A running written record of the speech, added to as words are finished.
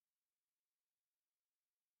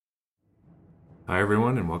Hi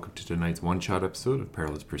everyone, and welcome to tonight's one-shot episode of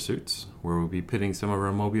Perilous Pursuits, where we'll be pitting some of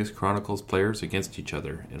our Mobius Chronicles players against each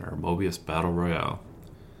other in our Mobius Battle Royale.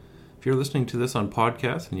 If you're listening to this on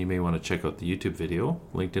podcast, then you may want to check out the YouTube video,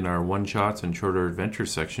 linked in our one-shots and shorter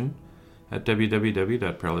adventures section at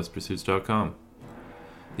www.perilouspursuits.com.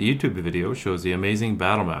 The YouTube video shows the amazing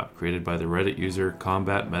battle map created by the Reddit user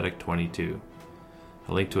CombatMedic22.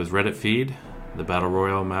 A link to his Reddit feed, the Battle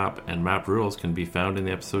Royale map, and map rules can be found in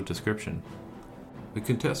the episode description. The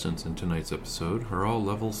contestants in tonight's episode are all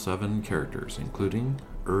level 7 characters, including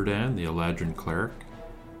Erdan, the Eladrin Cleric,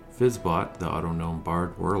 Fizbot, the Autognome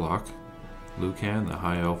Bard Warlock, Lucan, the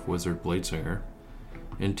High Elf Wizard Bladesinger,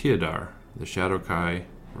 and Teodar, the Shadowkai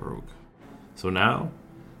Rogue. So now,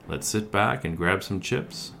 let's sit back and grab some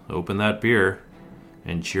chips, open that beer,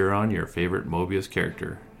 and cheer on your favorite Mobius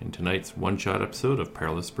character in tonight's one-shot episode of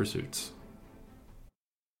Perilous Pursuits.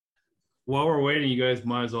 While we're waiting, you guys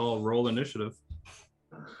might as well roll initiative.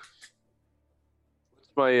 What's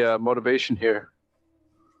my motivation here?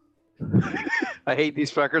 I hate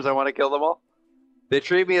these fuckers. I want to kill them all. They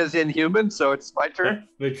treat me as inhuman, so it's my turn.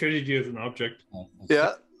 They treated you as an object.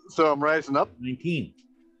 Yeah, so I'm rising up. 19.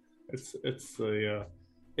 It's the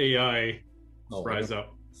AI rise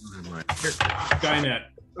up. Here, Skynet.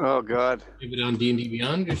 Oh, God. Leave it on D&D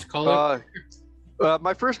Beyond. Just call it.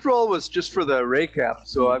 My first roll was just for the recap,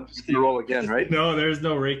 so I'm just going to roll again, right? No, there's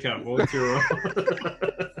no recap. What's your roll?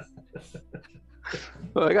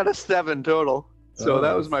 Well, I got a 7 total, so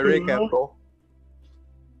that was my recap roll.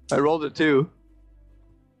 I rolled a 2.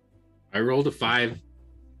 I rolled a 5,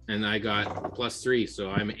 and I got +3, so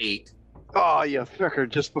I'm 8. Oh, you fucker,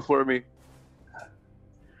 just before me.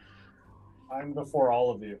 I'm before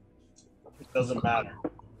all of you. It doesn't matter.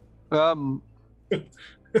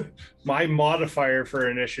 My modifier for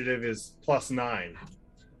initiative is +9.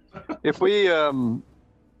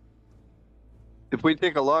 If we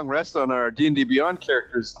take a long rest on our D&D Beyond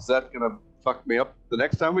characters, is that gonna fuck me up the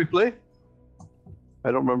next time we play?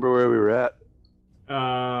 I don't remember where we were at.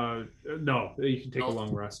 No, you can take a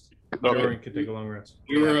long rest. Okay. Everyone can take a long rest.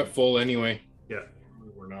 You were at full anyway. Yeah.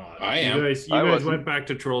 We're not. I You am. guys I wasn't. went back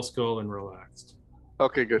to Troll Skull and relaxed.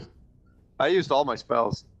 Okay, good. I used all my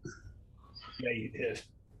spells. Yeah, you did.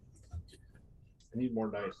 I need more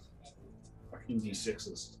dice. Fucking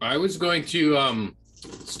D6s. I was going to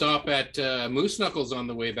stop at Moose Knuckles on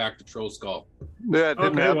the way back to Troll Skull. Yeah, it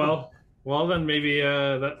didn't Okay, happen. well then maybe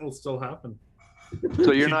that will still happen.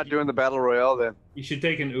 So you're not doing the Battle Royale then? You should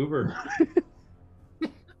take an Uber.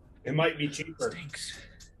 It might be cheaper. Stinks.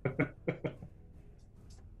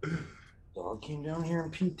 Dog came down here in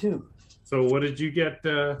P2. So what did you get,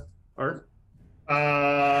 Art?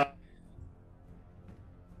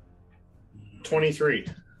 23.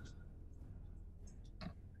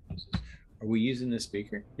 Are we using the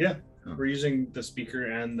speaker? Yeah, Oh. we're using the speaker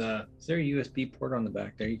and the. Is there a USB port on the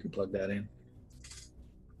back there? You could plug that in.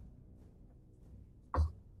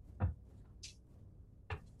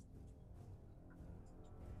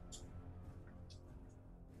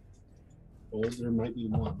 Oh, there might be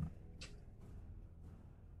one.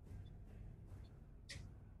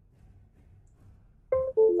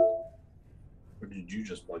 Or did you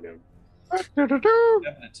just plug in?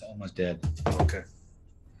 Yeah, it's almost dead. Okay.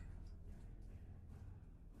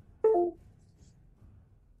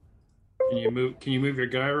 Can you move your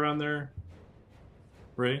guy around there,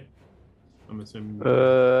 Ray? I'm assuming.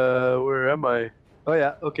 Where am I? Oh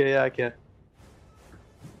yeah, okay, yeah, I can.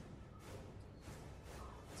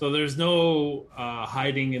 So there's no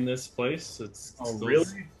hiding in this place. It's Oh, those-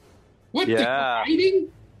 really? What Yeah. the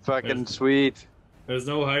hiding? Fucking sweet. There's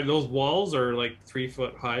no hide. Those walls are like 3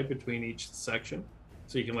 foot high between each section,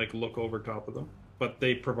 so you can like look over top of them. But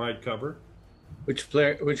they provide cover. Which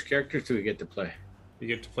characters do we get to play? You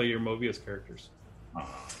get to play your Mobius characters.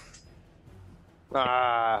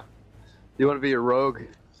 Ah, you want to be a rogue?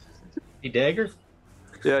 Hey, Dagger?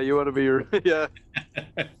 Yeah, you want to be your yeah.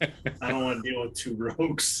 I don't want to deal with two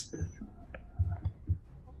rogues.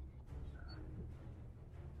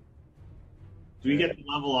 Do we get to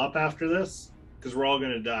level up after this? Because we're all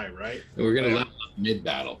going to die, right? We're going to level up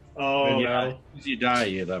mid-battle. Oh, Yeah. If you die,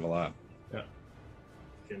 you level up.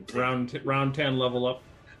 Round 10 level up.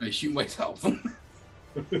 I shoot myself.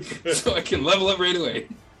 So I can level up right away.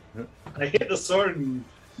 I hit the sword and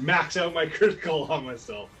max out my critical on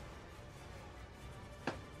myself.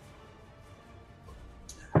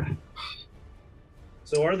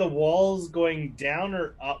 So are the walls going down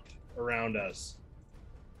or up around us?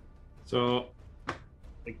 So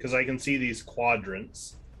Because I can see these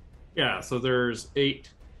quadrants. yeah, so there's 8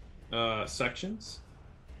 sections,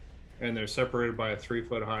 and they're separated by a 3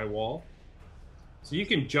 foot high wall. So you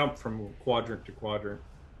can jump from quadrant to quadrant.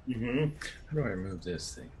 Mm-hmm. How do I remove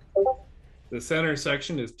this thing? The center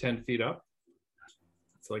section is 10 feet up.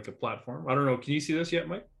 It's like a platform. I don't know. Can you see this yet,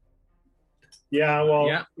 Mike? Yeah, well,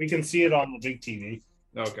 Yeah. we can see it on the big TV.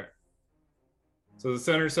 Okay. So the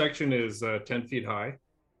center section is 10 feet high.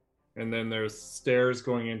 And then there's stairs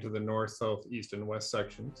going into the north, south, east, and west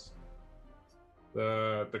sections.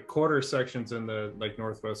 The quarter sections in the like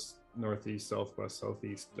northwest, northeast, southwest,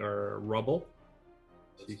 southeast are rubble.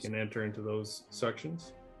 So you can enter into those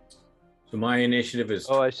sections. So my initiative is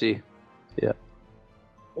Oh, I see.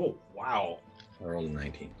 Oh, wow. I rolled a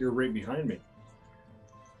 19. You're right behind me.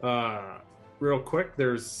 Real quick,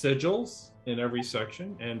 there's sigils in every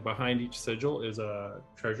section, and behind each sigil is a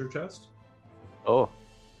treasure chest. Oh,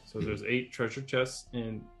 So there's 8 treasure chests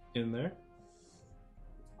in there.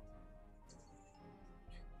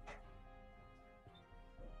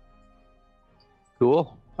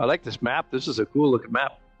 cool. I like this map. This is a cool looking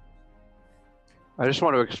map. I just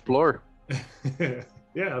want to explore.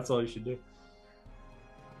 Yeah, that's all you should do.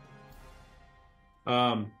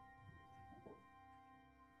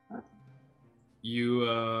 You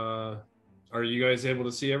are you guys able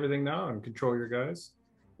to see everything now and control your guys,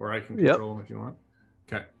 or I can Yep. control them if you want?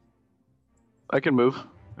 Okay, I can move.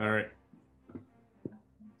 all right.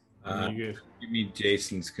 You guys, Give me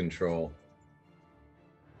Jason's control.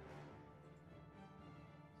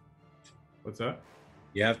 what's that?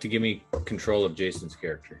 You have to give me control of Jason's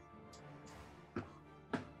character.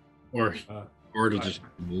 Or Uh, it'll just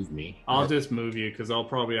move me. I'll just move you because I'll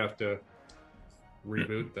probably have to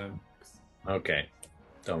reboot then Okay.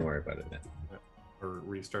 Don't worry about it then. or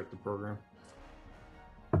restart the program.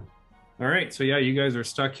 All right, so yeah, you guys are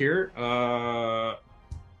stuck here.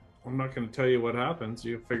 I'm not going to tell you what happens.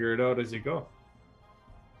 You figure it out as you go.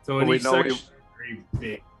 So in we each know section, Very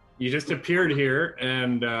big. you just appeared here,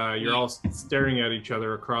 and you're all staring at each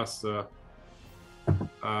other across this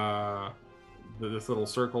little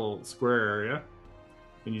circle square area,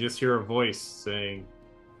 and you just hear a voice saying,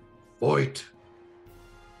 "Void."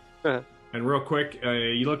 And real quick,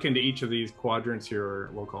 you look into each of these quadrants here,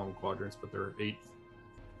 or we'll call them quadrants, but there are 8.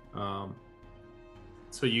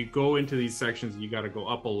 So you go into these sections, you got to go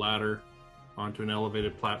up a ladder onto an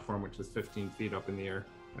elevated platform, which is 15 feet up in the air.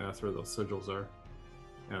 And that's where those sigils are.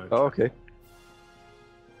 Oh, okay.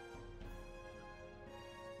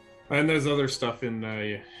 And there's other stuff in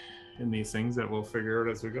these things that we'll figure out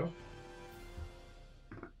as we go.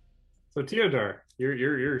 So Teodar,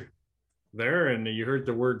 you're there, and you heard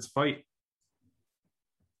the words "fight."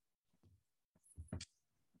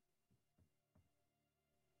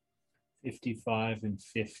 $55 and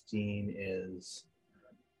 15 is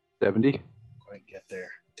 70. quite get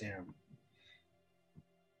there. Damn.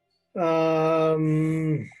 I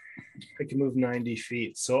can move 90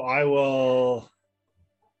 feet, so I will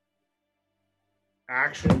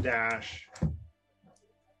action dash,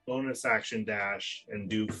 bonus action dash, and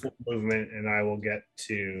do full movement, and I will get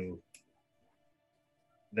to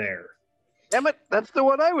there. Damn it, that's the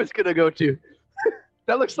one I was going to go to.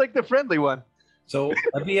 That looks like the friendly one. So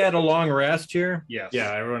have you had a long rest here? Yes.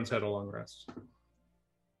 Yeah, everyone's had a long rest.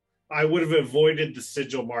 I would have avoided the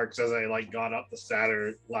sigil marks as I got up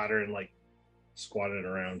the ladder and squatted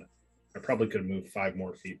around. I probably could have moved 5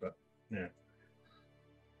 more feet, but yeah.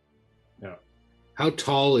 How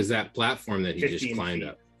tall is that platform that he just 15 climbed feet.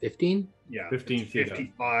 up? 15? Yeah. 15 feet up.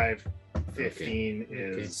 55, 15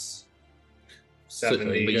 is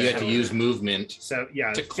 70. But you have to use movement So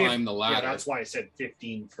yeah, to climb the ladder. Yeah, that's why I said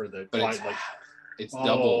 15 for the But climb. it's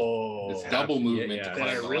double. Oh, It's double movement yeah. to then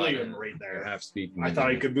I climb the really ladder. am right there. Half speed. I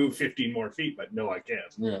thought I could move 15 more feet, but no, I can't.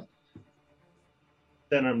 Yeah.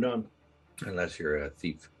 Then I'm done. Unless you're a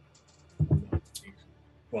thief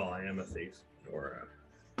Well, I am a thief. or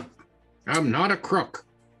I'm not a crook.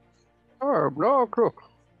 Oh, no, crook.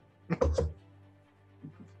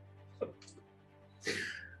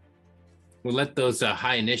 We'll let those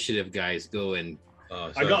high initiative guys go and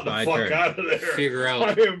oh, I got the my fuck turn. out of there. figure I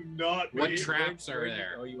out am not. what being- traps are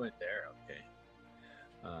there. Oh, you went there. Okay.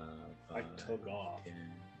 I 5, took off. 10,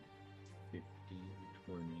 15,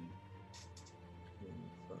 20,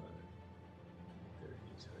 25, 30,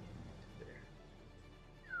 so I can get to there.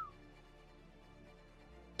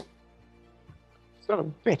 Son of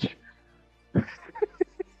a bitch.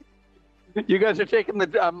 You guys are taking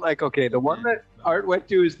the. I'm like, okay, the one that Art went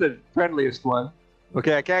to is the friendliest one.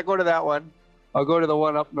 Okay, I can't go to that one. I'll go to the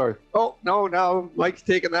one up north. Oh, no, now Mike's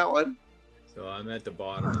taking that one. So I'm at the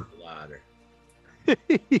bottom of the ladder, and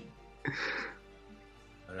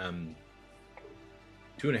I'm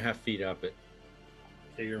 2.5 feet up it.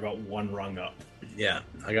 Okay, you're about 1 rung up. Yeah,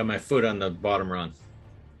 I got my foot on the bottom rung.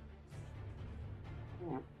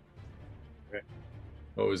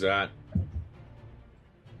 What was that?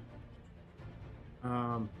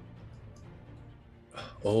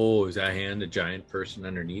 Oh, is that hand, the giant person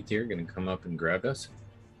underneath here, going to come up and grab us?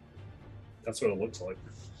 That's what it looks like.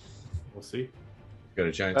 We'll see. Got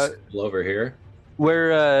a giant skull over here.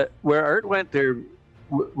 Where Art went there,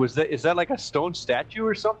 is that like a stone statue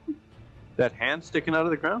or something? That hand sticking out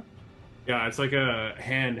of the ground? Yeah, it's like a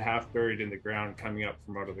hand half buried in the ground coming up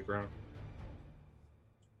from out of the ground.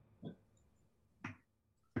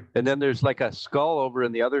 And then there's like a skull over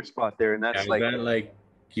in the other spot there, and that's Is like that like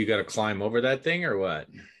you got to climb over that thing or what?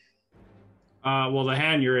 Well, the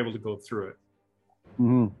hand, you're able to go through it.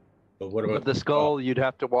 Mhm. But what But about the skull, you'd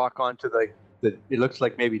have to walk onto the it looks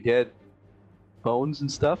like maybe dead bones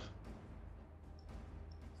and stuff.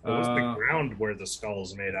 What's the Uh, ground where the skull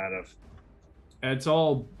is made out of? It's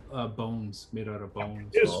all bones, made out of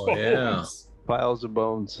bones. His Oh, yeah. bones. Piles of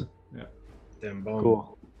bones. Them bones.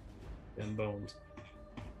 Cool. And bones.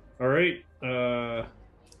 All right.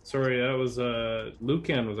 Sorry, that was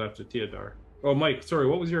Lucan was after Teodar. Oh, Mike, sorry,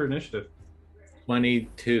 what was your initiative?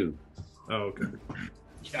 22? Oh, okay.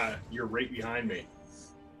 Yeah, you're right behind me.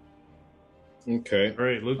 Okay. All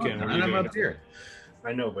right, Lucan. what are you I'm doing? up here.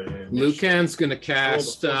 I know, but Lucan's gonna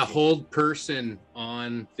cast Hold the pussy. hold person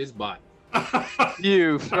on Fizzbot.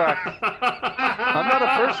 You fuck. I'm not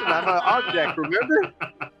a person, I'm an object, remember?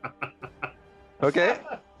 Okay.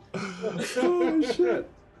 Oh, shit.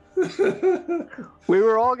 We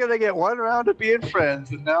were all gonna get one round of being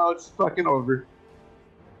friends, and now it's fucking over.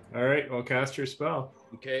 All right, well, cast your spell.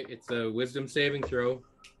 Okay, it's a wisdom saving throw.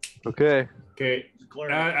 Okay. Okay,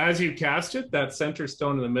 as you cast it, that center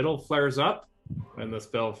stone in the middle flares up, and the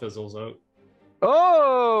spell fizzles out.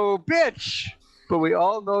 Oh, bitch! But we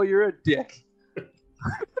all know you're a dick.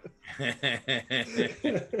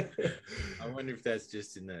 I wonder if that's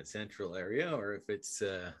just in that central area or if it's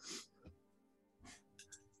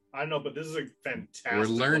I know, but this is a fantastic We're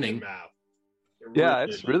learning. looking map. It Yeah, really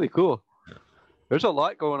it's is. really cool. There's a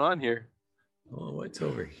lot going on here. oh, what's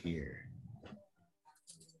over here?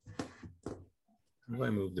 How do I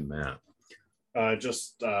move the map?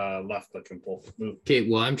 Just left click and pull. Move. Okay,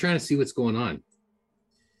 well, I'm trying to see what's going on.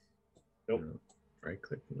 Nope. Right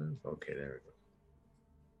click the map. Okay, there we go.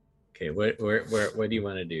 Okay, what do you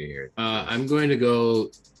want to do here? I'm going to go.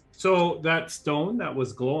 So that stone that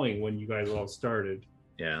was glowing when you guys all started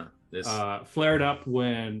Yeah, this. flared up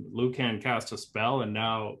when Lucan cast a spell, and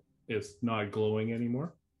now it's not glowing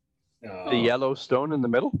anymore. The yellow stone in the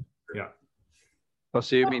middle? Yeah. Oh,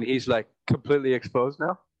 so you mean he's like completely exposed now?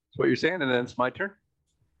 That's what you're saying? And then it's my turn?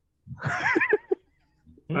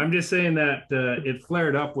 I'm just saying that it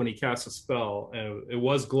flared up when he cast a spell, and it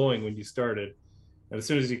was glowing when you started. And as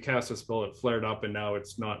soon as you cast a spell, it flared up, and now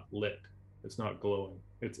it's not lit. It's not glowing.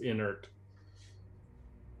 It's inert.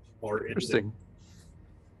 Or is it? Interesting.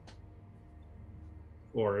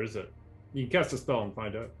 Or is it? You can cast a spell and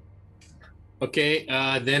find out. Okay,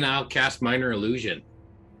 then I'll cast minor illusion.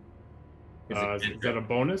 Is that a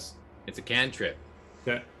bonus? It's a cantrip.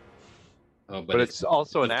 Okay. Oh, But it's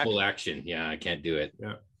also an action. full action. Yeah, I can't do it.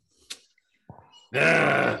 Yeah.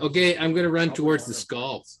 Okay, I'm gonna run towards the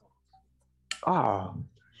skull. Oh, All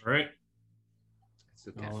right. It's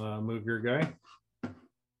okay. I'll move your guy.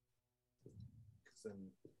 Then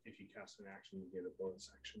if you cast an action, you get a bonus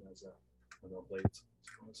action as a no blades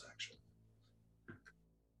bonus action.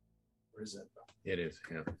 Where is it? It is.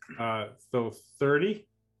 Yeah. So 30.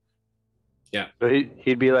 so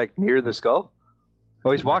he'd be like near the skull?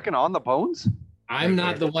 Oh, he's walking on the bones? I'm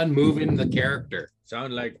not the one moving the character.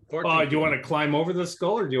 Sound like. Do you want to climb over the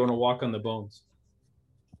skull, or do you want to walk on the bones?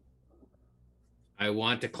 I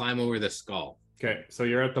want to climb over the skull. Okay, so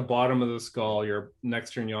you're at the bottom of the skull. Your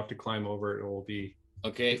next turn, you have to climb over. It will be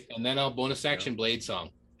Okay, and then I'll bonus action blade song.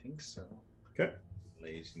 I think so. okay.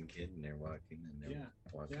 Asian kid and they're walking and they're Yeah.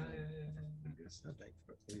 walking. Yeah. It's not like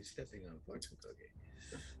he's stepping on fortune cookie.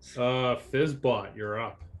 Fizzbot, you're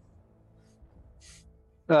up.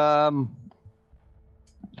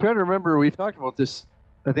 Trying to remember, we talked about this,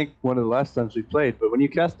 I think, one of the last times we played, but when you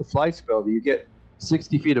cast the fly spell, you get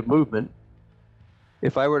 60 feet of movement.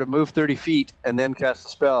 If I were to move 30 feet and then cast a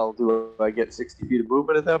spell, do I get 60 feet of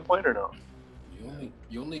movement at that point or no?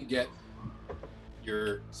 You only get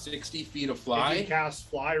your 60 feet of If fly. you cast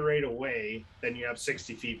fly right away, then you have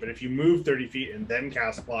 60 feet. But if you move 30 feet and then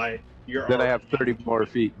cast fly, Then I have 30 more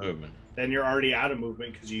feet. Movement. then you're already out of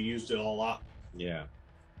movement because you used it all up. Yeah.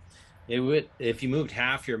 It would if you moved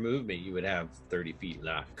half your movement, you would have 30 feet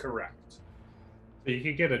left. Correct. So you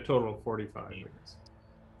could get a total of 45. I guess.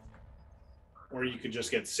 Or you could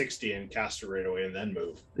just get 60 and cast it right away and then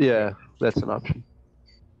move. Yeah, that's an option.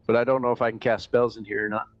 But I don't know if I can cast spells in here or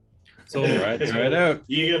not. So Right out.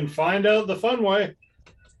 You can find out the fun way.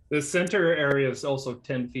 the center area is also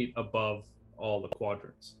 10 feet above all the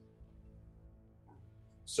quadrants.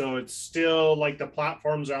 So it's still like the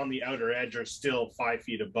platforms on the outer edge are still 5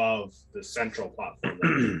 feet above the central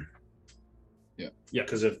platform. Yeah.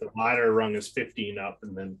 Because if the ladder rung is 15 up,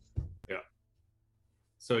 and then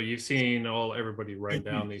So you've seen everybody ride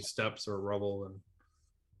down these steps or rubble, and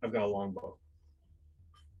I've got a longbow.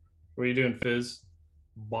 what are you doing, Fizz?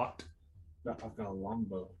 Bot. No, I've got a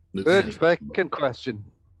longbow. Good. Second question.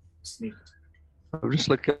 Sneak. I'm just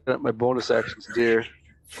looking at my bonus actions here.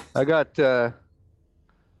 I got. I'm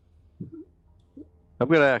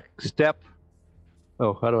gonna step.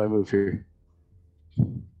 Oh, how do I move here?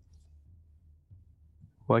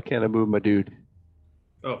 Why can't I move my dude?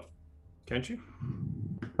 Oh, can't you?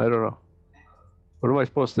 I don't know. What am I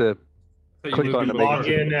supposed to? I thought you Click moved on him the Log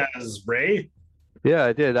before. in as Ray. Yeah,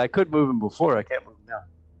 I did. I could move him before. I can't move him now.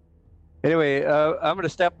 Anyway, I'm gonna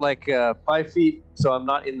step like 5 feet, so I'm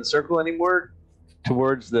not in the circle anymore,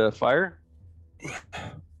 towards the fire.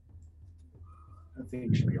 I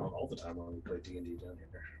think it should be on all the time when we play D&D down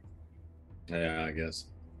here. Yeah, I guess.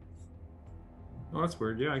 Oh, that's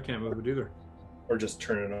weird. Yeah, I can't move it either. Or just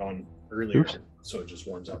turn it on earlier Oops. so it just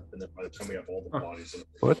warms up, and then by the time we have all the Huh. bodies in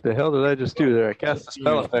What the hell did I just do there? I cast a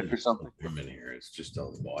spell effect or something. I'm in here. It's just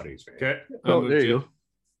all the bodies, right? Okay. Oh, there you go.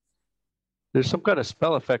 There's some kind of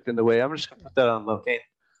spell effect in the way. I'm just gonna put that on Locane.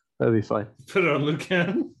 That'll be fine. Put it on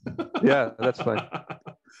Lucan. Yeah, that's fine.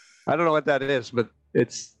 I don't know what that is, but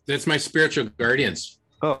it's. That's my spiritual guardians.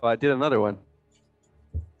 Oh, I did another one.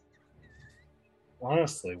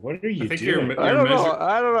 Honestly, what are you I think doing? you're I don't know. measure-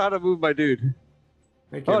 I don't know how to move my dude.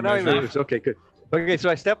 I think Oh, you're now he measuring- moves. Okay, good. Okay, so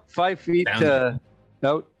I step 5 feet Down.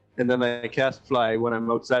 out, and then I cast fly when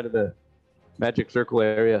I'm outside of the magic circle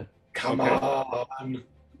area. Come Okay. on.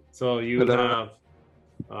 So you But,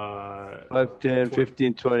 have 5, 10,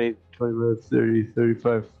 15, 20, 25, 30,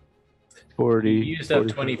 35, 40. He used up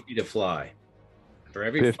 45. 20 feet of fly. For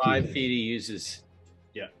every 50. 5 feet he uses.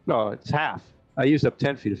 No, it's half. I used up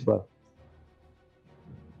 10 feet of fly.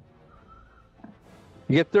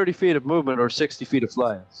 You get 30 feet of movement or 60 feet of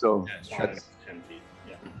flying. So That's that's, 10 feet.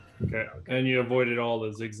 Yeah. okay, and you avoided all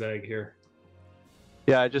the zigzag here.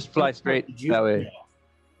 yeah, I just fly straight Did you- that way.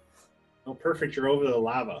 Oh, perfect. You're over the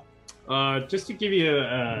lava. Just to give you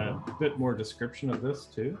a bit more description of this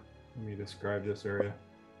too. Let me describe this area.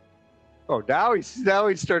 Oh, now he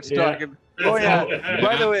starts Yeah. talking. Oh yeah.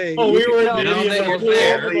 By the way, Oh, you we can were tell- in Now that the you're pool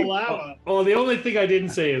there. over the lava. Oh, the only thing I didn't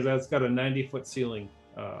say is that's got a 90-foot ceiling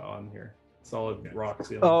on here, solid rock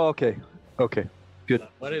ceiling. Oh, okay. Okay.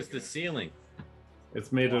 What is the ceiling?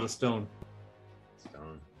 It's made out of stone.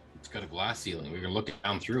 Stone. It's got a glass ceiling. We can look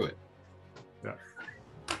down through it.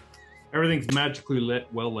 Everything's magically lit,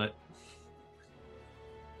 well lit.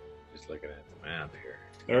 Just looking at the map here.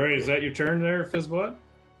 All right, is that your turn there, Fizzbot?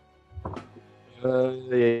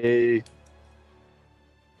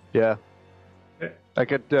 Yeah.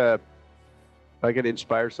 Okay. I could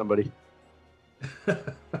inspire somebody.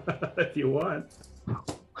 If you want.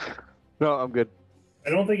 No, I'm good. I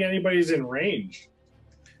don't think anybody's in range.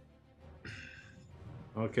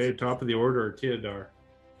 Okay, top of the order, Teodar.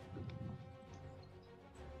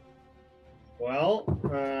 Well,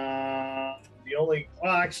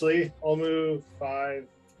 actually, I'll move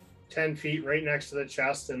 10 feet right next to the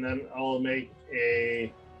chest, and then I'll make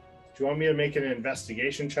a. Do you want me to make an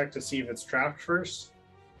investigation check to see if it's trapped first?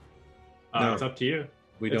 No. It's up to you.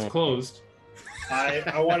 We It's don't. closed.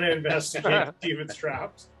 I want to investigate to see if it's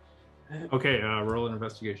trapped. Okay, roll an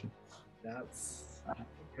investigation. That's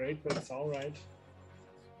great, but it's all right.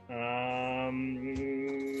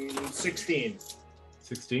 16.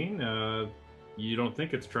 16. You don't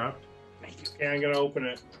think it's trapped? Okay, I'm gonna open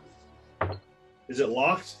it. Is it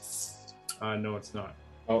locked? No, it's not.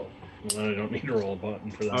 Oh, well, I don't need to roll a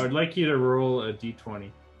button for that. I would like you to roll a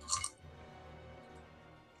d20.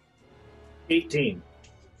 18.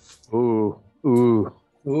 Ooh.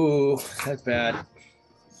 Ooh, that's bad.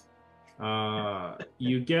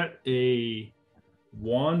 You get a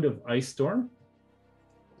wand of ice storm.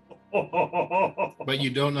 But you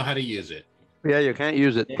don't know how to use it. Yeah, you can't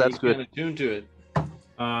use it. That's good. Attuned to it.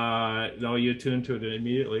 No, you attune to it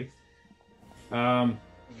immediately. While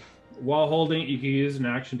holding it, you can use an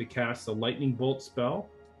action to cast a lightning bolt spell.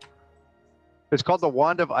 It's called the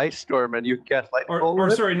Wand of Ice Storm, and you can cast lightning bolt Or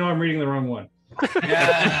with it? sorry, no, I'm reading the wrong one.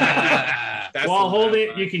 That's While the holding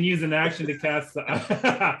bad it, you can use an action to cast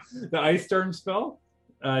the, the ice storm spell.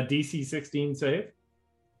 DC 16 save.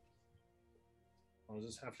 I'll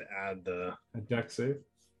just have to add the. A dex save.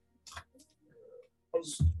 I'll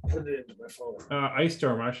just put it into my phone. Ice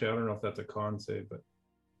storm, actually, I don't know if that's a con save, but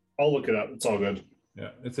I'll look it up. It's all good. Yeah,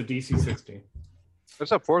 it's a DC 16.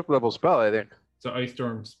 That's a 4th level spell, I think. So Ice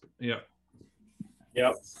Storms. Yeah.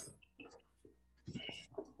 Yep.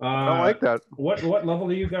 I don't like that. What level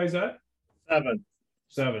are you guys at? 7.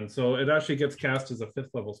 7. So it actually gets cast as a 5th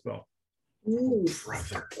level spell. Ooh,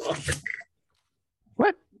 Brother.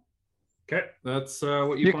 What? Okay, that's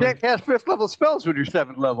what You find. can't cast 5th level spells when you're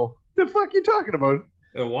 7th level. The fuck are you talking about?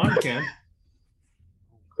 A wand can.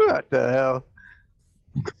 What the hell?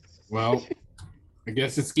 Well, I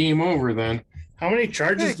guess it's game over then. how many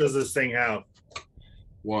charges Hey. does this thing have?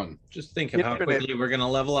 1. Just think of how Infinite. quickly we're gonna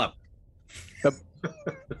level up.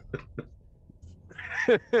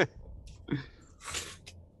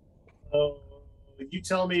 Oh, you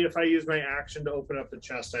tell me if I use my action to open up the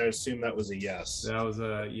chest. I assume that was a yes. That was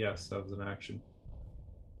a yes. That was an action.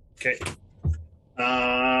 Okay.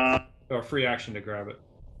 Or a free action to grab it,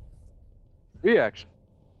 Reaction.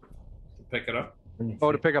 to pick it up.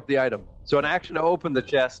 Oh, to pick up the item. So an action to open the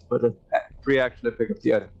chest, but a free action to pick up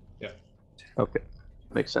the item. Yeah. Okay.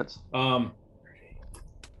 Makes sense. I'm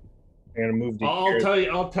gonna move to I'll here.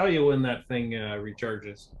 tell you when that thing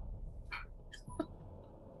recharges.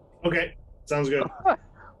 Okay, sounds good.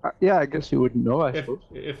 Yeah, I guess you wouldn't know, I If suppose.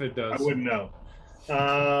 it I does. wouldn't know.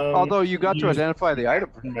 Although you got to use identify the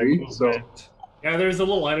item for my free, so. movement. Yeah, there's a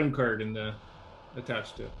little item card in the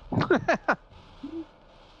attached to it.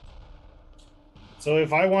 So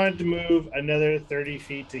if I wanted to move another 30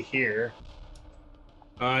 feet to here,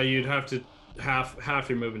 You'd have to half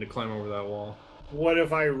your movement to climb over that wall. what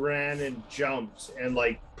if I ran and jumped and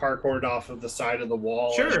like parkoured off of the side of the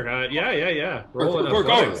wall? Sure. Yeah. Roll an We're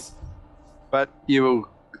athletics. But you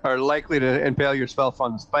are likely to impale yourself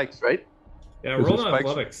on the spikes, right? Yeah, Is roll it an spikes?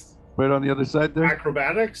 athletics. Right on the other side there?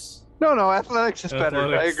 Acrobatics? No, athletics is better. I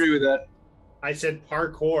Athletics. agree with that. I said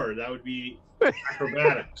parkour. That would be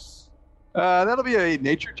acrobatics. That'll be a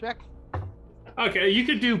nature check. Okay, you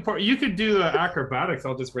could do acrobatics.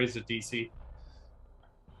 I'll just raise the DC.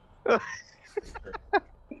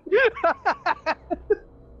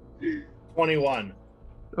 21.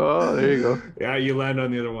 Oh, there you go. Yeah, you land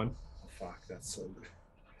on the other one. Fuck, that's so good.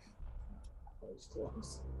 That was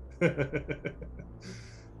close.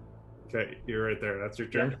 Okay, you're right there. That's your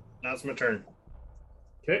turn. That's my turn.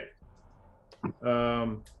 Okay.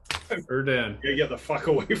 Erdan. Gotta get the fuck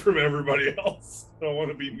away from everybody else. I don't want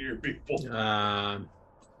to be near people.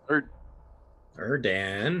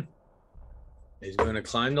 Erdan is going to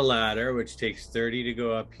climb the ladder, which takes 30 to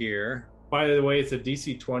go up here. By the way, it's a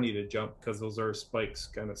DC 20 to jump because those are spikes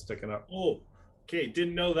kind of sticking up. Oh, okay.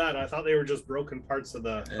 Didn't know that. I thought they were just broken parts of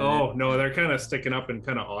the. And Oh no, they're kind of sticking up and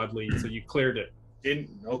kind of oddly. So you cleared it. Didn't.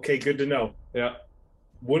 Okay, good to know. Yeah.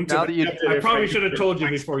 Wouldn't Now have that you- accepted I if probably used should have their told you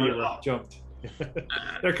spikes before to you put it up. jumped.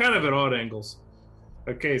 They're kind of at odd angles.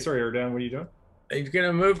 Okay, sorry, Erdan. What are you doing? He's going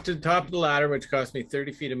to move to the top of the ladder, which cost me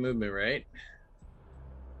 30 feet of movement, right?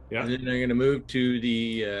 Yeah. And then I'm going to move to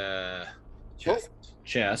the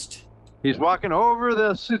chest. He's walking over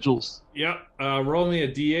the sigils. Yeah. Roll me a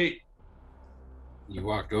D8. You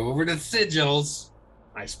walked over to sigils.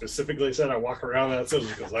 I specifically said I walk around that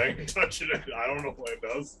scissors because I ain't touching it. I don't know what it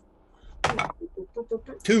does.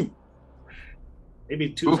 2. Maybe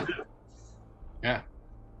 2. Oof. Yeah.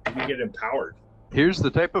 You get empowered. Here's the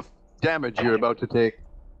type of damage you're about to take.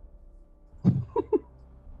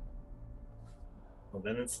 Well,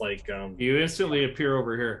 then it's like, You instantly appear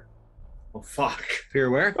over here. oh fuck. Here,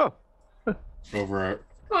 where? Over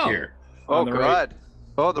Oh, here. Oh, On the right. God.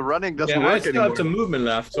 Oh, the running doesn't Yeah, I work still anymore. have some movement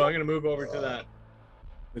left, so I'm going to move over to that.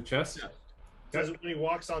 The chest? Does it, when he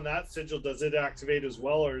walks on that sigil, does it activate as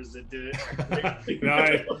well, or is it did it activate? No,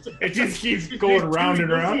 it just keeps going round and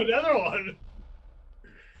round. Another one.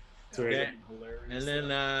 Okay. And then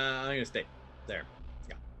I'm going to stay there.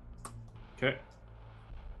 Okay.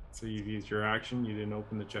 So you've used your action. You didn't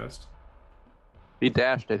open the chest. He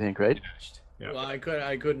dashed, I think, right? Yeah. Well, I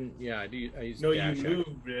couldn't. Yeah, I used No, dash you action.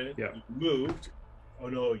 moved it. Yeah. You moved. Oh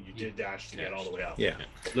no, you did dash to get all the way up. Yeah.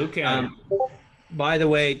 Luke can. By the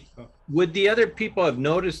way, would the other people have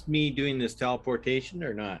noticed me doing this teleportation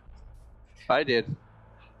or not? I did.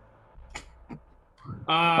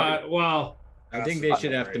 Well, I think they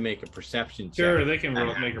should have to make a perception check. sure, they can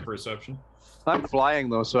make a perception. I'm flying,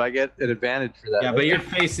 though, so I get an advantage for that. Yeah, right? but you're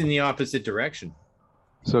facing the opposite direction.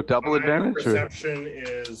 So double My advantage or perception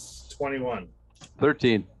is 21.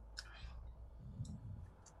 13?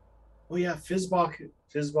 Oh yeah,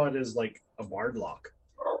 Fizzbot is like a bard lock.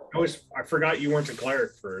 I forgot you weren't a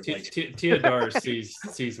cleric for like Teodar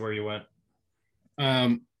sees where you went.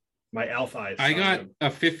 my elf eyes. I got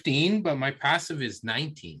a 15, but my passive is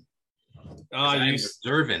 19. I'm You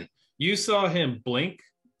observant. you saw him blink,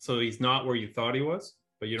 so he's not where you thought he was.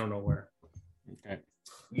 but you don't know where. Okay.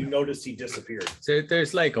 You noticed he disappeared. So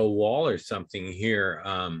there's like a wall or something here.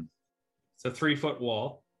 It's a 3-foot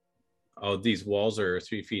wall. Oh, these walls are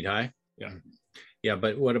 3 feet high. Yeah. Yeah,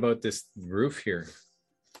 but what about this roof here?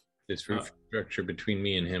 This roof structure between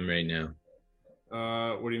me and him right now.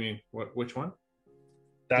 What do you mean? Which one?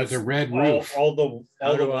 There's a red roof. All the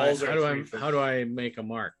walls How are do I make a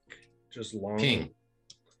mark? just long. Ping.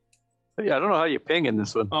 Yeah, I don't know how you ping in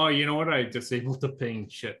this one. Oh, you know what? I disabled the ping.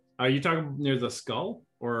 Shit. Are you talking near the skull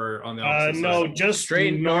or on the opposite No, side? just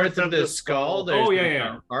Straight north of the skull. There's Oh, yeah, like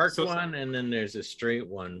yeah. an arc So- one, and then there's a straight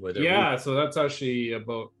one with a Yeah, roof. so that's actually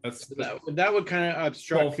about that's That would kind of 12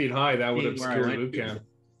 obstruct. feet high. That would Seeing where I obscure went. Lucan.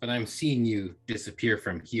 But I'm seeing you disappear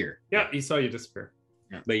from here. Yeah, he saw you disappear.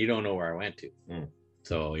 But you don't know where I went to.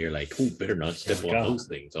 So you're like, oh, better not step on those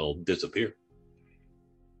things. I'll disappear.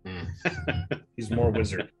 He's more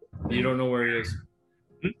wizard. You don't know where he is.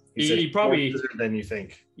 He said He he's probably- more wizard than you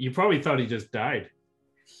think. You probably thought he just died.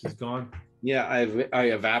 He's gone. Yeah, I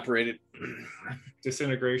evaporated.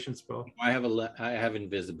 Disintegration spell. I have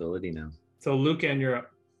invisibility now. So Lucan, you're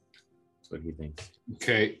up. That's what he thinks.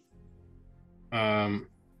 Okay.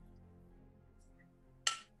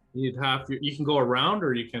 You need half. You can go around,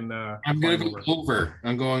 or you can. I'm gonna climb go over.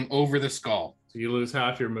 I'm going over the skull. So you lose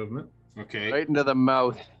half your movement. Okay. Right into the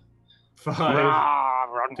mouth. 5,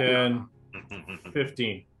 10,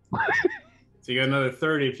 15. So you got another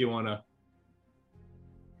 30 if you want to.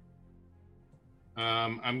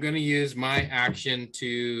 I'm gonna use my action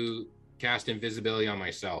to cast invisibility on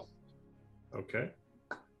myself. Okay.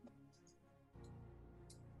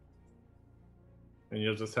 And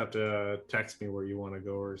you'll just have to text me where you want to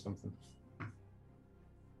go or something.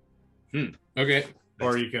 Okay.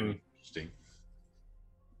 Or you can, Interesting.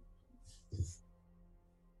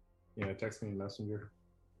 yeah, text me in Messenger.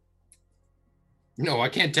 No, I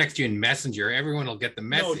can't text you in Messenger. Everyone will get the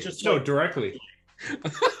message. No, just No, like, directly.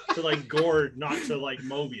 to like Gord, not to like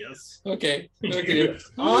Mobius. okay. Okay.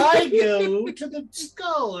 I go to the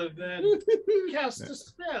skull and then cast a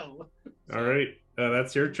spell. All right.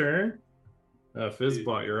 That's your turn.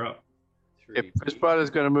 Fizzbot, you're up. If Fizzbot is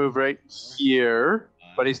going to move right here,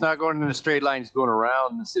 but he's not going in a straight line. He's going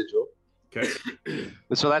around the sigil. Okay.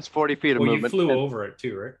 So that's 40 feet of Well, you movement. flew And- over it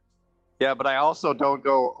too, right? Yeah, but I also don't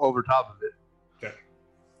go over top of it.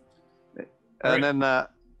 Okay. And then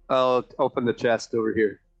I'll open the chest over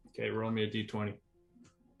here. Okay, roll me a d20.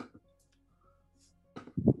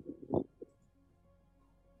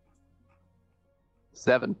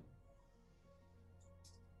 Seven.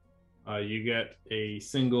 You get a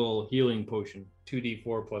single healing potion,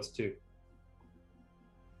 2d4 plus 2.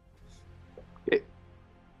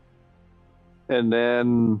 And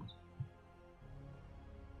then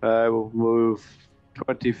I will move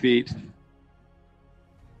 20 feet.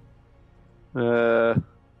 I'll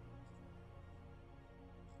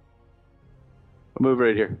move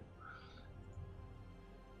right here.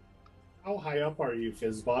 How high up are you,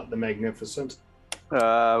 Fizzbot the Magnificent?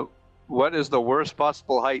 What is the worst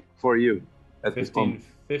possible height for you at this moment?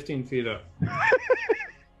 15 feet up.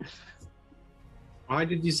 Why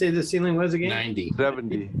did you say the ceiling was again? 90.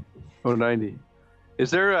 70 or 90. Is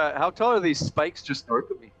there how tall are these spikes just north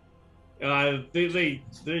of me? They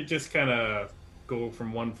just kind of go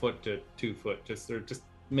from 1 foot to 2 foot. Just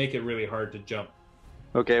make it really hard to jump.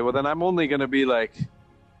 Okay, well then I'm only going to be like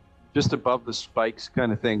just above the spikes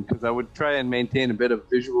kind of thing, because I would try and maintain a bit of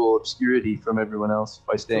visual obscurity from everyone else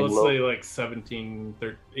by So staying let's low. say like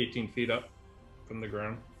 18 feet up from the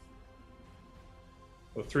ground.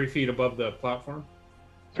 So 3 feet above the platform.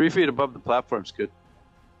 3 feet above the platform's good.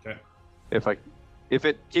 Okay. If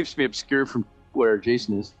it keeps me obscure from where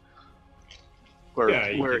Jason is, or Yeah,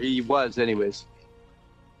 you where can- he was, anyways.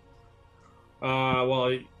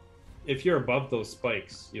 Well, if you're above those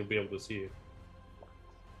spikes, you'll be able to see it.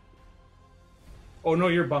 Oh no,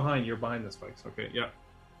 you're behind. You're behind the spikes. Okay, yeah.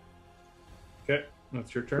 Okay,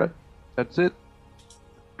 that's your turn. That's it.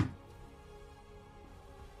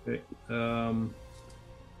 Okay.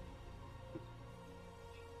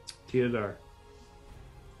 Theodore.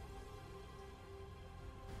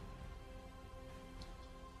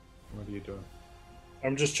 What are you doing?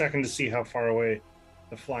 I'm just checking to see how far away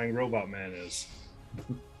the flying robot man is.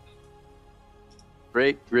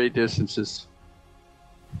 Great distances.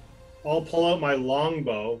 I'll pull out my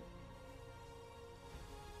longbow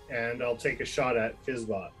and I'll take a shot at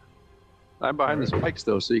Fizzbot. I'm behind the spikes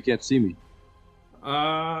though, so you can't see me.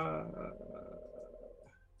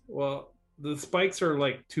 Well, the spikes are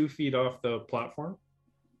like 2 feet off the platform,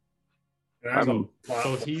 And I'm I'm-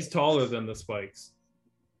 so he's taller than the spikes,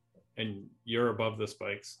 and you're above the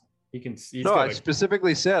spikes. He can see. No, I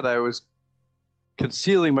specifically said I was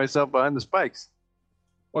concealing myself behind the spikes.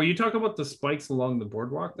 Oh, you talk about the spikes along the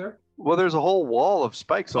boardwalk there? Well, there's a whole wall of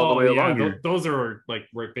spikes all the way along here. Those are like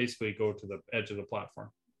right basically go to the edge of the platform.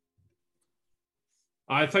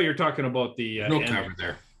 I thought you were talking about the No end. cover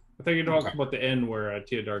there. I thought you were talking about the end where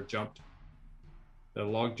Teodar jumped. The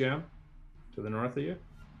log jam to the north of you.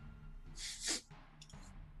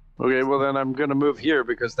 Okay, well then I'm gonna move here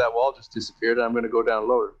because that wall just disappeared. And I'm gonna go down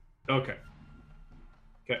lower. Okay.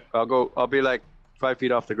 I'll be like 5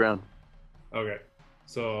 feet off the ground. Okay.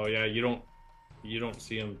 So yeah, you don't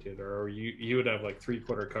see him, Teodar, or you would have like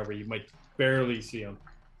 3/4 cover. You might barely see him.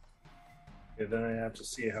 Okay, then I have to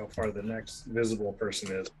see how far the next visible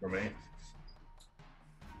person is for me.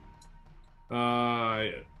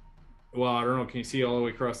 Well, I don't know. Can you see all the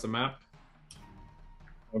way across the map?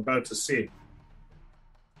 I'm about to see.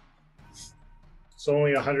 It's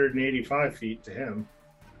only 185 feet to him.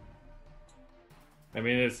 I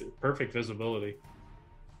mean, it's perfect visibility.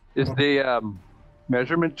 Is the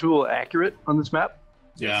measurement tool accurate on this map?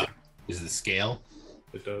 Yeah. Is the scale?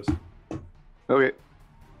 It does. Okay.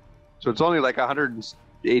 So it's only like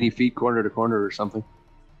 180 feet corner to corner or something.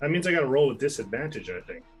 That means I got to roll with disadvantage, I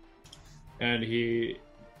think. And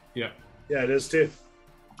yeah. Yeah, it is too.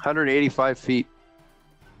 185 feet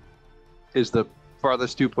is the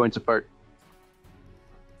farthest 2 points apart.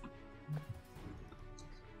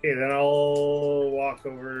 Okay, then I'll walk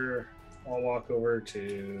over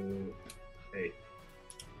to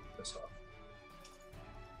this off.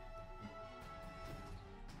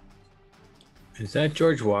 Is that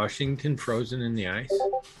George Washington frozen in the ice?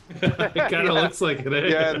 It kind of looks like it. Eh?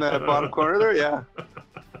 Yeah, in the bottom corner there, yeah.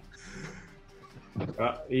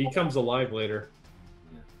 He comes alive later.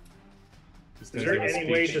 Is there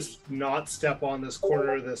any way to not step on this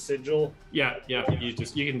corner of the sigil? Yeah. You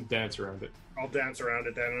can dance around it. I'll dance around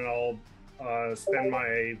it then, and I'll spend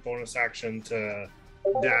my bonus action to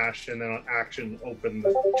dash, and then on action open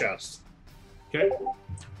the chest. Okay.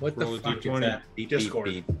 What Roll the a fuck is D20. that? Beep, Discord.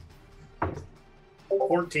 beep, beep.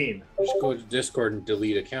 14. Just go to Discord and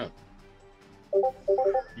delete account.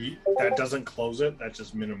 That doesn't close it. That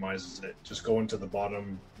just minimizes it. Just go into the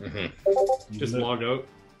bottom. Mm-hmm. Just log out.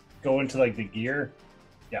 Go into like the gear.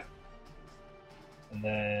 Yeah. And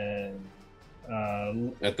then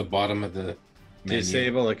At the bottom of the menu.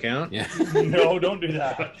 Disable account? Yeah. no, don't do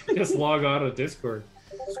that. Just log out of Discord.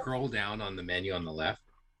 Scroll down on the menu on the left.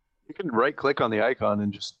 You can right click on the icon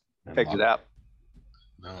and just and exit log- app.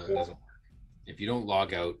 No, it doesn't work. If you don't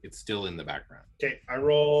log out, it's still in the background. Okay, I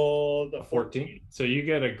rolled a 14. So you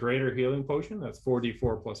get a greater healing potion. That's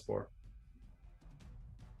 4d4 plus 4.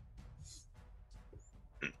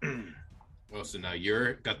 Well, so now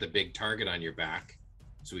you're got the big target on your back,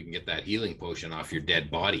 so we can get that healing potion off your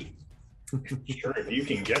dead body. Sure, if you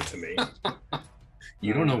can get to me.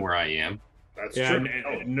 You don't know where I am. That's Yeah, true.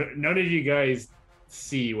 none of you guys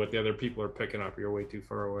see what the other people are picking up. You're way too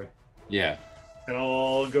far away. Yeah. And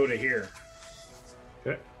I'll go to here.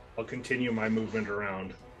 Okay. I'll continue my movement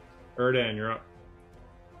around. Erdan, you're up.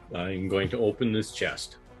 I'm going to open this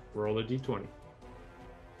chest. Roll a d20.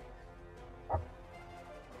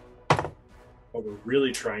 What we're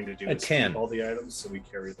really trying to do A is 10. keep all the items so we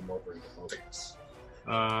carry them over into focus.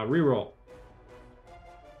 Reroll.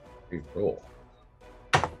 Roll.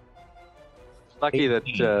 Lucky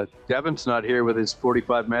that Devin's not here with his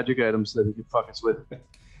 45 magic items that he can fuck us with.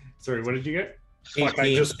 Sorry, what did you get? Fuck, I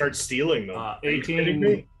 18. just start stealing them. Are you kidding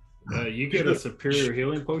 18. me? You get a superior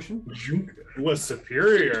healing potion. You was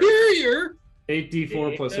superior. Superior.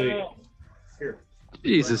 8d4 plus 8. Here.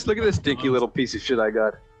 Jesus, look at this dinky little piece of shit I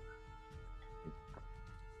got.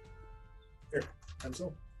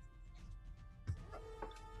 Pencil.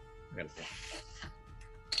 Is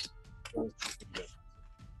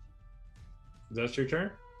that your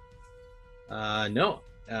turn? No.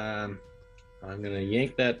 I'm going to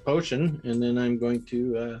yank that potion, and then I'm going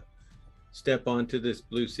to step onto this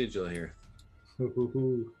blue sigil here.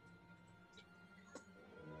 Okay.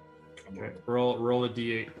 Roll a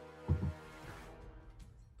d8.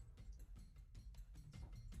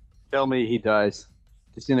 Tell me he dies.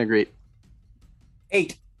 Disintegrate.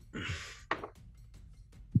 8.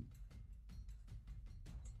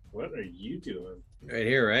 What are you doing? Right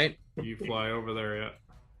here, right? You fly over there, yeah.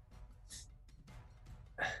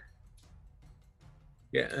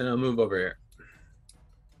 Yeah, and I'll move over here.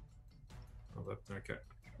 Oh, okay.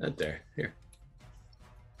 Not there. Here.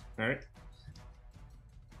 All right.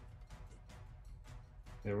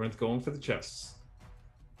 Everyone's going for the chests.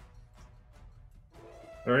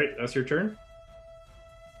 All right, that's your turn.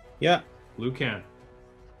 Yeah. Lucan.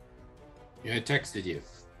 Yeah, I texted you.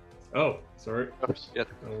 Oh, sorry. Oh, shit.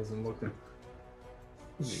 I wasn't looking.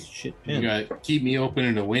 Shit You pin. gotta keep me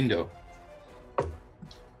opening a window.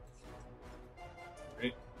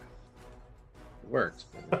 Works.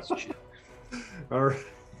 But that's shit. All right.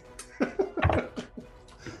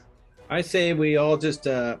 I say we all just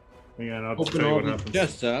Hang on, I'll open tell you all what the happens.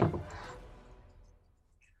 chests up,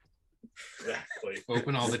 Exactly.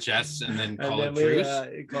 Open all the chests and then and call then it we truce.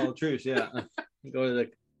 call it truce. Yeah, go to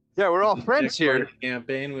the Yeah, we're all friends next part here. of the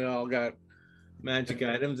campaign. We all got magic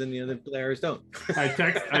items, and the other players don't. I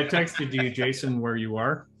texted you, Jason, where you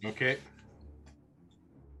are. Okay.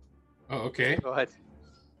 Oh, okay. Go ahead.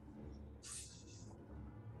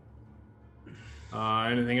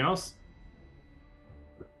 Anything else?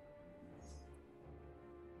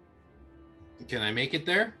 Can I make it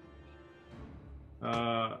there?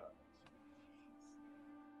 Or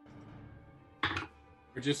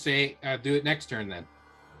just say, do it next turn then.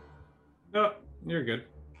 No, you're good.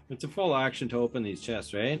 It's a full action to open these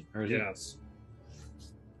chests, right? Or is it? Yes.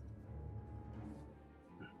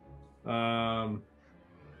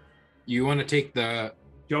 You want to take the.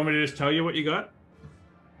 Do you want me to just tell you what you got?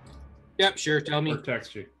 Yep, sure. Tell me. Or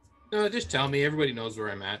text you? No, just tell me. Everybody knows where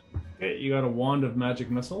I'm at. Okay, you got a wand of magic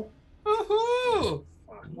missile. Woohoo!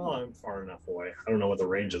 Well, I'm far enough away. I don't know what the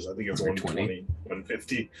range is. I think it's 120.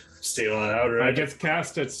 150. Stay on it out, It right? gets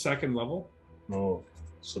cast at second level. Oh,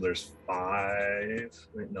 so there's 5.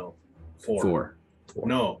 Wait, no, 4.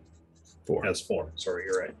 No, 4. that's 4. Sorry,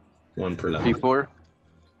 you're right. 1 per level. P4.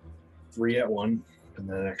 3 at 1, and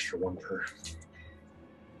then an extra 1 per.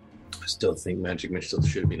 I still think magic missile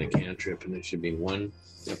should have been a cantrip, and it should be 1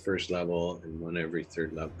 at first level and 1 every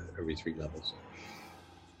 3rd level, every 3 levels.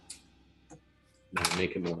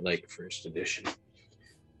 Make it more like first edition.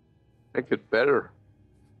 Make it better.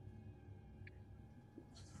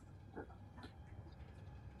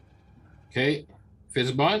 Okay.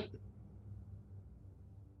 Fizzbot.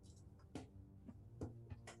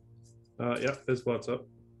 Yep, this what's up.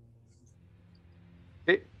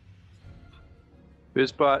 Okay.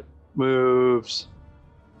 Bizbot moves.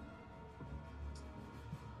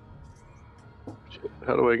 Shit,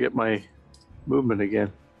 how do I get my movement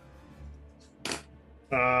again?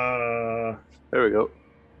 There we go.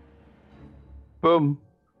 Boom.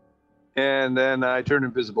 And then I turn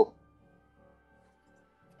invisible.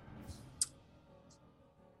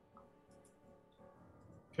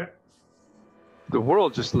 Okay. The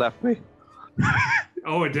world just left me.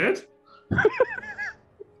 Oh, it did?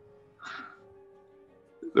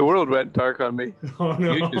 The world went dark on me. Oh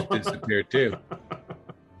no. You just disappeared too.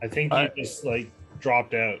 I think you just like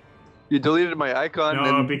dropped out. You deleted my icon.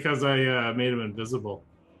 No, and because I made him invisible.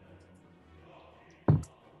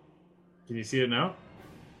 Can you see it now?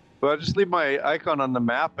 well, just leave my icon on the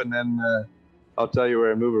map, and then I'll tell you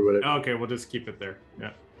where I move or whatever. Okay, we'll just keep it there.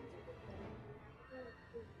 Yeah.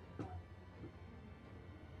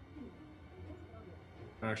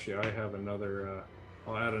 Actually, I have another.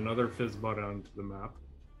 I'll add another Fizzbot onto the map,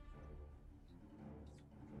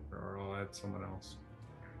 or I'll add someone else.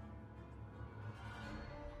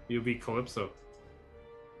 You'll be Calypso.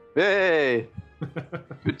 Hey,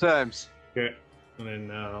 good times. Okay, and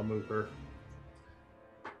then I'll move her.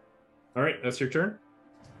 All right, that's your turn.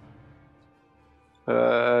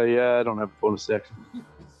 Yeah, I don't have a bonus action.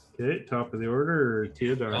 Okay, top of the order, or I'm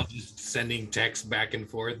Theodore. just sending texts back and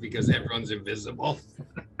forth because everyone's invisible.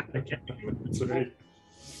 That's right.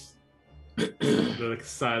 The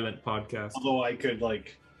silent podcast. Although I could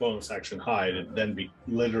like bonus action hide and then be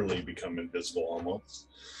literally become invisible almost.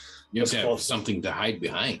 You have to That's have close. something to hide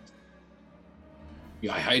behind.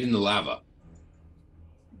 Yeah, I hide in the lava.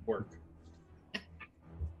 Work.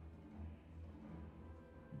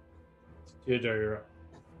 Theodore, you're up.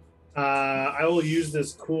 I will use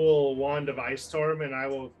this cool wand of ice storm, and I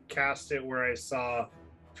will cast it where I saw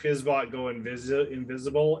Fizzbot go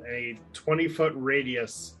invisible, a 20-foot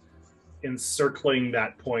radius encircling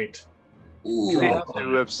that point. Ooh.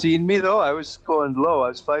 You have seen me though. I was going low. I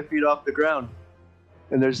was 5 feet off the ground,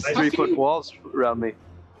 and there's I 3-foot see. walls around me.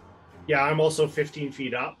 Yeah, I'm also 15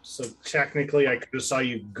 feet up, so technically I could have saw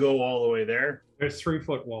you go all the way there. There's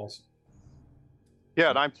 3-foot walls. Yeah,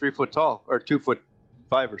 and I'm 3 foot tall, or 2'5"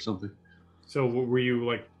 or something. So were you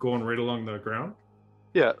like going right along the ground?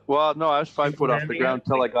 Yeah. Well, no, I was 5 foot off the ground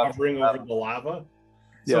till I got. hovering over the lava.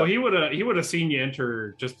 So Yeah. he would have seen you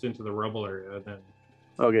enter just into the rubble area,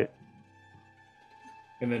 Okay.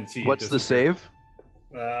 and then see. you What's the disappear.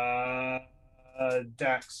 save?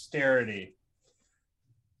 Dexterity.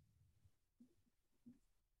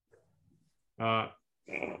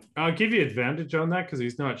 I'll give you advantage on that because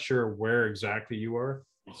he's not sure where exactly you are.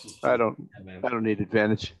 I don't need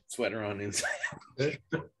advantage. Sweater on inside.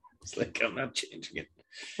 It's like I'm not changing it.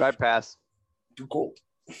 I pass. Too cold.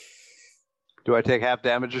 Do I take half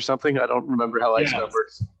damage or something? I don't remember how ice Yeah. stuff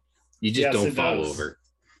works. You just Yes, don't it fall does. over.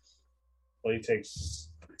 Well, he takes.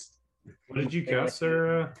 What did you cast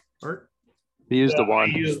there, Art? He used the I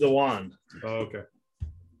wand. use the wand, Oh, okay.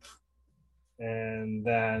 and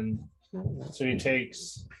then so he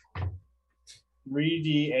takes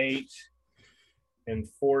 3d8 and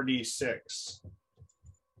 4d6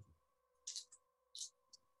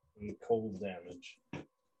 and cold damage.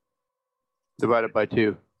 Divided by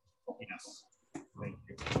 2. Yes, thank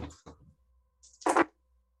you.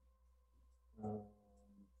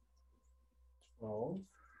 12,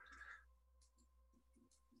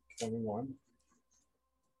 21,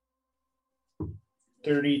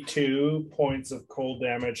 32 points of cold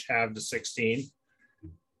damage, halved to 16.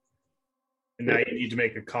 And now you need to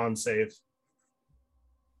make a con save.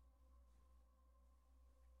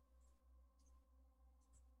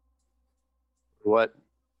 What?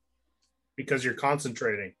 Because you're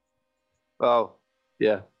concentrating. Oh,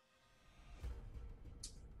 yeah.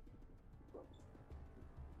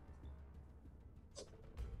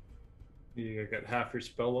 You got half your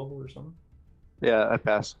spell level or something? Yeah, I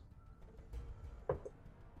pass.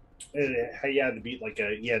 You had to beat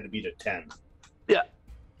a 10.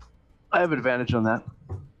 I have advantage on that.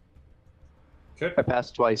 Okay. I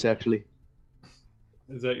passed twice, actually.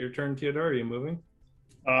 Is that your turn, Theodore? Are you moving?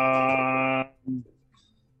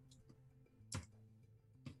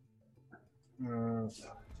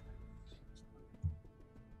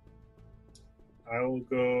 I will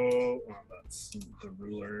go. Oh, that's the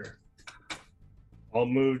ruler. I'll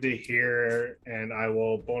move to here, and I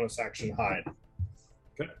will bonus action hide.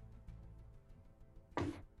 Okay.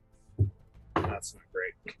 That's not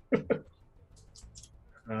great.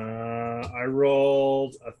 I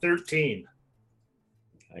rolled a 13.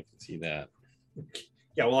 I can see that.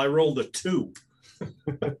 Yeah, well, I rolled a 2.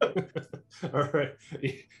 All right.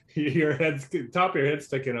 Your head's top of your head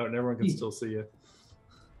sticking out, and everyone can still see you.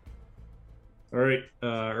 All right,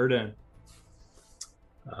 Erdan.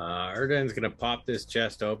 Erdan's gonna pop this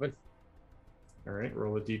chest open. All right,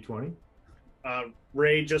 roll a d20.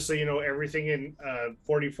 Ray, just so you know, everything in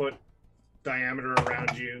 40-foot diameter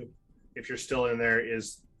around you, if you're still in there,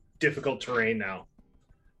 is difficult terrain now.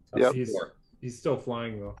 Yep. He's still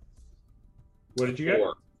flying though. What did you get?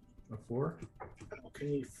 4. A 4. How can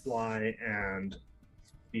he fly and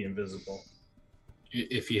be invisible?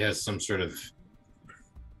 If he has some sort of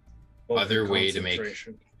Both Other in way to make-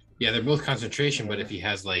 concentration. yeah, they're both concentration, but if he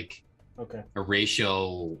has like Okay. a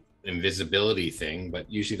racial invisibility thing, but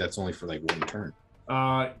usually that's only for like one turn.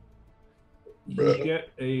 You get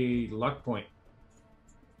a luck point.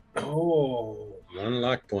 Oh. One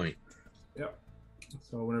luck point.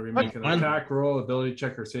 So whenever you make an One. attack roll, ability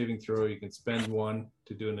check, or saving throw, you can spend 1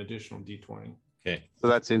 to do an additional d20. Okay. So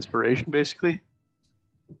that's inspiration, basically.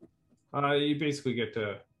 You basically get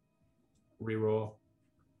to reroll.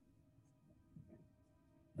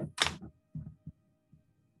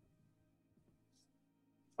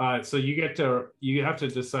 So you have to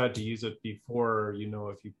decide to use it before you know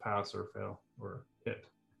if you pass or fail or hit.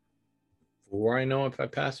 Before I know if I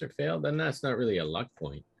pass or fail, then that's not really a luck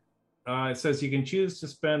point. It says you can choose to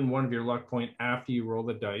spend 1 of your luck point after you roll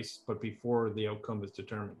the dice, but before the outcome is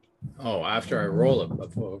determined. Oh, after I roll it,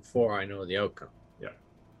 before I know the outcome. Yeah.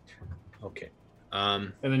 Okay.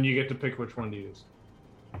 And then you get to pick which one to use.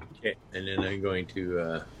 Okay. And then I'm going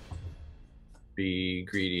to be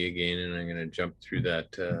greedy again, and I'm going to jump through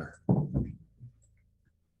that.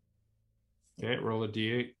 Okay, roll a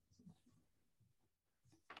d8.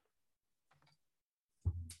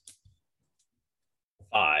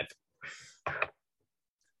 Five.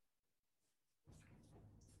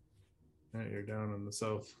 Yeah, you're down in the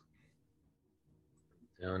south.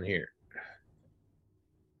 Down here.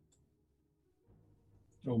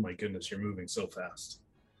 Oh my goodness, you're moving so fast.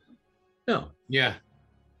 No. Yeah.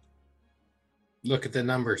 Look at the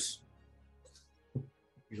numbers.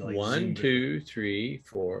 You, like, 1, zoomed 2, 3,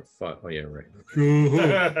 4, 5. Oh yeah, right.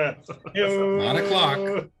 in. Not a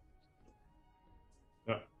clock.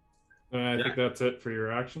 I think that's it for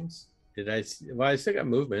your actions. Did I? Well, I still got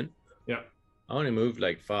movement. Yeah. I only moved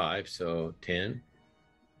like 5, so 10.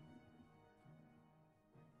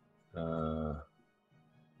 No,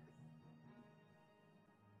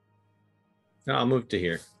 I'll move to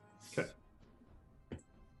here. Okay.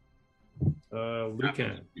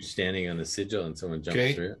 Lucan. You're standing on the sigil and someone jumps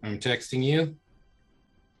Okay, through it. I'm texting you.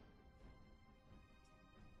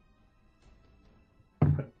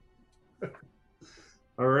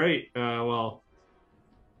 All right. Well,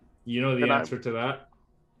 you know the Can I- answer to that.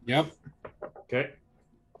 Yep, Okay.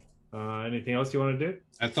 Anything else you want to do?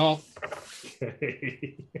 that's all.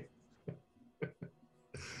 Okay.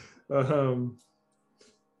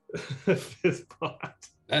 Fizzbot.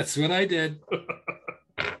 That's what I did.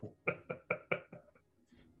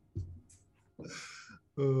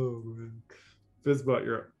 Oh man. Fizzbot,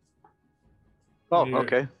 you're up. Oh, You're-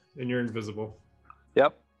 okay. And you're invisible.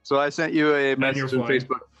 Yep. So I sent you a you're message on flying.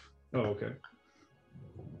 Facebook. Oh, okay.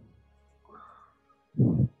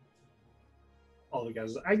 All the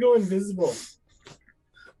guys, I go invisible.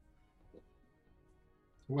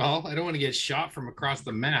 Well, I don't want to get shot from across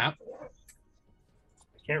the map.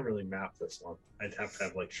 I can't really map this one. I'd have to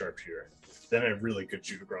have like sharpshooter. Then I really could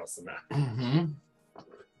shoot across the map. Mm-hmm.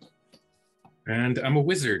 And I'm a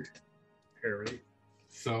wizard, Harry.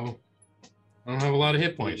 so I don't have a lot of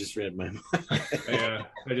hit You points. just read my mind. I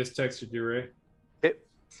just texted you, Ray. Okay.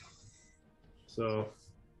 So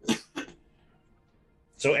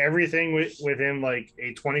So everything within like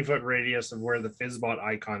a 20-foot radius of where the Fizzbot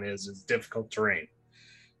icon is difficult terrain.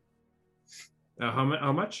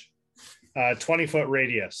 how much? 20-foot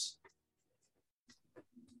radius.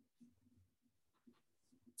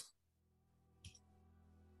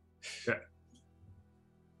 Okay.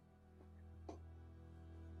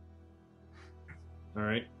 All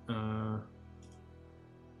right.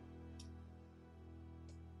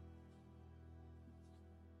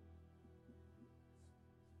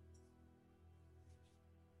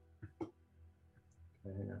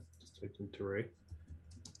 Okay, hang on. Just typed into Ray.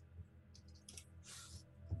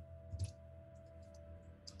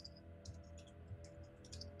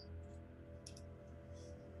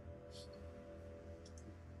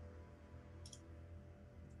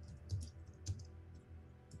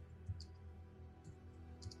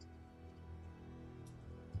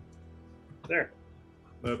 There.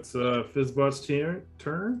 That's Fizzbot's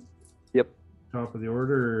turn. Yep. Top of the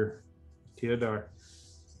order, Teodar.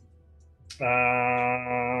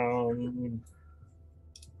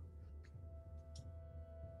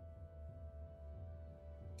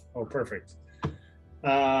 Oh, perfect.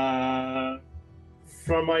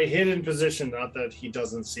 From my hidden position, not that he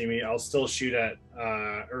doesn't see me, I'll still shoot at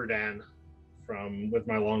Erdan with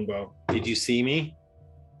my longbow. Did you see me?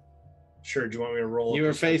 Sure. Do you want me to roll? You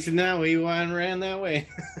were facing that way. You ran that way.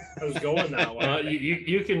 I was going that way.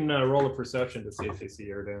 You can roll a perception to see if they see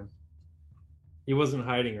Erdan. He wasn't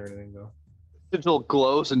hiding or anything though. Digital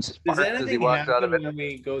glows and Does sparks as he anything walks out of happen it. when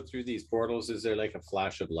we go through these portals? Is there like a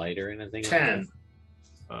flash of light or anything? 10.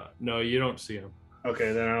 No, you don't see him.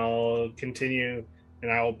 Okay, then I'll continue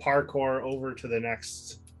and I will parkour over to the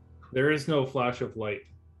next. There is no flash of light.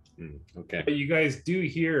 Okay. But you guys do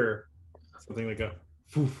hear something like a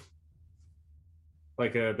poof,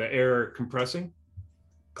 like the air compressing,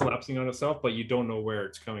 collapsing on itself, but you don't know where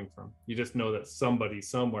it's coming from. You just know that somebody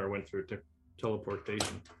somewhere went through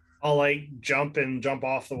teleportation. I'll like jump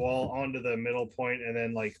off the wall onto the middle point and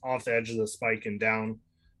then like off the edge of the spike and down.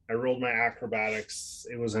 I rolled my acrobatics.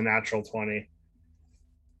 It was a natural 20.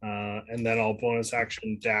 And then I'll bonus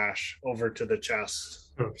action dash over to the chest.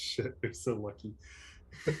 Oh shit, you're so lucky.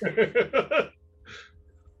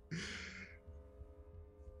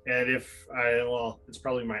 And it's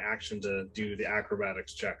probably my action to do the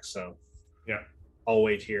acrobatics check. So Yeah. I'll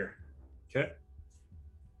wait here. Okay.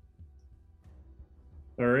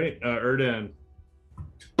 All right, Erdan.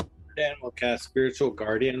 Dan will cast spiritual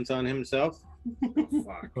guardians on himself,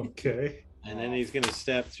 Fuck. Okay. and then he's gonna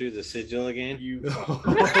step through the sigil again. You That's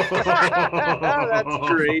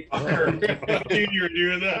great. Dude, you were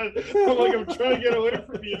doing that. I'm like, I'm trying to get away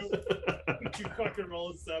from you. You fucking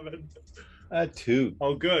roll a 7. 2.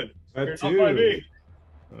 Oh, good. That You're not by me.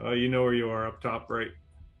 You know where you are, up top right.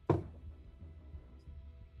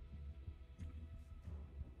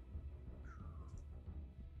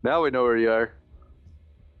 Now we know where you are.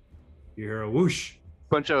 You hear a whoosh.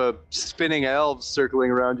 Bunch of spinning elves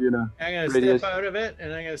circling around you now. I'm gonna Radius. step out of it,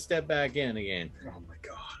 and I'm gonna step back in again. Oh my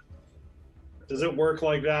god. Does it work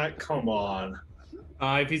like that? Come on.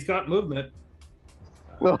 If he's got movement,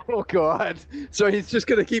 Oh god! So he's just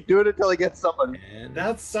gonna keep doing it till he gets somebody. And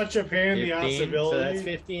That's such a pain in the ass 15, ability. so that's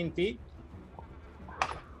 15 feet.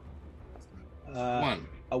 1.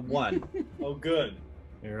 A 1. Oh, good.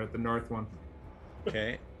 you're at the north one.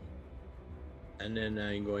 Okay. And then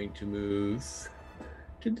I'm going to move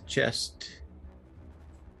to the chest.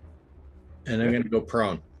 And I'm going to go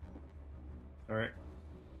prone. All right.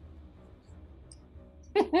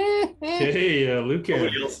 Okay, Lucan.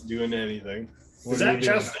 Nobody else doing anything. What Is are you that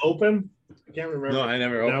doing? chest open? I can't remember. No, I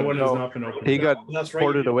never That opened one it. has No. not been opened. He got That's right.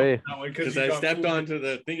 ported you away. opened that one Because you I got stepped moved. onto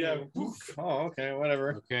the thing. Yeah. Oh, okay,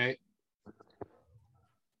 whatever. Okay.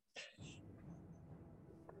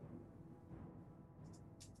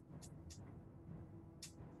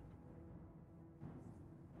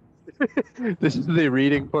 This is the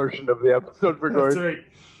reading portion of the episode for That's Gordon. right.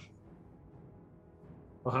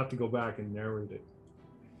 I'll have to go back and narrate it.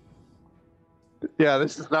 Yeah,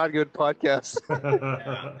 this is not a good podcast.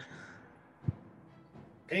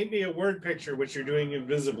 Paint me a word picture, which you're doing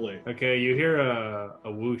invisibly. Okay, you hear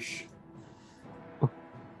a whoosh.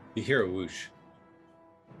 You hear a whoosh.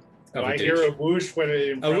 Do I hear a whoosh when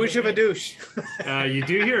it A whoosh of a douche. You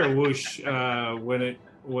do hear a whoosh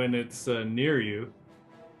when it's near you.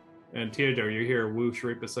 And Theodore, you hear a whoosh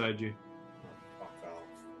right beside you.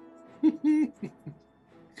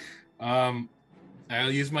 I'll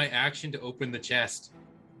use my action to open the chest.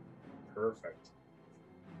 Perfect.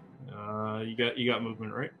 You got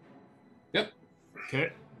movement, right? Yep.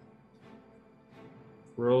 Okay.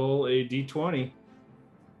 Roll a d20.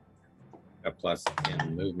 A plus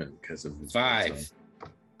in movement because of 5.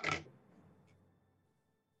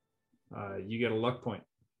 You get a luck point.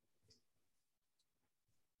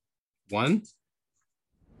 1.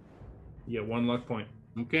 You get 1 luck point.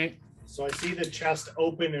 Okay. So I see the chest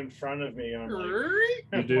open in front of me. And I'm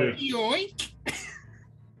You do. Yoink.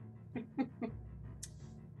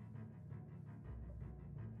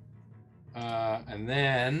 And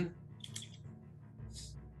then,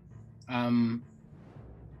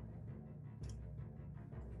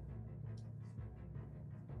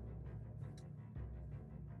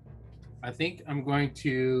 I think I'm going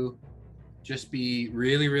to just be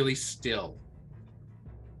really, really still.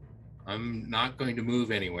 I'm not going to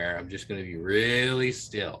move anywhere. I'm just going to be really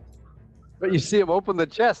still. But you see him open the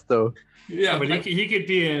chest, though. Yeah, but he could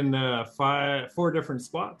be in 4 different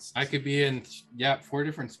spots. I could be in 4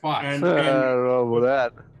 different spots. And- I don't know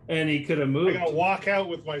about that. And he could have I moved. gotta walk out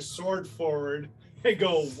with my sword forward and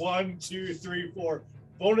go 1, 2, 3, 4.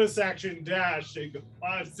 Bonus action dash and go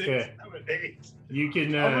 5, 6, Okay. 7, 8. You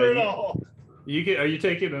can. Cover it all. You can. Are you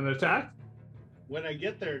taking an attack? When I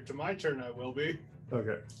get there to my turn, I will be.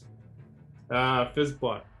 Okay.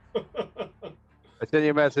 Fizzbot. I send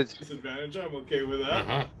you a message. Disadvantage. I'm okay with that.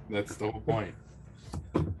 Uh-huh. That's the whole point.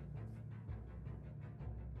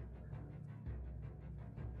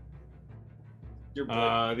 Your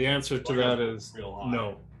blood The answer to that is real high.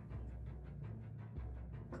 no.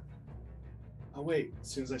 Oh wait! As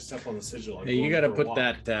soon as I step on the sigil, I'm Hey, you going got to for a put walk.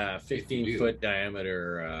 that 15-foot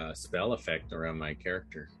diameter spell effect around my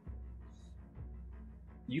character.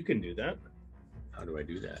 You can do that. How do I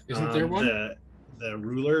do that? Isn't there one? The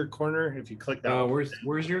ruler corner. If you click that.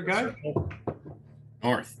 Where's your guy? circle.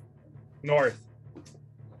 North. North.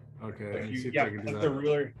 Okay. If Let me see you, if yeah, I can do the that.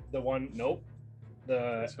 ruler. The one. Nope.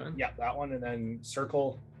 The This one? yeah, that one, and then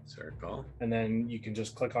circle, Circle. and then you can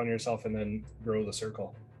just click on yourself and then grow the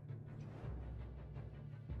circle.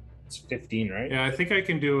 It's 15, right? Yeah, I think I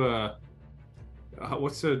can do a.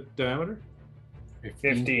 What's the diameter?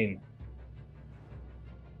 15.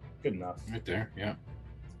 Good enough. Right there. Yeah.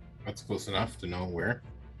 That's close enough to know where.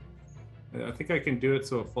 I think I can do it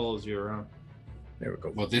so it follows you around. There we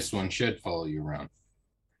go. Well, this one should follow you around.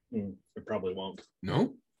 It probably won't,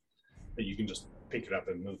 No? but you can just pick it up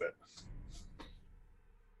and move it.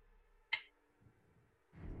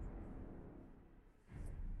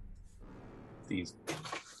 These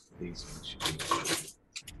ones should be included.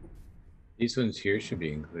 These ones here should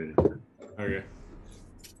be included. Okay.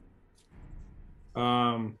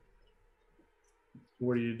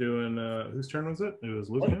 What are you doing? Whose turn was it? It was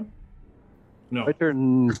Lucian? No. My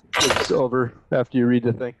turn is over after you read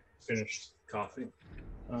the thing. Finished coffee.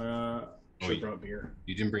 Uh, Should have brought beer.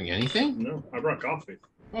 You didn't bring anything? No, I brought coffee.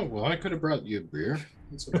 Oh, well, I could have brought you a beer.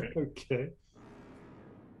 It's okay. okay.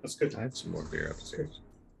 That's good. I have some more beer upstairs.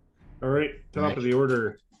 All right. Top of the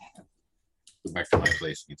order. Go back to my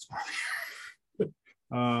place and get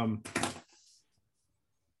some.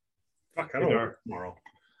 Fuck, I don't work tomorrow.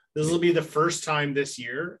 This will be the first time this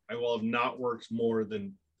year I will have not worked more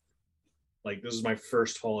than, like, this is my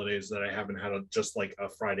first holidays that I haven't had just like a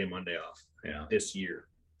Friday, Monday off. Yeah. This year.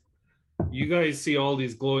 You guys see all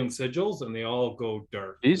these glowing sigils, and they all go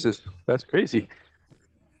dark. Jesus, that's crazy.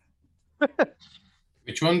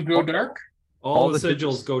 Which ones go dark? All the the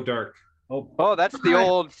sigils go dark. Oh, that's the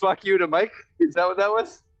old fuck you to Mike. Is that what that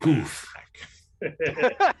was? Poof.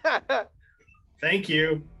 Thank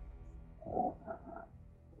you.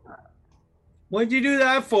 What'd you do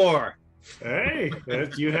that for? Hey,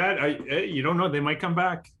 you had. You don't know. They might come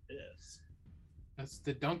back. Yes. That's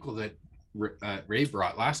the dunkel that Ray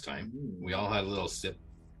brought last time. We all had a little sip.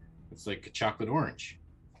 It's like a chocolate orange.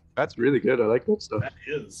 That's really good. I like that stuff. That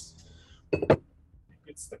is.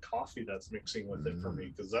 It's the coffee that's mixing with it for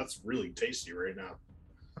me because that's really tasty right now.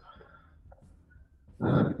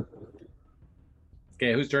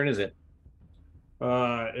 Okay, whose turn is it?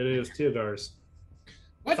 It is Theodore's.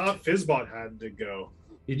 I thought Fizzbot had to go.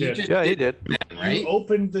 He You did. just- Yeah, he did. Right? You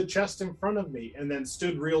opened the chest in front of me and then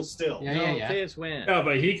stood real still. Yeah, No, yeah, yeah. Fizz went. Yeah,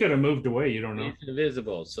 but he could have moved away. You don't know. He's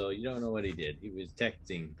invisible, so you don't know what he did. He was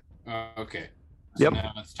texting. Okay. So Yep.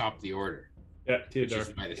 now let's top the order. Yeah, Which Theodore.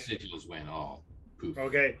 is why the sigils went all poof.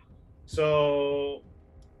 Okay, so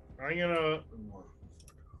I'm gonna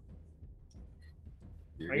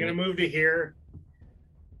move to here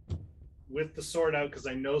with the sword out because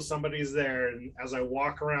I know somebody's there, and as I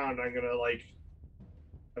walk around, I'm gonna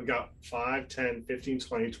I've got 5, 10, 15,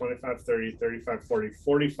 20, 25, 30, 35, 40,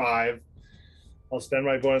 45. I'll spend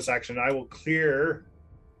my bonus action. I will clear.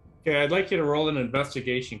 Okay, I'd like you to roll an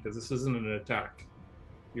investigation because this isn't an attack.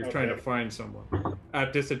 You're trying to Okay. find someone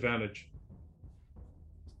at disadvantage.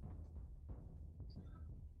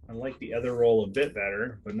 I like the other roll a bit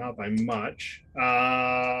better, but not by much.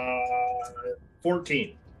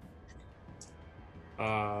 14.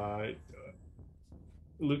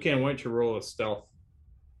 Lucan went to roll a stealth.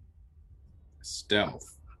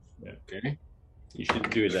 Stealth. Yeah. Okay. You should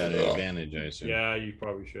do that at advantage, I assume. Yeah, you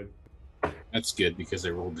probably should. That's good because I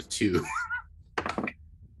rolled a 2.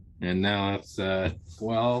 And now it's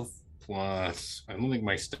 12 plus. I don't think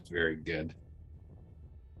my stuff's very good.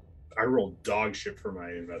 I rolled dog shit for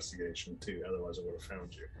my investigation too. Otherwise, I would have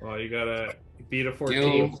found you. Well, you gotta beat a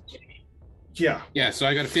 14. Gil- Yeah. Yeah, so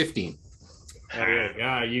I got a 15. Okay,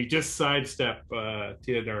 yeah, you just sidestep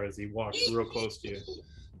Theodore as he walks real close to you.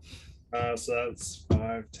 So that's 5,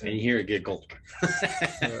 And you 10, hear a giggle.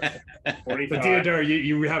 45. But Theodore,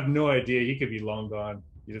 you have no idea. He could be long gone.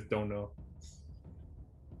 You just don't know.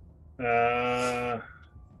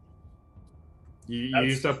 You That's-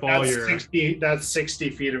 used up all that's your. 60. That's 60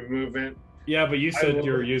 feet of movement. Yeah, but you I said will-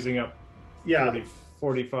 you're using up Yeah.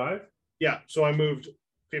 45. Yeah. So I moved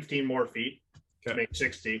 15 more feet to Okay. make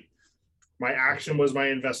 60. My action was my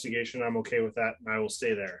investigation. I'm okay with that, and I will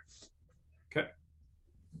stay there.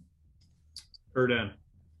 Erdan,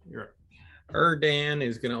 you're up. Erdan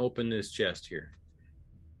is going to open this chest here.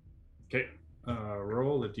 Okay.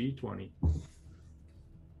 Roll a d20.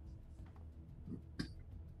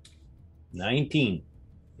 19.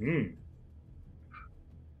 Hmm.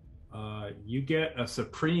 You get a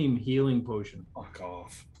supreme healing potion. Fuck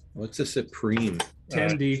off. What's a supreme?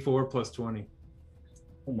 10d4 plus 20.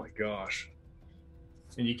 Oh my gosh.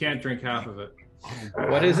 And you can't drink half of it.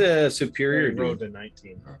 What is a I superior rolled do? a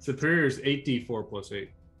 19. Superior is 8d4 plus 8.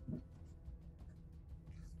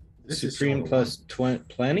 This is Supreme so plus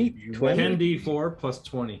 20? 20? 10d4 plus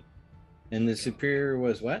 20. And the superior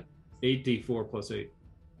was what? 8d4 plus 8.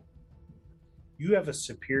 You have a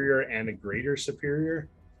superior and a greater superior?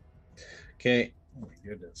 Okay. Oh my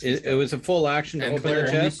goodness. It was a full action to And open they're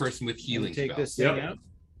the the only chest. person with healing Take spells. this thing Yep. out.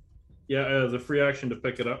 Yeah, the free action to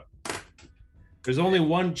pick it up. There's only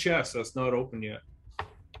one chest that's not open yet.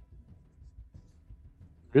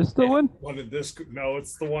 This the one? One in this. No,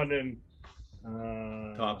 it's the one in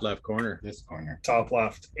Top left corner. This corner. top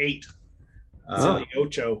left. 8. It's Oh. in the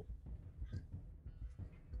Ocho.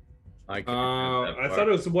 I, can't remember that I far. thought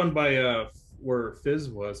it was the one by where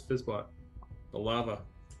Fizzbot, the lava.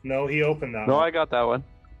 No, he opened that No, one. I got that one.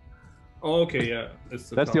 Oh, okay, yeah. It's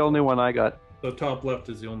That's top the only left. one I got. The top left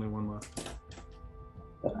is the only one left.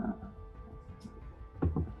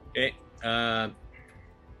 Okay. 5,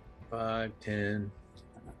 10,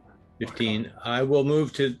 15. I will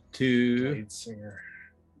move to Blade Singer.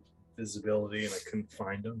 Visibility, and I couldn't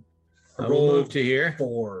find him. I will move to here.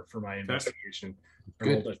 4 for my investigation. I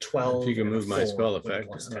Good. rolled a 12. If you can and a move my 4 spell with effect.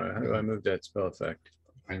 plus How 10. do I move that spell effect?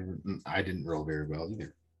 I didn't roll very well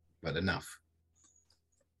either, but enough.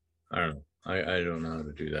 I don't know. I don't know how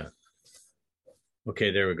to do that.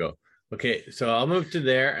 Okay, there we go. Okay, so I'll move to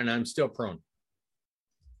there, and I'm still prone.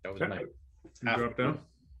 That was Okay. my You half drop down.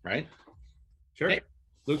 right. Sure. Okay.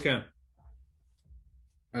 Lucan.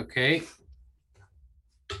 Okay.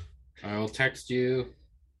 I will text you.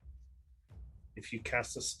 If you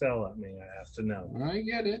cast a spell at me, I have to know. I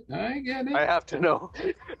get it. I get it. I have to know.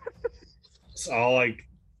 It's all like,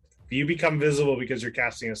 if you become visible because you're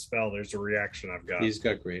casting a spell, there's a reaction I've got. He's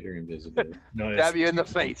got greater invisibility. No, Stab you in the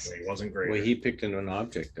face. It wasn't great. Well, he picked an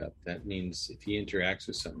object up. That means if he interacts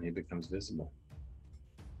with something, he becomes visible.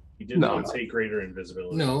 He did No. not take greater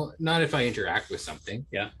invisibility. No, not if I interact with something.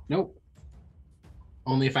 Yeah. Nope.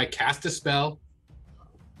 Only if I cast a spell.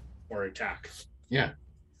 Or attack. Yeah.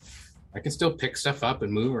 I can still pick stuff up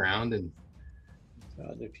and move around and It's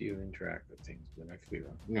odd if you interact with things, but I could be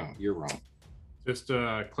wrong. no, you're wrong. Just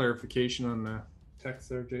clarification on the text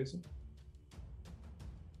there, Jason.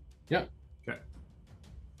 Yeah. Okay.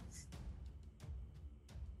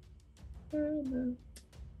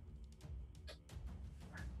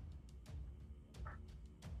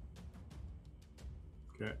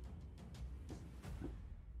 Okay.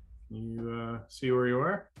 You see where you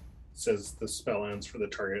are? Says the spell ends for the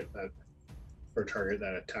target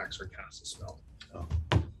that attacks or casts a spell.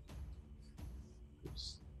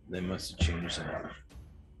 They must have changed that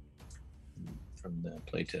from the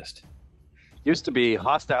playtest. Used to be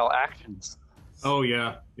hostile actions. Oh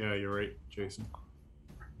yeah, you're right, Jason.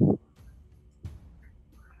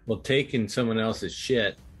 Well, taking someone else's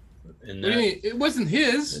shit, and What do you mean? It wasn't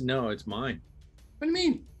his. no, it's mine. What do you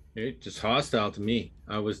mean? It's just hostile to me.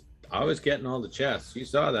 I was getting all the chests. You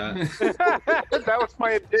saw that. That was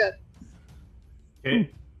my intent. Okay.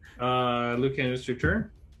 Lucan, it's your turn.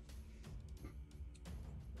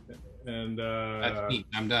 And That's me.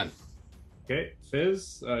 I'm done. okay,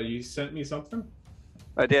 Fizz, you sent me something.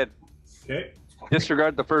 I did. Okay.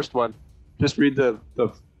 Disregard the first one. Just read the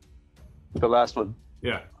last one.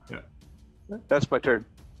 Yeah. That's my turn.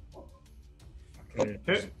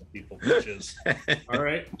 Okay. People bitches. All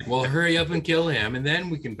right. Well, hurry up and kill him, and then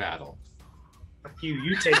we can battle. Fuck you.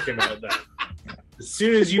 You take him out then. As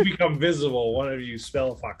soon as you become visible, one of you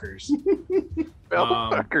spell fuckers.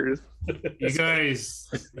 Motherfuckers. You guys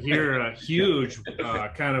hear a huge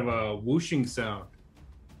kind of a whooshing sound,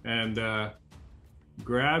 and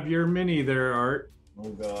grab your mini there, Art. Oh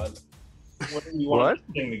God. Where do you want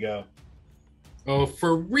this thing to go? Oh,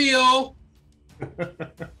 for real?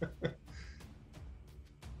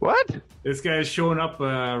 What? This guy's showing up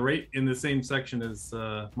right in the same section as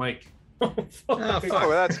Mike. Oh, Oh, fuck. well,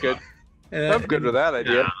 that's good. I'm good with that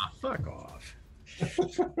idea. Nah, fuck off.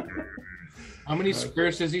 How many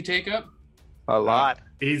squares does he take up? A lot.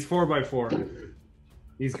 He's 4x4.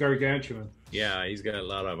 He's gargantuan. Yeah, he's got a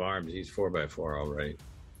lot of arms. He's 4x4, all right.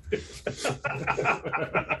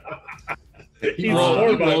 He He's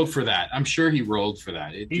rolled for that. I'm sure he rolled for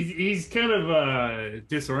that. He's kind of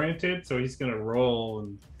disoriented, so he's gonna roll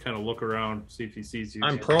and kind of look around, see if he sees you.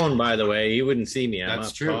 I'm prone, by the way. He wouldn't see me. I'm That's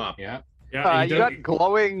up true. top. Yeah. Yeah, You got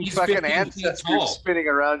glowing He's fucking 15 feet ancestors tall. spinning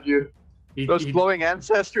around you. he- Those he- glowing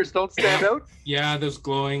ancestors don't stand out. Yeah, those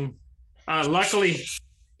glowing. luckily,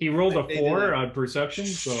 he rolled a They did 4 it. on perception,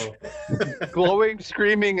 so Glowing,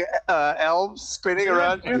 screaming elves spinning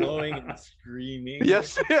around you. Glowing and screaming.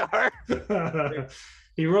 Yes, they are.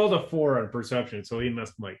 he rolled a 4 on perception, so he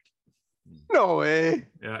missed Mike. No way.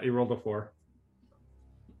 Yeah, he rolled a 4.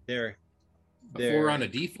 There. A There. 4 on a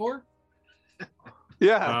D4?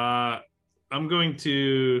 Yeah. I'm going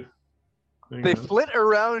to. hang They on. flit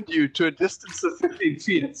around you to a distance of 15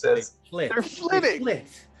 feet, it says. Flit. They're flitting. Flit.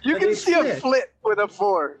 You Are can they see a flit? flit with a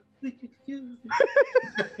 4.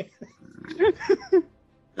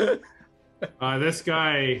 This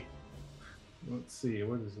guy. Let's see.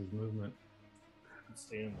 What is his movement?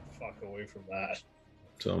 Staying the fuck away from that.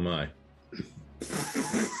 So am I.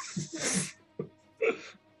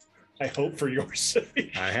 I hope for your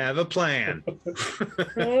sake. I have a plan.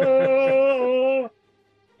 Oh,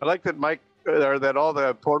 I like that Mike, or that all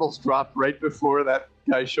the portals dropped right before that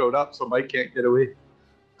guy showed up, so Mike can't get away.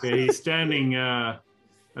 Okay, he's standing at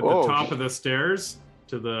the Whoa. top of the stairs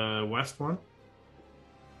to the west one.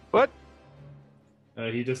 What?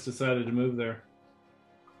 He just decided to move there.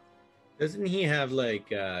 Doesn't he have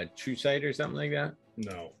like true sight or something like that?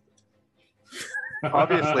 no.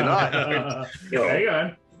 Obviously not.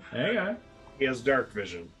 Hang on. He has dark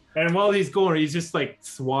vision. And while he's going, he's just like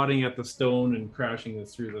swatting at the stone and crashing it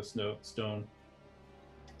through the stone.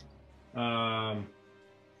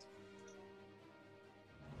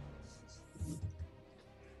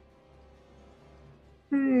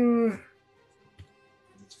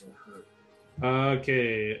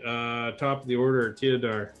 Okay, top of the order,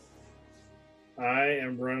 Teodar. I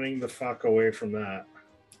am running the fuck away from that.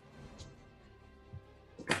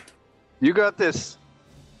 You got this.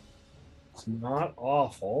 It's not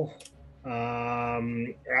awful.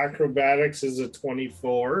 Acrobatics is a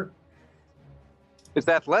 24. It's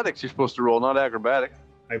athletics you're supposed to roll, not acrobatics.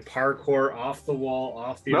 I parkour off the wall,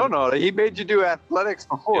 off the. No, he made you do athletics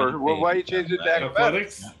before. Yeah, Well, why you change it to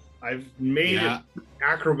acrobatics? Athletics? I've made Yeah. it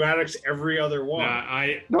acrobatics every other one.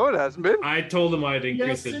 No, it hasn't been. I told him I'd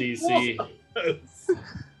increase Yes, the it DC. I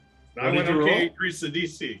What went, did you okay, roll? increase the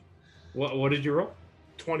DC. What did you roll?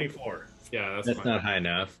 24. Yeah, that's That's fine. not high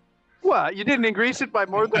enough. What? You didn't increase it by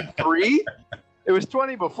more than 3? It was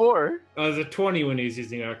 20 before. It was a 20 when he's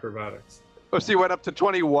using acrobatics. Oh, so you went up to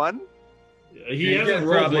 21? He You hasn't get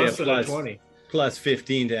rolled probably a less than a plus. 20. Plus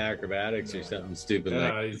 15 to acrobatics or something stupid like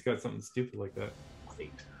Yeah, he's got something stupid like that.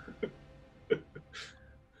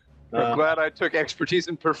 I'm glad I took expertise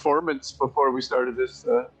in performance before we started this.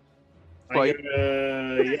 Fight.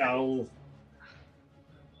 I'll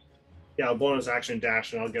bonus action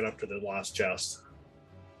dash and I'll get up to the last chest.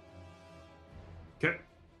 Okay.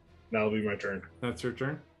 That'll be my turn. That's your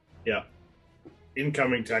turn. Yeah.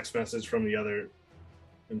 Incoming text message from the other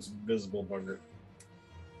invisible bugger.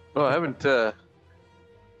 Oh, I haven't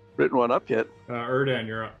written one up yet. Erdan,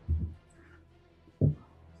 you're up.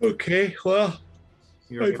 Okay, well,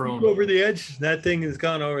 You're prone. over the edge. That thing has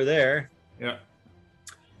gone over there. Yeah.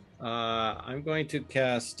 I'm going to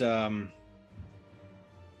cast. Oh,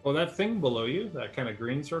 that thing below you, that kind of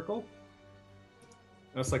green circle.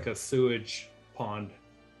 That's like a sewage pond.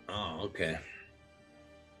 Oh, okay.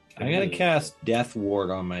 I'm gonna cast Death Ward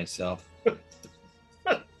on myself. Is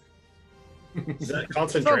that Son of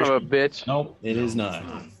concentration? a bitch. Nope, it is not.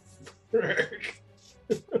 Frick.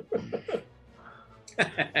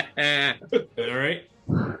 All right.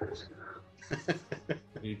 Are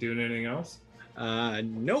you doing anything else?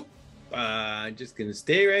 Nope. Just gonna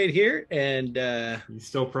stay right here, and You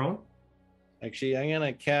still prone? actually, I'm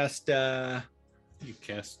gonna cast. You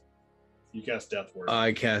cast. You cast Death Ward.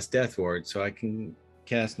 I cast Death Ward, so I can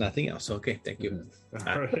cast nothing else. Okay, thank you.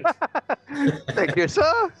 All right. Thank you,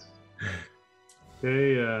 sir.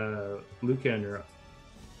 Okay, Lucan, you're up.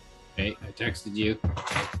 Okay, I texted you.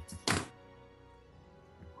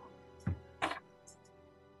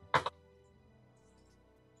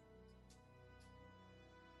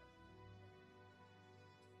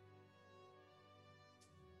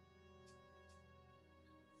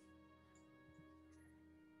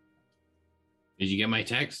 Did you get my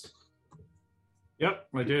text? Yep,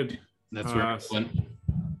 I did. That's where I went.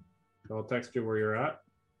 I'll text you where you're at.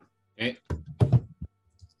 Okay.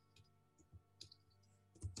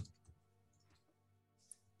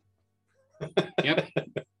 Yep.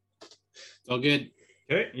 It's all good.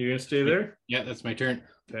 Okay, you gonna stay there? Yeah, that's my turn.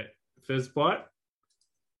 Okay, Fizzbot,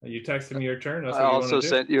 you texted me your turn. That's I what you also want to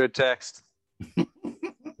do? sent you a text.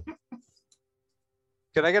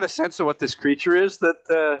 Can I get a sense of what this creature is?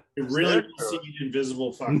 That It really wants to eat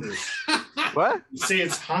invisible fuckers. what? You say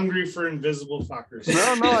it's hungry for invisible fuckers.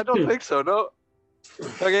 No, I don't think so. No.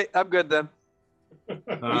 Okay, I'm good then.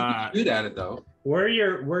 Good at it though. Where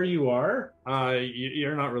you are,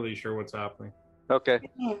 you're not really sure what's happening. Okay.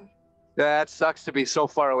 That sucks to be so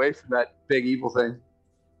far away from that big evil thing.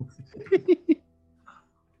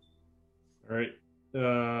 All right,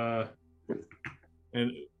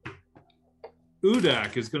 and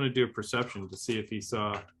Udak is going to do a perception to see if he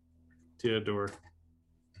saw Theodore.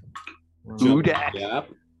 Udak. Yeah,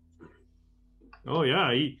 Oh yeah,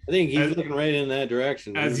 I think he's As- looking right in that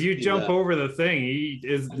direction. as you See jump that? over the thing,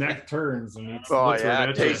 his neck turns and he Oh looks yeah, right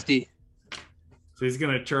at you. tasty. So he's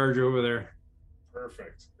going to charge over there.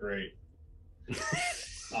 Perfect. Great.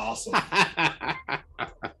 Awesome.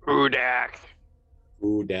 Udak.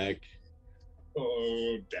 Ooh, Dak.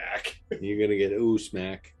 Oh, Dak. You're gonna get ooh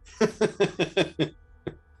smack.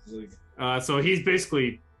 So he's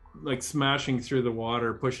basically like smashing through the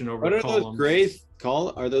water, pushing over What are columns. those gray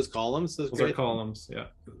Are those columns? Those gray are columns. Yeah,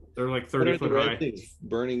 they're like What 30 are the foot red high. things?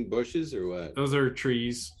 Burning bushes or what? Those are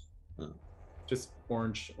trees. Oh. Just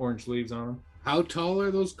orange leaves on them. How tall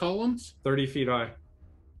are those columns? 30 feet high.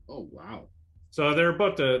 Oh wow. So they're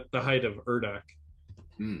about the height of Urdak.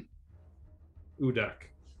 Hmm. Udak.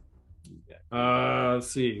 Let's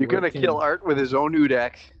see. You're gonna kill Art with his own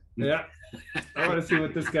Udak. Yeah. I want to see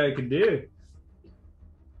what this guy can do.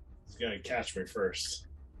 He's gonna catch me first.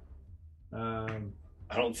 I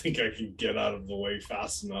I don't think I can get out of the way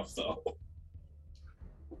fast enough, though.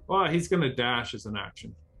 Well, he's gonna dash as an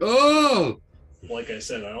action. Oh, Like I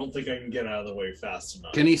said, I don't think I can get out of the way fast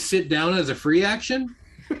enough. can he sit down as a free action?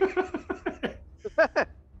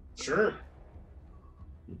 Sure.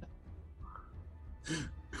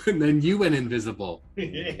 And then you went invisible.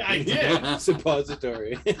 Yeah, I did.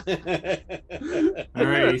 Suppository. All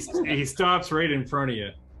right, he stops right in front of you,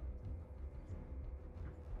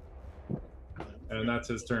 and that's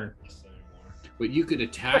his turn. But you could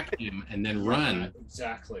attack him and then run.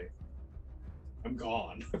 Exactly. I'm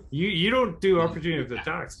gone. You don't do opportunity of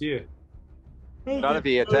attacks, do you? Not if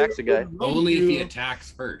he attacks a guy. Only if he attacks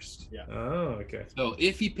first. Oh, okay. So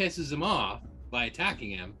if he pisses him off by attacking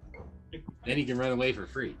him, then he can run away for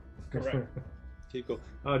free. Correct. Okay, cool.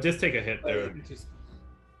 Oh, just take a hit there. Just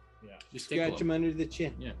Yeah. Just take a scratch look. him under the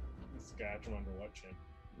chin. Scratch him under what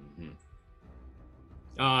chin?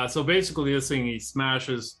 Mhm. So basically, this thing he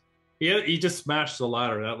smashes. He just smashed the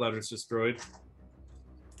ladder. That ladder's destroyed.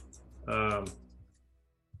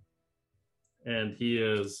 And he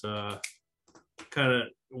is kind of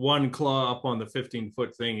one claw up on the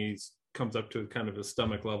 15-foot thing. He's comes up to kind of his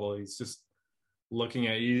stomach level. He's just looking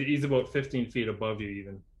at you. He's about 15 feet above you,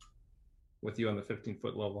 even with you on the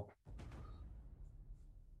 15-foot level.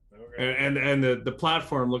 Okay. And the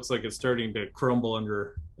platform looks like it's starting to crumble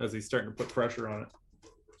under as he's starting to put pressure on it.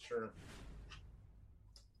 Sure.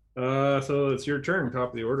 So it's your turn, top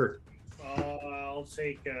of the order. I'll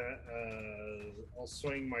take I'll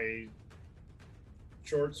swing my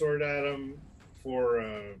short sword at him for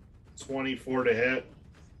 24 to hit.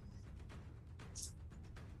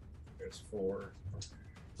 There's 4.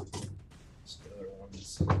 There's the other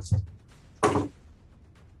ones.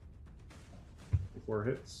 4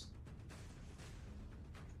 hits.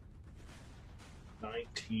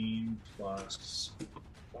 19 plus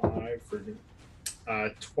 5 for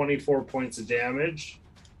 24 points of damage.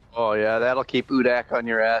 Oh yeah, that'll keep Udak on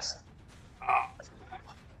your ass.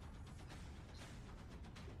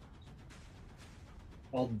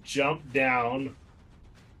 I'll jump down.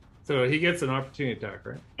 So he gets an opportunity attack,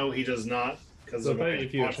 right? No, he does not. Because So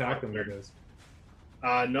if you attack him, it is.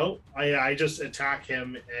 No, I just attack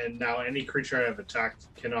him, and now any creature I have attacked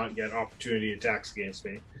cannot get opportunity attacks against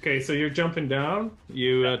me. Okay, so you're jumping down.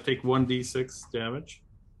 You take 1d6 damage.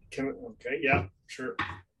 Okay, yeah, sure.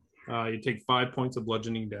 You take 5 points of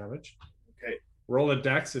bludgeoning damage. Okay. Roll a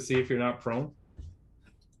dex to see if you're not prone.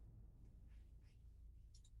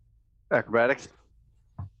 Acrobatics.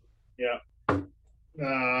 Yeah.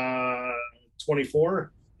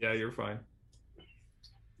 24. Yeah, you're fine.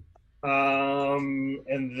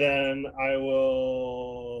 And then I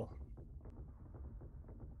will.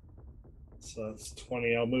 So that's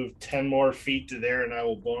 20. I'll move 10 more feet to there, and I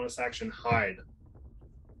will bonus action hide.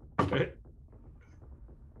 Okay.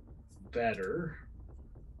 Better.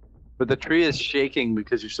 But the tree is shaking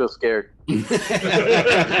because you're so scared. All the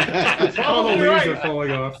leaves right. are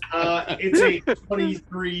falling off. It's a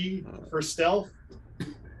 23 for stealth.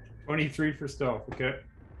 23 for stealth. Okay.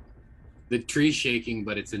 The tree's shaking,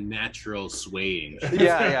 but it's a natural swaying.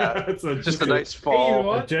 Yeah. It's Just a nice Hey, you know fall.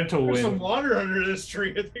 what? a gentle There's some wind. water under this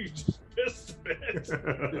tree. I think you just missed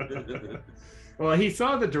a bit. Well, he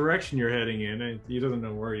saw the direction you're heading in, and he doesn't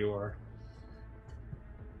know where you are.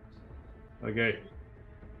 Okay.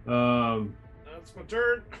 That's my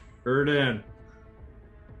turn. Erdan.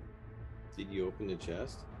 Did you open the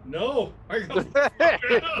chest? No, I got the fuck out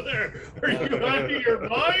of there. Are you out of your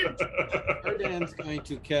mind? Erdan's going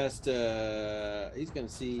to cast. He's going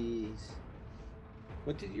to see.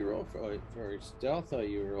 What did you roll for stealth? Oh,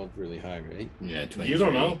 you rolled really high, right? Yeah, 23. You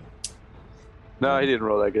don't know. No, he didn't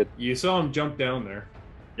roll that good. You saw him jump down there.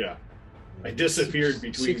 Yeah, I disappeared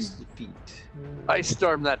between. 60 feet. Ice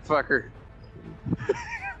storm that fucker.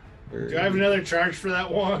 Do I have another charge for that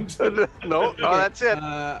wand? No, oh, that's it.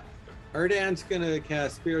 Erdan's going to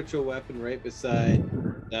cast spiritual weapon right beside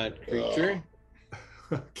that creature,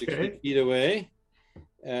 60 Okay. feet away.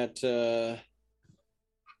 At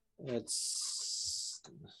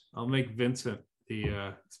I'll make Vincent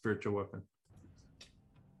the spiritual weapon.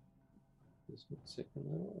 second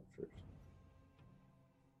level first.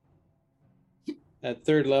 At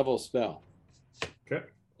 3rd level spell. Okay.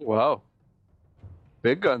 Wow.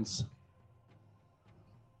 Big guns.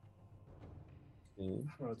 Okay.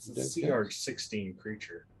 Oh, it's a CR16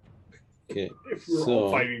 creature. Okay. If we were So-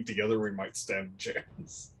 all fighting together, we might stand a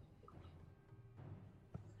chance.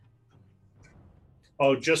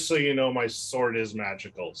 Oh, just so you know, my sword is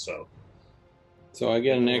magical, so. So I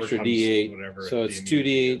get an extra overcomes D8. whatever So it's the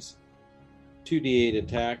immunity 2d8. is. 2d8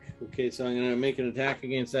 attack. Okay, so I'm gonna make an attack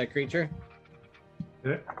against that creature.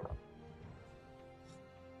 Okay.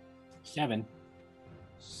 7.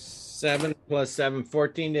 7 plus 7,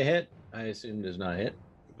 14 to hit. I assume does not hit.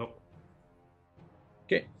 Nope.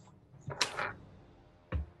 Okay.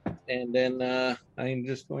 And then I'm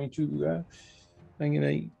just going to I'm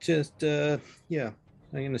gonna just I'm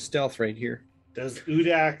gonna stealth right here. Does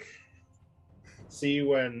Udak see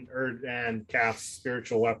when Erdan casts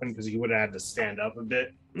spiritual weapon? Because he would have had to stand up a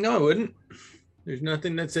bit. No, I wouldn't. There's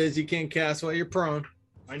nothing that says you can't cast while you're prone.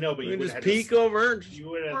 I know, but You you can would just have peek over. You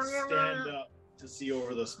would have to stand up to see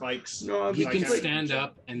over the spikes. No, I'm You I can can't stand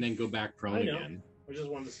jump. up and then go back prone I know. again. I just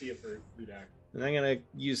wanted to see it for Udak. And I'm gonna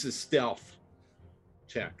use the stealth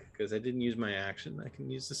check because I didn't use my action. I can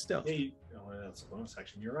use the stealth. Hey, oh, that's a bonus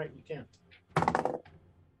action. You're right. You can't.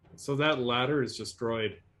 So that ladder is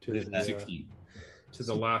destroyed to What is that? the, 16. to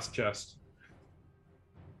the last chest.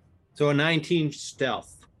 So a 19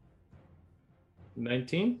 stealth.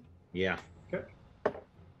 19. Yeah.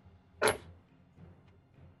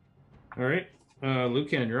 All right.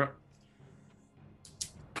 Lucan, you're up.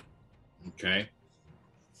 Okay.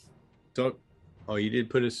 So, oh, you did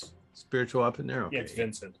put a spiritual up in there. Okay. Yeah, it's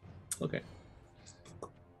Vincent. Okay. How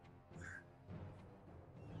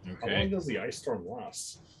long Okay. does the ice storm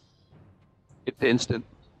last? It's instant.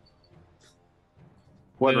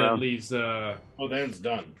 One Then round. It leaves Oh, then it's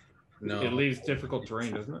done. No. it leaves difficult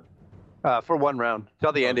terrain, doesn't it? For one round.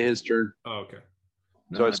 Till the end of his turn. Oh, okay.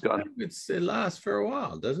 So it's gone. It lasts for a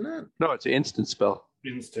while, doesn't it? No, it's an instant spell.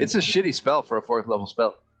 Instant. It's a shitty spell for a 4th level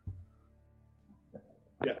spell.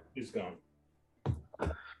 Yeah, he's gone.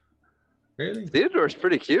 Really? Theodore's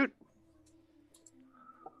pretty cute.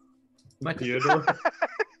 Theodore.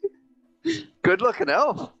 Good looking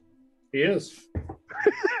elf. He is.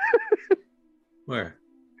 Where?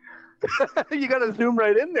 You got to zoom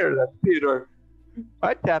right in there, that Theodore.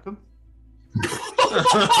 I'd tap him.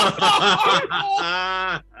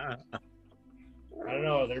 I don't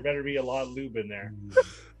know. There better be a lot of lube in there.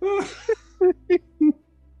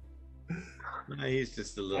 No, he's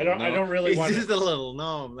just a little. I don't really He's want. just a little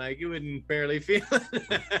gnome. Like you wouldn't barely feel it.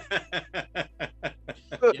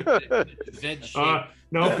 Z shape.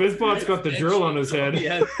 No, Fizzbot's got the drill on his head.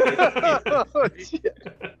 Yes. Oh, shit.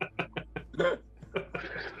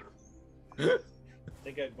 I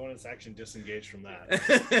think I'd bonus action disengage from that.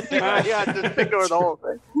 Yeah, just ignore the whole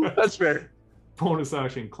thing. That's fair. Bonus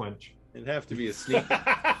action clench. It'd have to be a sneak.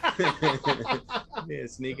 Yeah,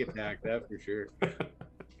 sneak attack, that for sure.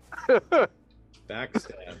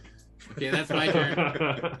 Backstab. Okay, that's my turn.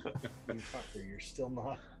 Fucker, you're still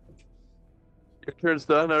not. Your turn's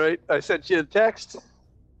done. All right. I sent you a text.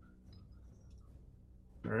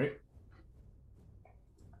 All right.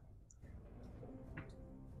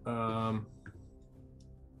 Hang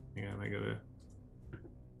on, I gotta.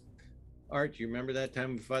 Art, you remember that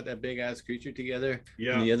time we fought that big ass creature together? And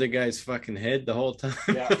Yeah, the other guy's fucking head the whole time.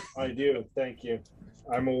 yeah, I do. Thank you.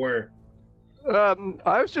 I'm aware.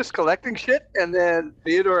 I was just collecting shit, and then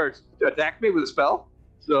Theodore attacked me with a spell.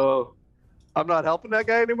 So I'm not helping that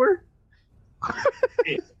guy anymore.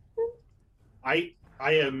 I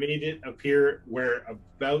have made it appear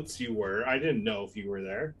whereabouts you were. I didn't know if you were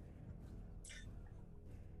there.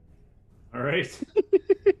 All right.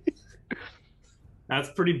 That's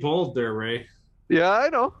pretty bold there, Ray. Yeah, I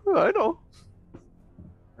know. All right.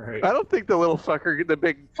 I don't think the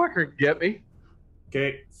big fucker can get me.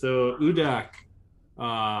 Okay, so Udak.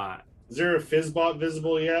 Is there a Fizzbot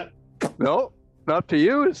visible yet? No, not to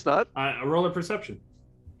you. It's not. Roll a perception.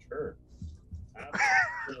 Sure.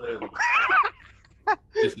 Absolutely.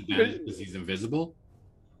 Disadvantage because he's invisible.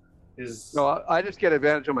 Is No, I just get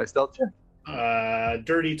advantage on my stealth check.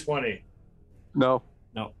 dirty 20. No.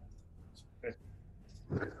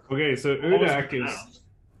 Okay, so Udak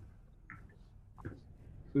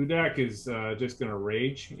is just gonna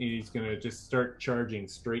rage. He's gonna just start charging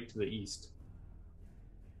straight to the east.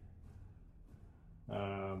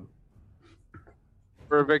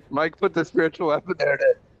 Perfect. Mike put the spiritual weapon there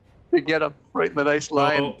to get him right in the nice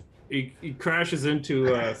line. Oh, he crashes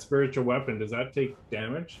into a spiritual weapon. Does that take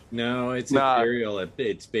damage? No, it's Nah. ethereal.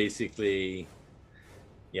 It's basically,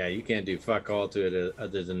 yeah, you can't do fuck all to it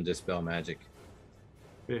other than dispel magic.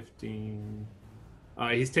 15.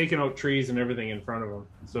 He's taking out trees and everything in front of him.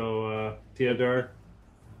 So, Theodore,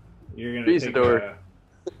 you're gonna take Theodore.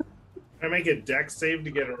 Can I make a dex save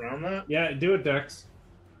to get around that? yeah, do it, Dex.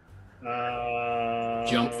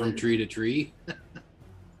 Jump from tree to tree.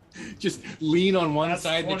 Just lean on one That's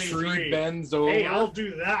side, the 23. tree bends over. Hey, I'll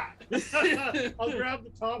do that. I'll grab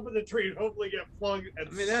the top of the tree and hopefully get flung. I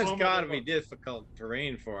mean, that's got to be difficult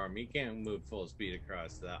terrain for him. He can't move full speed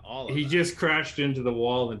across that. He just crashed into the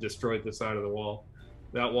wall and destroyed the side of the wall.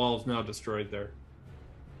 That wall is now destroyed there.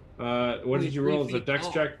 What did you roll as a dex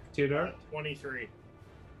check, Theodore? 23.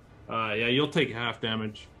 Yeah, you'll take half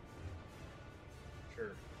damage.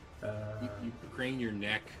 Sure. You crane your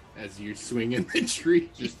neck as you swing in the tree.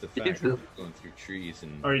 Just the fact that he's going through trees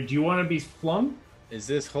and. All right, do you want to be flung? Is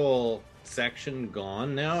this whole section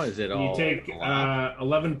gone now? Is it all? You take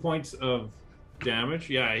 11 points of damage.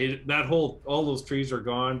 Yeah, all those trees are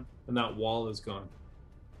gone, and that wall is gone.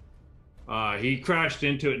 He crashed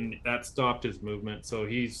into it, and that stopped his movement. So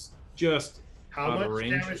he's just How out much of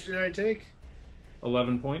range. damage did I take?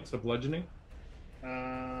 11 points of bludgeoning.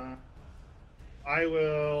 I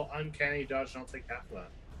will uncanny dodge and I'll take half of that.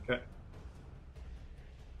 Okay.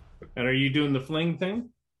 And are you doing the fling thing?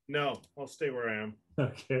 No, I'll stay where I am.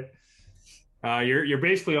 Okay. You're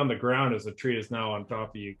basically on the ground as the tree is now on top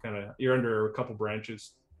of you. You're under a couple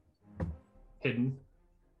branches, hidden.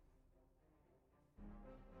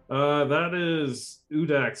 That is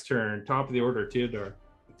Udak's turn. Top of the order, Theodore.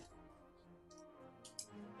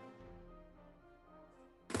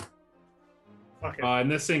 Fuck it. And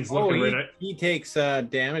this thing's looking right at. he takes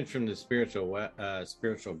damage from the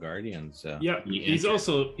spiritual guardians. Yeah, he's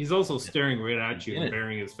also staring right at you Yeah. and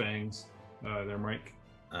baring his fangs. There, Mike.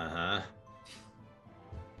 Uh-huh.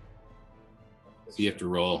 So you have to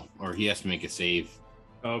roll, or he has to make a save.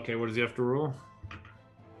 Okay, what does he have to roll?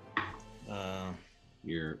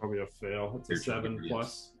 Your Probably a fail. It's a Spiritual 7 guardians.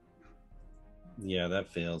 plus. Yeah, that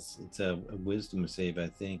fails. It's a wisdom save, I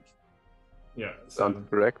think. Yeah, Sounds 7.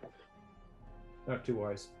 correct. Not too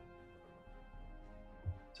wise.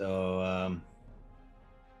 So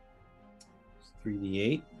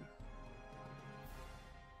 3d8.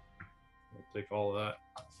 I'll take all of that.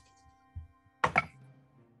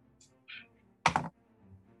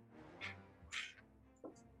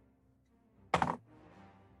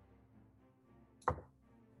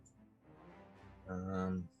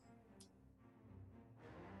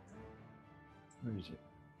 Where is it?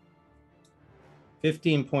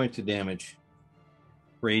 15 points of damage.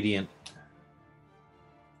 Radiant.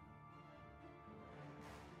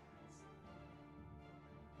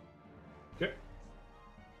 Okay.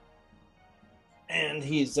 And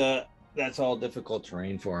he's that's all difficult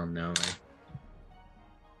terrain for him now,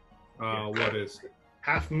 right? What is?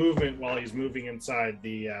 Half movement while he's moving inside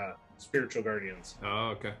the spiritual guardians. Oh,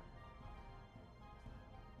 okay.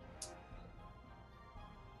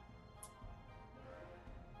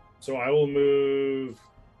 So I will move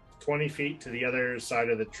 20 feet to the other side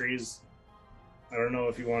of the trees. I don't know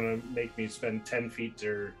if you want to make me spend 10 feet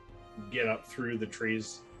to get up through the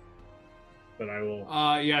trees, but I will.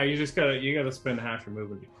 Yeah, you gotta spend half your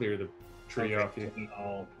movement to clear the tree off you. And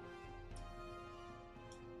I'll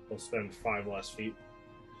spend 5 less feet.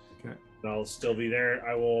 Okay. And I'll still be there.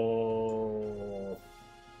 I will.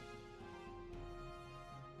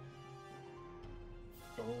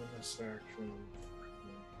 Bonus action.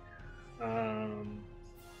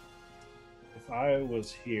 If I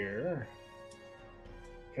was here,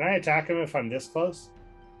 can I attack him if I'm this close?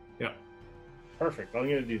 Yeah. Perfect. I'm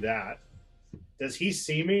gonna do that. Does he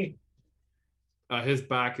see me? His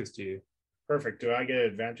back is to you. Perfect. Do I get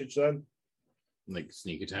advantage then? Like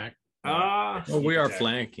sneak attack. Ah, Well, we are Check.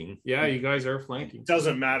 flanking. yeah, you guys are flanking.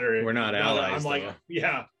 Doesn't matter. We're not I'm allies, like, though.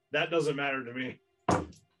 yeah, that doesn't matter to me.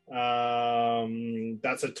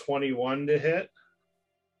 That's a 21 to hit.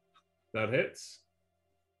 That hits.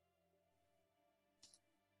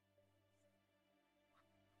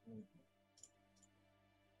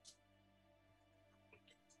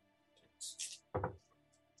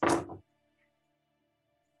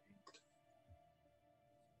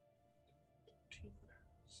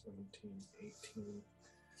 Seventeen, 18.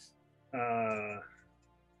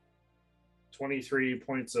 23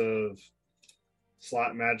 points of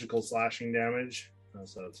magical slashing damage.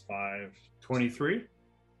 So it's 5. 23.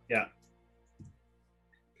 Yeah.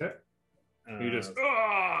 Okay. You just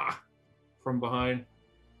Uh, from behind.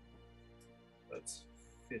 That's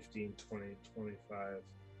 15, 20, 25,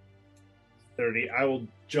 30. I will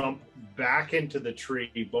jump back into the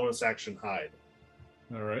tree, bonus action hide.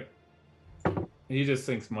 All right. He just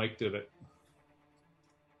thinks Mike did it.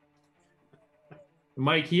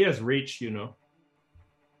 Mike, he has reach, you know.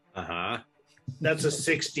 Uh-huh. That's a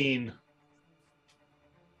 16.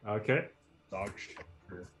 Okay. Dog shit.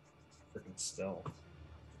 Freaking stealth.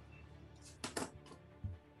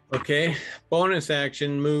 Okay. Bonus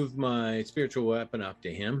action, move my spiritual weapon up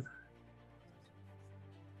to him.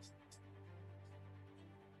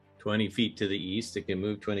 20 feet to the east. It can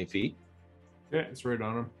move 20 feet. Yeah, it's right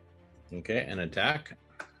on him. Okay, and attack.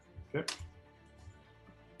 Okay.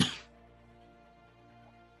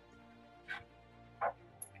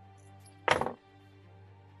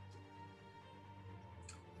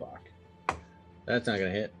 Fuck. That's not gonna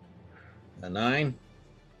hit. A 9.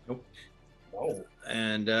 Nope. Oh.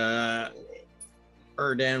 And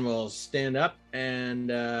Erdan will stand up and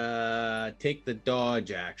take the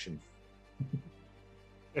dodge action.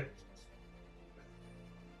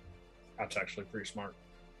 That's actually pretty smart.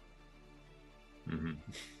 Mm-hmm.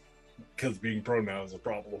 Because being prone now is a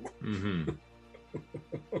problem. Mm-hmm.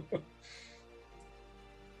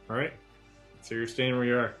 All right. So you're staying where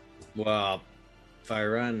you are. Well, if I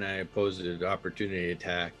run, I pose an opportunity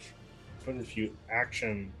attack. But if you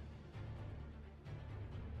action,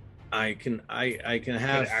 I can you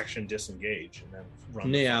have could action disengage and then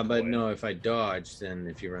run. Yeah, the fuck but away. no, if I dodge, then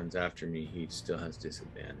if he runs after me, he still has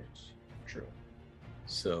disadvantage. True.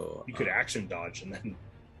 So You could action dodge and then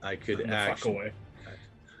I could run the fuck action. away.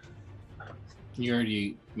 You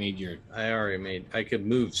already made your. I could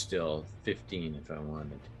move still 15 if I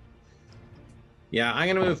wanted. Yeah, I'm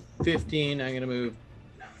gonna move 15. I'm gonna move.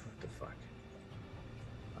 What the fuck?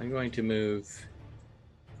 I'm going to move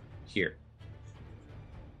here,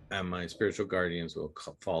 and my spiritual guardians will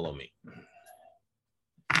follow me.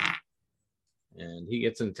 And he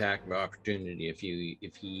gets an attack of opportunity if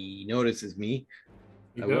he notices me.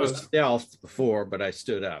 He I was does. stealthed before, but I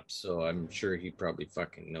stood up, so I'm sure he probably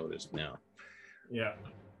fucking noticed now. Yeah.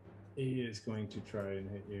 He is going to try and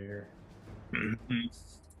hit you here.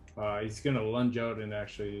 He's going to lunge out and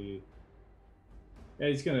actually Yeah,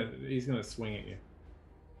 he's gonna swing at you.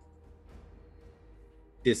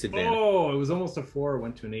 Disadvantage. Oh, it was almost a 4. It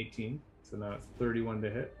went to an 18. So now it's 31 to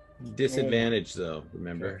hit. Disadvantage though.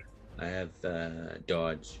 Remember, I have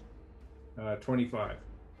dodge. 25.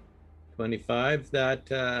 25. That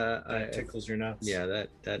That tickles your nuts. yeah,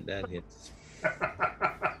 that hits.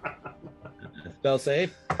 Spell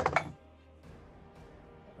save.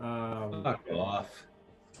 Fuck off.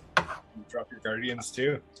 You drop your guardians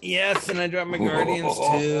too. Yes, and I drop my guardians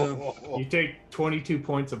too. You take 22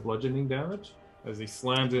 points of bludgeoning damage as he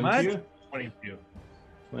slams into What? you. 22.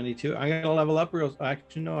 22. I gotta level up real.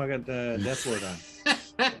 Actually, no, I got the Death Ward on.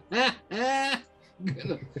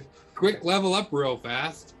 Quick level up real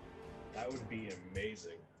fast. That would be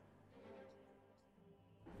amazing.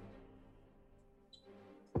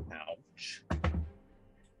 Ouch.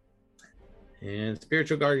 And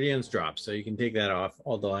Spiritual Guardians drop, so you can take that off.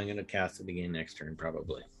 Although I'm gonna cast it again next turn,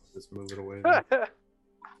 probably. Just move it away.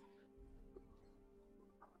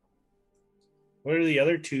 What are the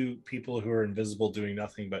other two people who are invisible doing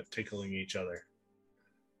nothing but tickling each other?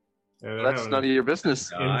 Yeah, they're That's having none of an your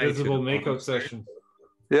business. invisible I should've- makeout session.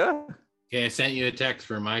 Yeah. Okay, I sent you a text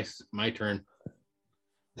for my turn.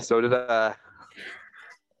 So did I.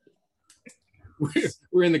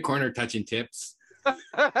 We're in the corner touching tips.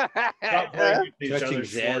 Stop playing with each Touching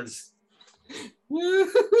other's Zeds.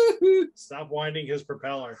 swords. Stop winding his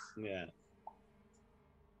propeller. Yeah.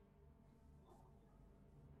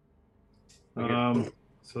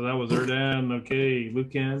 So that was Erdan. Okay,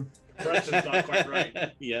 Lucan. Preston's not quite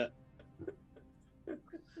right. Yeah.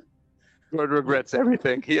 Gord regrets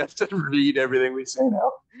everything. He has to read everything we say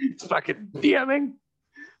now. It's fucking DMing.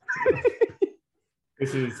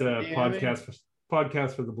 This is a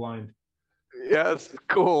podcast for the blind. Yeah, it's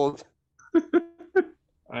cold.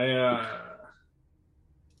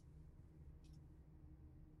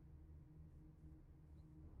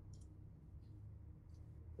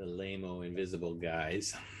 The lame-o invisible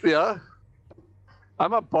guys. Yeah.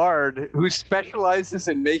 I'm a bard who specializes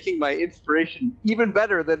in making my inspiration even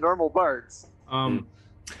better than normal bards. And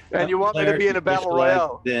you want me to be in a battle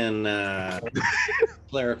royale? Then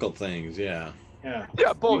clerical things, yeah. Yeah.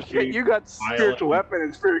 Yeah, bullshit. You got spiritual weapon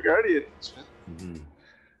and spirit guardian. Mm-hmm.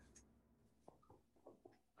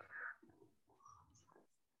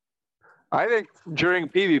 I think during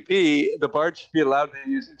PvP, the bard should be allowed to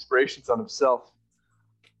use inspirations on himself.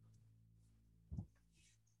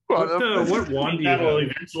 Well, What wand do you That will have?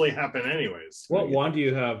 eventually happen anyways. What wand do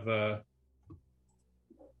you have,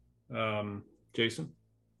 Jason?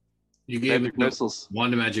 You gave magic me missiles.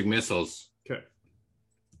 Wand of Magic Missiles. Okay.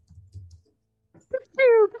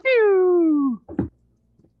 Pew, pew.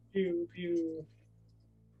 Pew, pew.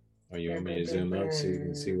 Or you want me to zoom out so you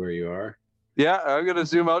can see where you are? Yeah, I'm gonna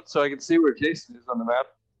zoom out so I can see where Jason is on the map.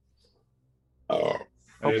 Oh.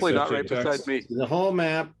 Hopefully I not just right sent you a text. beside me. The whole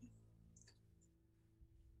map.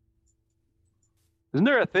 Isn't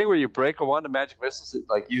there a thing where you break a wand of magic missiles that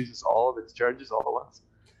like uses all of its charges all at once?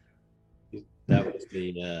 That was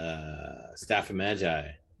the Staff of Magi.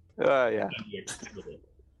 Yeah.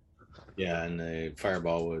 Yeah, and the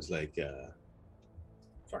fireball was like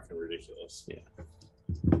Fucking ridiculous. Yeah.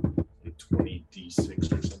 Like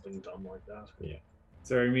 20d6 or something dumb like that. Yeah.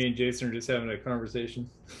 Sorry, me and Jason are just having a conversation.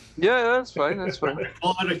 Yeah, that's fine. That's fine.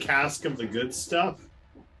 Pull out a cask of the good stuff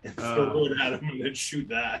and throw it at him and then shoot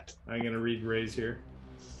that. I'm gonna read Ray's here.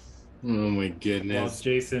 Oh my While goodness.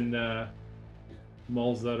 Jason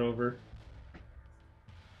mulls that over.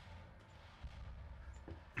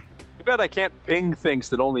 I bet I can't ping things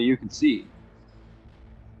that only you can see.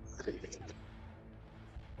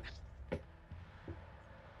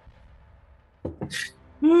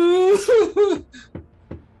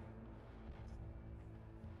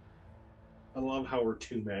 I love how we're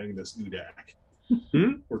two-manning this Udak.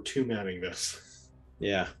 Hmm? We're two-manning this.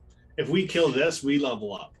 yeah. If we kill this, we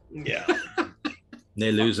level up. Yeah.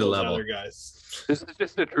 They lose a Fuck those level. Other guys. This is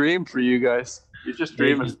just a dream for you guys. You're just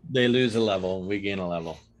dreaming. They lose a level, we gain a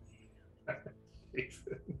level.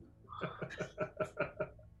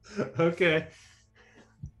 Okay.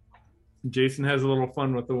 Jason has a little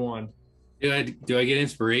fun with the wand. Do I get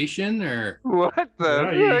inspiration or? What the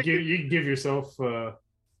Yeah, you, heck? you can give yourself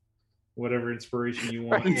whatever inspiration you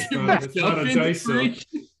want. Give It's not a dice, so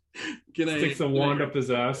Can I sticks a wand up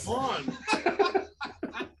his ass, Come on.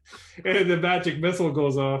 and the magic missile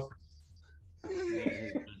goes off.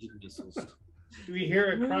 Do we hear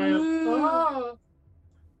it crying?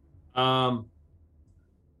 Ah,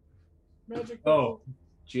 magic. Oh,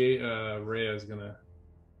 Rhea is gonna.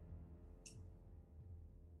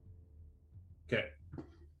 Okay.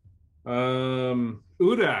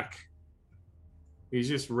 Udak. He's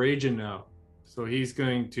just raging now. So he's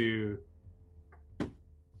going to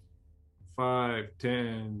 5,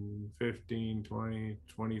 10, 15, 20,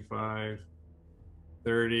 25,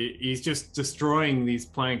 30. He's just destroying these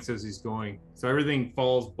planks as he's going. So everything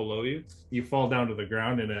falls below you. You fall down to the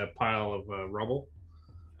ground in a pile of rubble.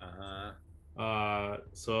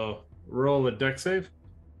 So roll a deck save.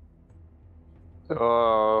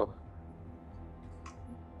 Oh.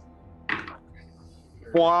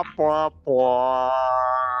 Bwah, bwah, bwah.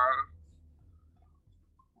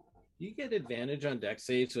 Do you get advantage on deck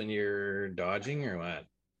saves when you're dodging or what?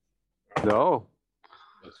 No.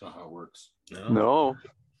 That's not how it works. No.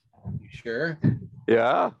 You sure?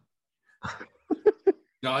 Yeah.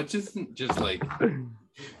 No, it isn't just like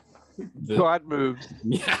God moves.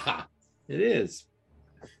 yeah, It is.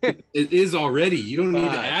 it is already. You don't need to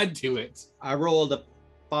Five. add to it. I rolled a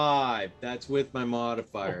 5. That's with my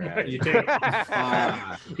modifier. added. You take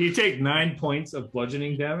 5. you take 9 points of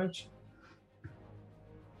bludgeoning damage.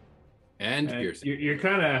 And And piercing. you're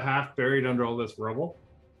kind of half buried under all this rubble.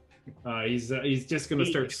 He's just gonna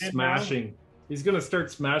start smashing. He's gonna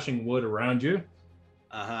start smashing wood around you.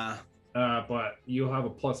 But you'll have a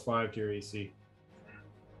 +5 to your AC.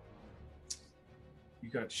 You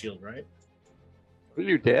got shield, right? Are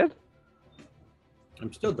you dead?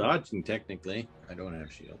 I'm still dodging technically. I don't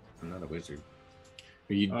have shield. I'm not a wizard.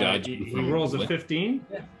 Are you He, dodging? he from rolls a wood? 15.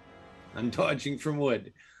 I'm dodging from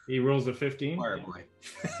wood. He rolls a 15. Fire boy.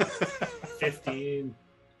 15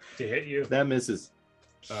 to hit you. That misses.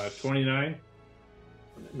 29.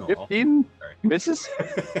 No. 15 misses?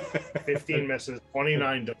 15 misses.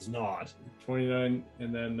 29 does not. 29,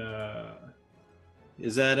 and then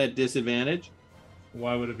Is that at disadvantage?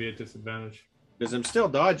 why would it be a disadvantage? Because I'm still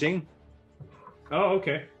dodging. Oh,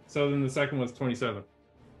 okay. So then the second was 27.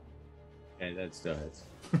 Okay, that still hits.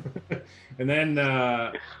 And then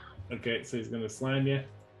okay, so he's gonna slam you.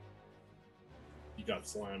 You got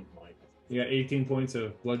slammed, Mike. You got 18 points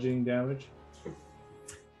of bludgeoning damage.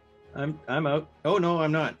 I'm out. Oh no,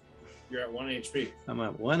 I'm not. You're at 1 HP. I'm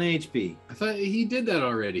at 1 HP. I thought he did that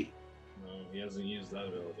already. No, he hasn't used that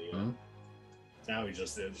ability yet. Huh? Now he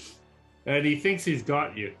just did. And he thinks he's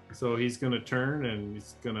got you, so he's gonna turn and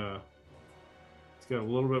he's got a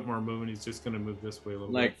little bit more movement. He's just gonna move this way a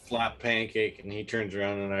little Like flat pancake, and he turns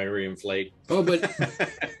around and I reinflate. Oh, but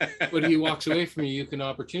but he walks away from you. You can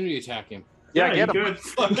opportunity attack him. bit. Yeah, get you him. could.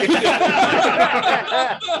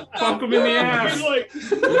 Funk him in the ass. He's like,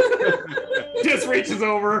 Just reaches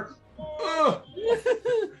over.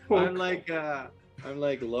 I'm like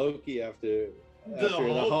Loki after the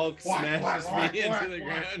Hulk smashes me into the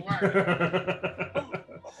ground.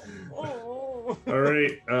 All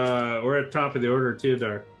right, we're at top of the order,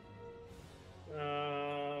 Theodore.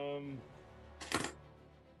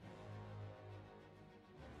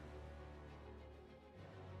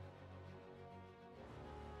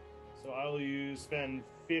 So I'll spend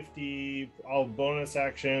 50. I'll bonus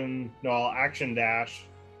action. No, I'll action dash,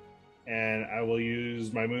 and I will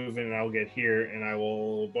use my movement, and I will get here, and I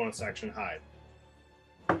will bonus action hide.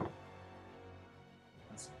 That's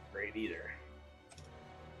not great either.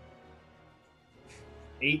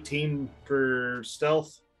 18 for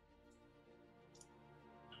stealth.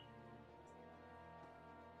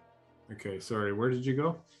 Okay, sorry. Where did you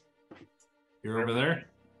go? You're over there.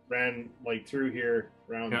 Ran like through here,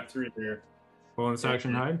 round Yeah. through there. Bonus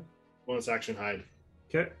action hide. Bonus action hide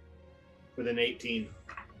Okay. with an 18.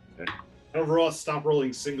 Overall, stop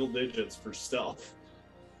rolling single digits for stealth.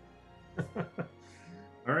 All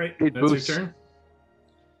right, It that's boosts. your turn.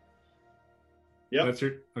 Yep. That's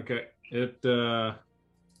your okay.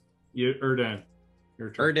 You Erdan.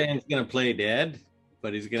 Your turn. Erdan's gonna play dead,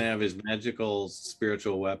 but he's gonna have his magical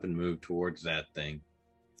spiritual weapon move towards that thing.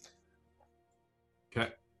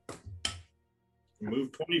 Okay.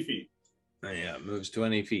 Move 20 feet. Yeah, it moves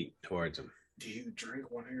 20 feet towards him. Do you drink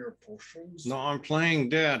one of your potions? No, I'm playing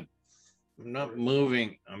dead. I'm not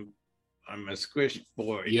moving. I'm a squished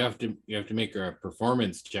boy. You have to make a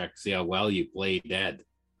performance check. See how well you play dead.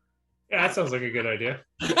 Yeah, that sounds like a good idea.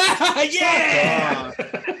 Yeah.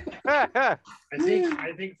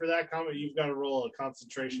 I think for that comment you've got to roll a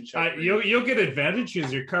concentration check. You'll get advantage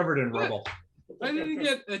because you're covered in rubble. I didn't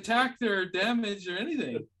get attacked or damaged or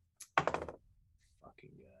anything.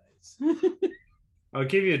 Fucking guys. I'll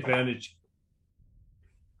give you advantage.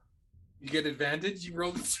 You get advantage. You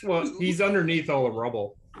rolled. Well, he's underneath all the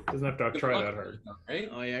rubble. Doesn't have to try that hard. Right?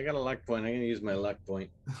 Oh yeah, I got a luck point. I'm gonna use my luck point.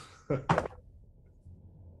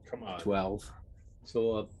 Come on. 12.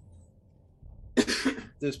 So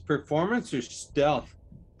this performance or stealth?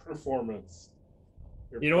 Performance.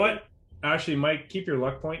 You know what? Actually, Mike, keep your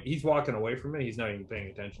luck point. He's walking away from it. He's not even paying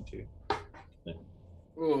attention to you.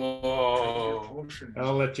 Oh,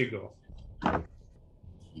 I'll let you go.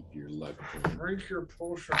 keep your luck. Drink your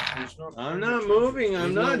potion. He's not I'm paying not attention. moving. I'm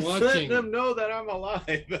He's not not letting watching. them know that I'm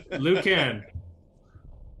alive. Lucan,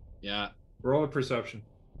 Yeah. roll a perception.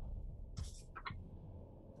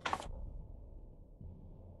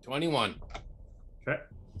 21. Okay.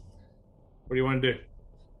 What do you want to do?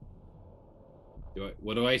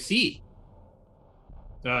 What do I see?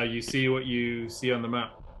 You see what you see on the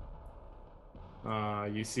map.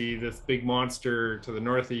 You see this big monster to the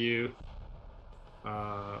north of you.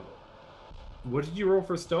 What did you roll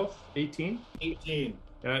for stealth? 18? 18.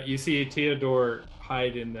 You see Theodore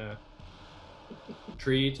hide in the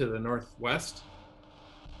tree to the northwest.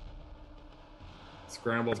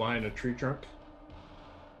 Scramble behind a tree trunk.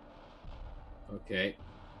 Okay.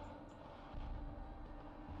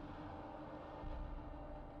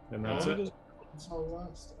 And that's How long it. does this all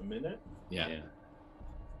last? A minute? Yeah.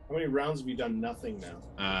 How many rounds have you done nothing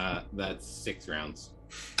now? That's 6 rounds.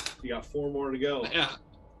 You got 4 more to go. Yeah.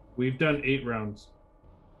 We've done 8 rounds.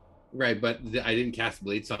 Right, but I didn't cast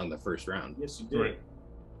Blade Song the first round. Yes, you did. Right.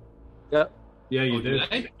 Yep. Yeah, you Oh, did.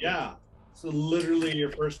 I? Yeah. So literally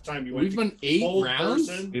your first time you went We've to been 8 full rounds?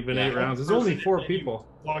 person, We've been Yeah. 8 rounds. There's only 4 and then you people.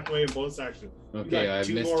 walked away in bonus action. You Okay, got I've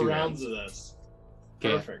 2 missed more 2 rounds rounds. of this.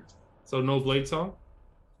 Okay. Perfect. So no blade song?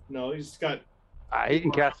 No, he's got You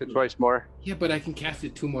can cast it twice more. Yeah, but I can cast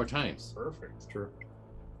it 2 more times. perfect. True.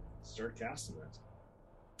 Start casting it.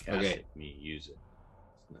 Cast Okay. it, me use it.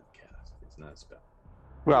 It's not cast. It's not a spell.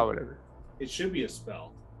 Well, whatever. It should be a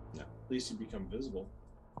spell. No. At least you become visible.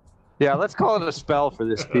 Yeah, let's call it a spell for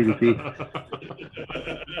this PvP.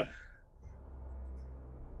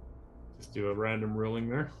 Just do a random ruling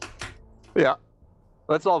there. Yeah.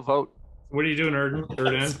 Let's all vote. What are you doing,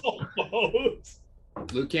 Erdan? Almost.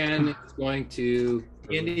 Lucan is going to.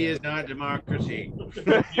 India is not democracy.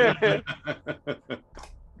 The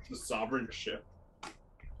sovereign ship.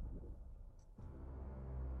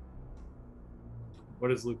 What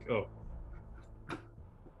is Luke? Oh.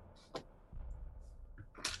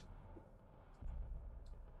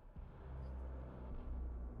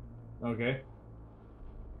 Okay.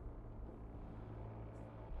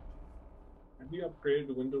 Have you upgraded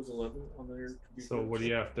to Windows 11 on their computer? So what do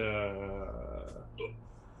you have to?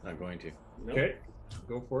 Not going to. No? Okay,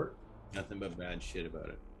 go for it. Nothing but bad shit about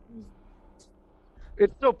it.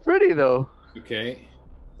 It's so pretty, though. Okay.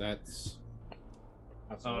 That's.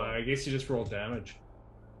 That's I guess you just roll damage.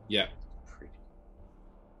 Yeah.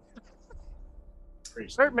 pretty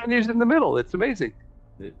Start menus in the middle. It's amazing.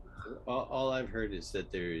 All I've heard is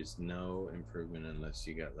that there is no improvement unless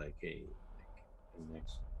you got like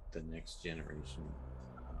the next generation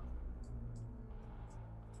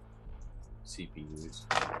CPUs.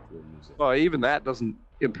 Will use it. Well, even that doesn't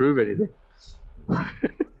improve anything.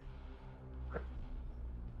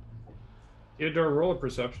 Theodore, roll a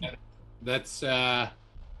perception. That's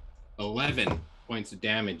 11 points of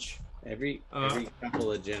damage. Every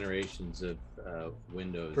couple of generations of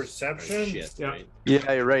Windows are Perception? shit, Yeah. right?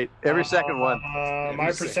 Yeah, you're right. Every second one. My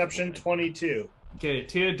Every second perception one. 22. Okay,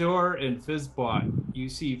 Theodore and Fizzbot, you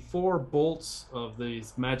see 4 bolts of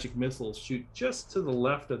these magic missiles shoot just to the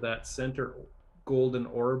left of that center golden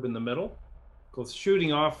orb in the middle. Goes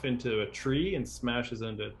shooting off into a tree and smashes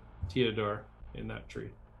into Theodore in that tree.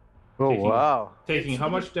 Oh, Taking- wow. Taking how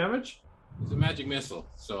much damage? It's a magic missile,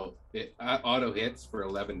 so it auto hits for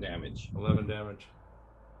 11 damage. 11 damage.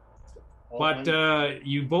 All But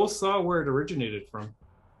you both saw where it originated from.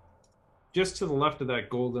 Just to the left of that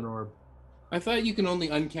golden orb. I thought you can only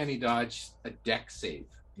uncanny dodge a deck save.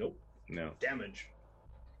 Nope. No. Damage.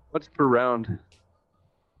 What's per round?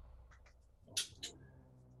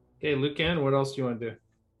 Okay, Lucan, what else do you want to do?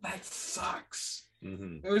 That sucks.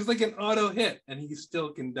 Mm-hmm. It was like an auto hit, and he still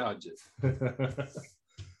can dodge it.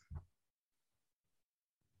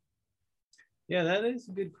 Yeah, that is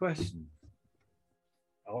a good question.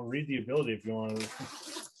 I'll read the ability if you want to.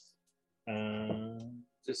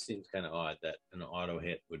 Just seems kind of odd that an auto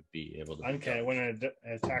hit would be able to. Okay, when an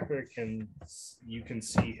attacker you can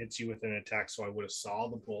see hits you with an attack, so I would have saw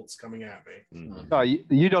the bolts coming at me. Mhm. No,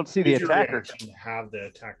 you don't see the Use your attacker. reaction to have the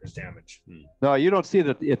attacker's damage. No, you don't see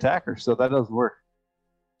the attacker, so that doesn't work.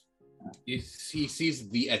 He sees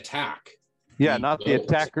the attack. Yeah, The not the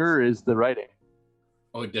bolts. attacker is the writing.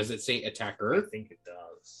 Oh, does it say I attacker? think it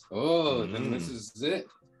does. Oh, then this is it.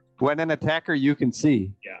 When an attacker you can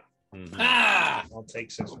see. Mhm. Ah! I'll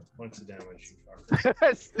take 6 points of damage. You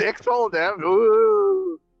fucker. 6 whole damage.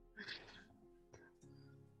 Ooh.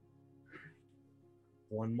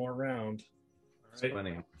 One more round. It's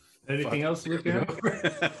funny. Anything else, Lucan?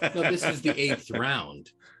 No, this is the 8th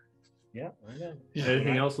round. Yeah, I know.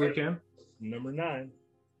 Anything else, Lucan? Number 9.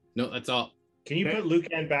 No, that's all. Can you Okay. put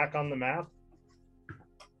Lucan back on the map?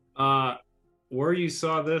 Where you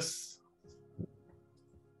saw this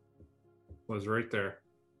was right there.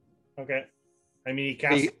 Okay. I mean, he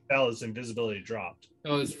cast a spell, his invisibility dropped.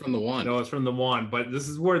 Oh, it's from the wand. No, it's from the wand, but this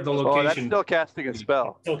is where the Oh, that's location. still casting a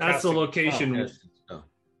spell. Still That's the casting- location. Oh,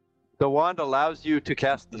 The wand allows you to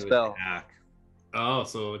cast the it was spell. hack. Oh,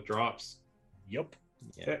 so it drops. Yep.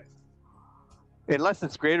 Okay. Unless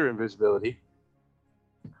it's greater invisibility.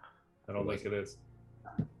 I don't think it is.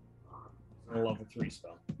 A level 3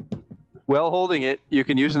 spell. While holding it, you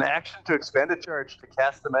can use an action to expend a charge to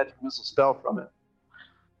cast the magic missile spell from it.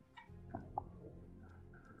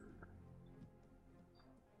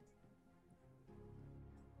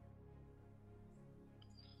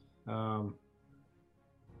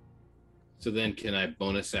 So then, can I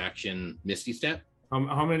bonus action Misty Step?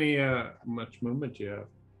 How many much movement do you have?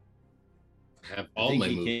 I have I all think my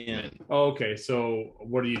you can. movement. Oh, okay. So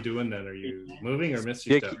what are you doing then? Are you moving or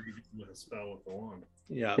misty Yeah. step? With a spell with the wand.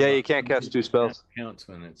 Yeah. Yeah, you can't cast two spells. Counts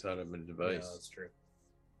when it's out of a Yeah, device. that's true.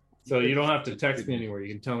 So you don't have to text me anywhere.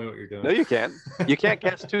 You can tell me what you're doing. No, you can't. You can't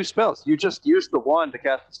cast two spells. You just use the wand to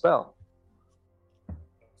cast the spell.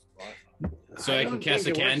 So I can don't cast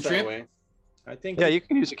a think it works that cantrip? way. I think Yeah, you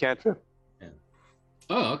can use a cantrip.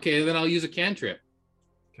 Oh, okay. Then I'll use a cantrip.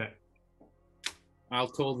 Okay. I'll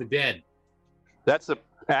toll the dead. That's a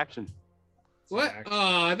action. What? Action.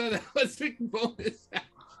 Oh, I thought that was a bonus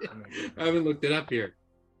action. I haven't looked it up here.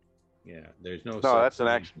 Yeah, there's no. No, such that's an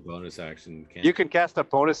thing action. as bonus action. You can cast a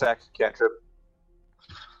bonus action cantrip.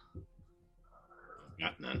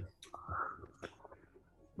 Got none.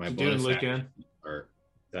 My You doing, bonus Lucan? action are,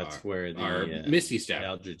 That's are- where the are Misty Step.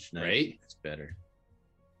 Eldritch Knight right? is better.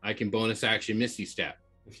 I can bonus action Misty Step.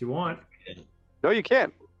 If you want. No, you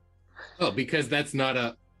can't. Oh, because that's not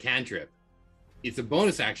a cantrip. It's a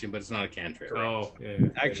bonus action, but it's not a cantrip. Oh, yeah.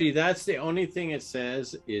 Actually, that's the only thing it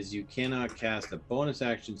says is you cannot cast a bonus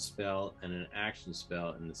action spell and an action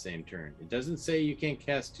spell in the same turn. It doesn't say you can't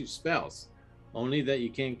cast two spells, only that you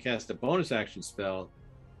can't cast a bonus action spell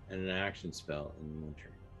and an action spell in one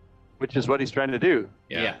turn. Which is what he's trying to do.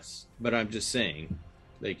 Yeah. Yes, but I'm just saying,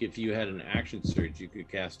 like if you had an action surge, you could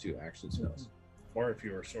cast two action spells. Or if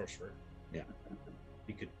you were a sorcerer. Yeah,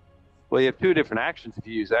 you could. Well, you have two different actions if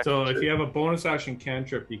you use action. So if you have a bonus action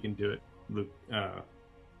cantrip, you can do it, Luke.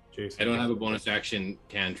 Jason. I don't have a bonus action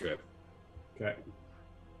cantrip. Okay.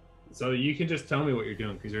 So you can just tell me what you're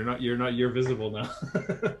doing because you're visible now.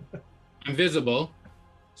 I'm visible,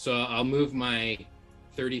 so I'll move my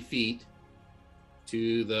 30 feet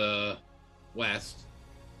to the west.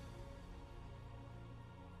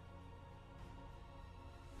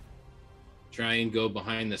 Try and go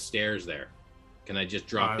behind the stairs there. Can I just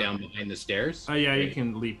drop down behind the stairs? Oh yeah, you Great.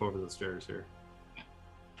 can leap over the stairs here.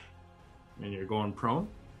 And you're going prone?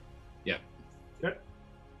 Yeah, Okay.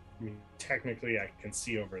 I mean, technically, I can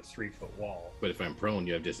see over a 3-foot wall. but if I'm prone,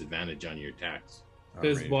 you have disadvantage on your attacks.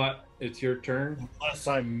 Fizzbot, it's your turn. Unless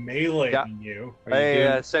I'm meleeing Yeah. you. Are you doing-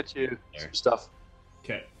 I sent you some stuff.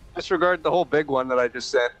 Okay. Disregard the whole big one that I just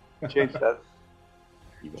sent. Change that.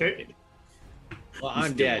 You won't Okay. hit me. Well, You I'm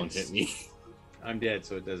still dead. won't hit me. I'm dead,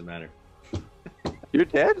 so it doesn't matter. You're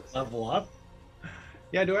dead? Level up.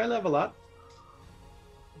 Yeah, do I level up?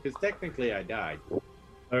 Because technically I died. All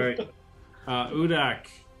right. Udak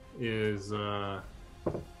is Do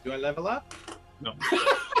I level up? no.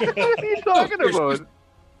 What are you talking about?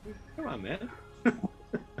 Come on, man.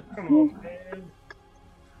 Come on, man.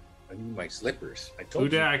 I need my slippers. I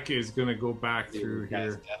told you. Udak is gonna go back through Cast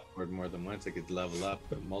here. Death Ward more than once. I could level up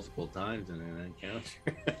multiple times in an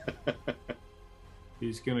encounter.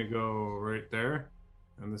 He's gonna go right there,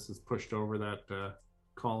 and this is pushed over that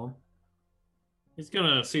column. He's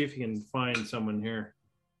gonna see if he can find someone here.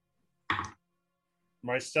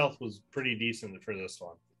 My stealth was pretty decent for this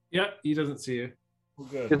one. Yeah, he doesn't see you. Oh,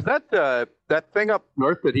 good. Is that that thing up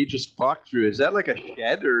north that he just walked through? Is that like a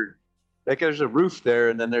shed or like there's a roof there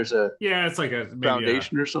and then there's a Yeah, it's like a maybe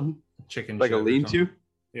foundation or something? a chicken, Like a shed or lean-to? something.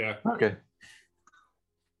 Yeah. Okay.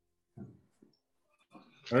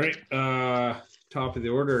 All right. Top of the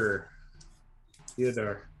order.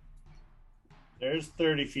 Theodore. There's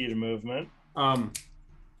 30 feet of movement.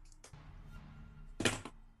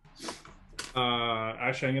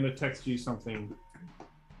 Actually, I'm gonna text you something,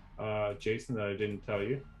 Jason, that I didn't tell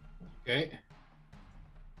you. Okay.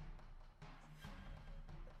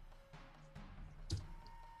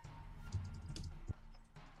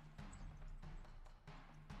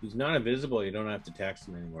 He's not invisible. You don't have to text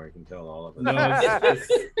him anymore. You can tell all of us. No,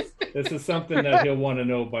 this is something that he'll want to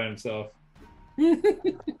know by himself.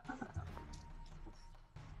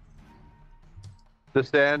 The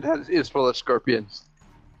stand is full of scorpions.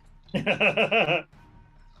 I'm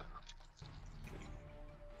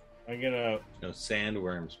gonna No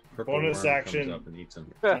sandworms. Purple Bonus worm action. comes up and eats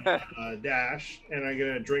them. dash, and I'm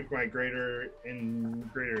gonna drink my greater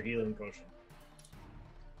healing potion.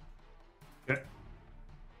 Okay.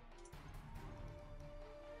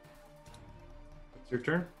 It's your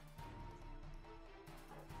turn.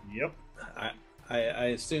 Yep. I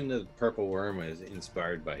assume the purple worm was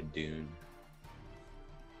inspired by Dune.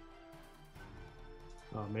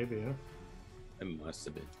 Oh, maybe, yeah. It must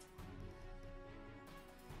have been.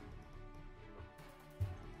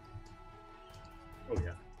 Oh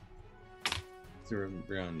yeah. They're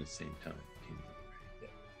around the same time.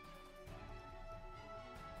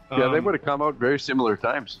 Yeah, they would have come out very similar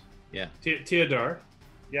times. Yeah. Teodar,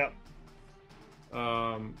 Yep.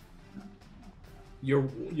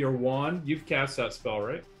 your wand, you've cast that spell,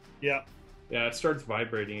 right? Yep. Yeah, it starts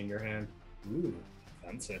vibrating in your hand. Ooh,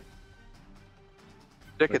 fancy.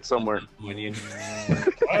 Stick it somewhere. When you...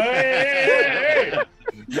 Hey!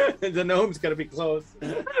 The gnome's got to be close.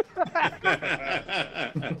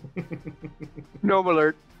 Gnome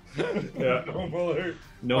alert. Yeah. Gnome alert.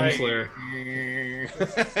 Gnome Slayer. My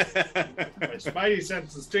spidey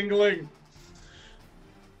sense is tingling.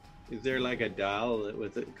 Is there like a dial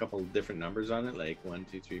with a couple of different numbers on it, like 1,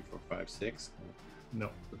 2, 3, 4, 5, 6? No.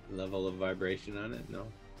 Level of vibration on it? No.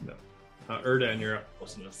 No. Erdan, you're up.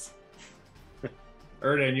 Closeness.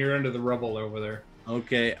 Erdan, you're under the rubble over there.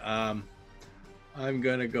 Okay. I'm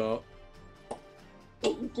gonna go. The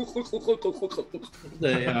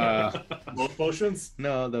Both potions?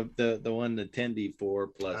 no, the one, the 10d4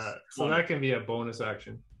 plus. So that can be a bonus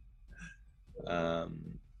action.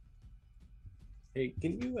 Hey,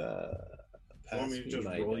 can you pass me to me just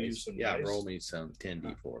my roll you dice? some Yeah, dice? roll me some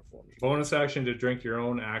 10d4 for me. Bonus action to drink your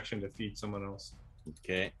own action to feed someone else.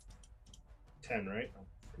 Okay. 10, right?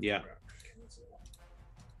 Yeah.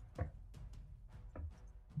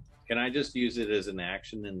 Can I just use it as an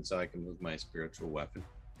action, and so I can move my spiritual weapon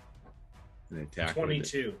and attack?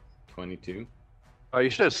 22. 22. Oh, you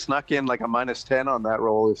should have snuck in like a -10 on that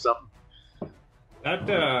roll or something.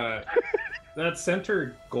 That that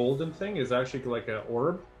center golden thing is actually like an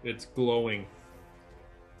orb. It's glowing,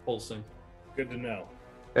 pulsing. Good to know.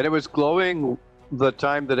 And it was glowing the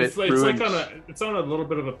time that It's it like ruined. it's on a little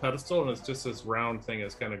bit of a pedestal, and it's just this round thing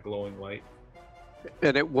that's kind of glowing light.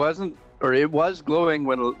 And it wasn't, or it was glowing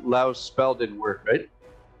when Lau's spell didn't work, right?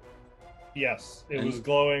 Yes, it was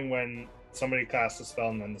glowing when somebody cast a spell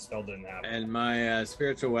and then the spell didn't happen. And my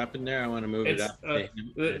spiritual weapon there, I want to move It's it up.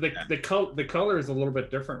 the color is a little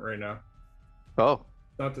bit different right now. Oh,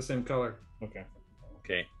 Not the same color. Okay.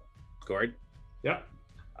 Okay. Gord, Yeah.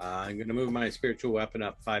 I'm going to move my spiritual weapon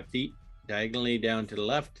up 5 feet, diagonally down to the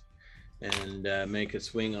left, and make a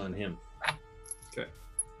swing on him. Okay.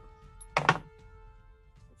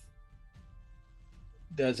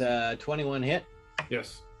 Does a 21 hit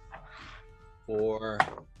Yes. for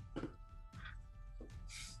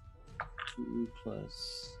 2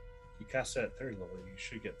 plus... You cast it at third level, you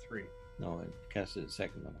should get 3. No, I cast it at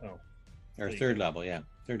second level. Oh. Or So you third get- level, yeah.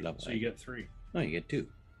 Third level. So you get 3. No, you get 2.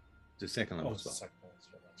 It's a second level Oh, it's the spell. second level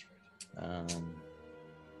spell, that's right.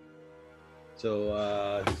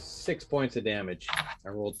 So 6 points of damage. I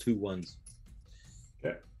rolled 2 ones.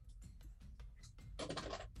 Okay.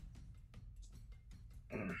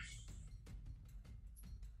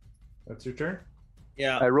 That's your turn.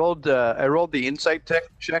 Yeah. I rolled the insight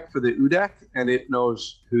check for the Udak, and it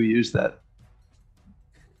knows who used that.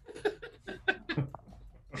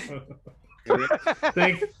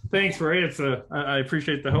 Thanks, Ray. I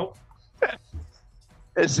appreciate the help.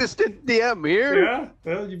 Assistant DM here. Yeah,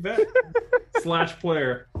 well, you bet. Slash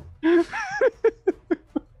player. I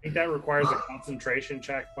think that requires a concentration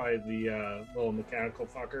check by the little mechanical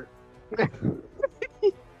fucker.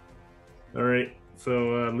 All right,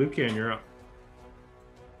 so Lucan, you're up.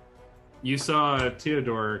 You saw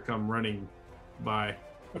Theodore come running by.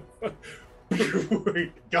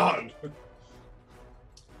 God.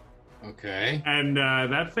 Okay. And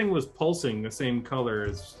that thing was pulsing the same color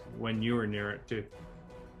as when you were near it, too.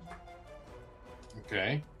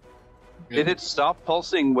 Okay. Did it stop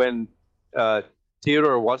pulsing when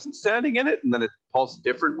Theodore wasn't standing in it, and then it pulsed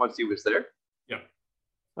different once he was there? Yeah.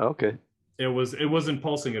 Okay. It wasn't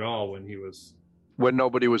pulsing at all when When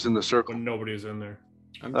nobody was in the circle. when nobody was in there.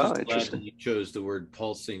 I'm Oh, just glad interesting. that you chose the word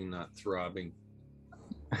pulsing, not throbbing.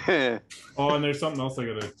 Oh, and there's something else I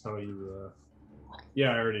gotta tell you.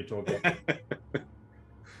 Yeah, I already told you.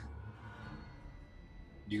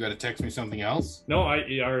 You got to text me something else? No, I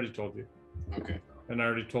already told you, Okay. and I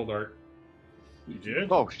already told Art. You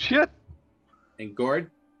did? Oh shit! And Gord,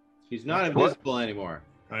 he's not What? invisible anymore.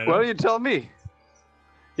 I Why know. don't you tell me?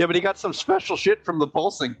 Yeah, but he got some special shit from the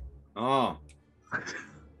pulsing. Oh,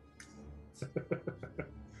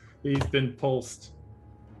 He's been pulsed.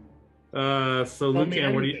 So Tell me Lucan,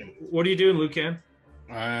 anything. what are you doing, Lucan?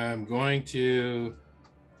 I'm going to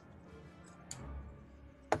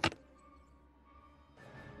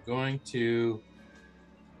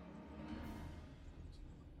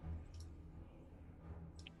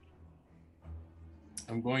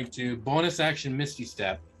bonus action Misty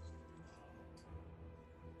Step.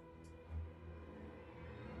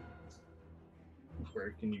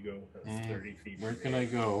 Where can you go? That's 30 feet. Where from can here. I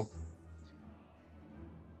go?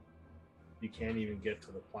 You can't even get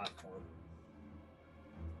to the platform.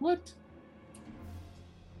 What?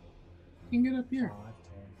 You can get up here.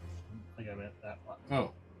 I think I meant that platform.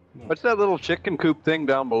 Oh. What's that little chicken coop thing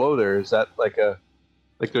down below there? Is that like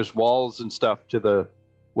there's walls and stuff to the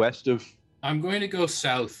west of? I'm going to go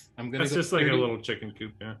south. That's just like a little chicken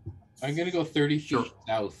coop, yeah. I'm going to go 30 feet Sure.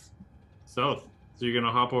 south. South. So you're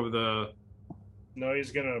gonna hop over the. No,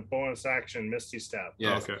 he's gonna bonus action Misty Step.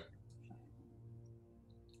 Yeah. Okay.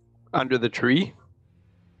 Under the tree?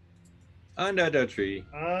 under the tree.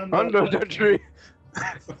 Under the tree.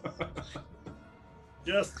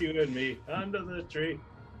 Just you and me. Under the tree.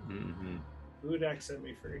 Mm-hmm. Udak set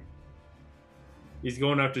me free. He's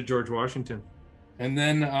going after George Washington. And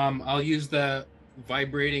then I'll use the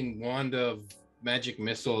vibrating wand of magic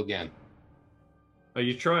missile again. Oh,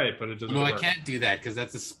 you try it, but it doesn't No, I work. can't do that because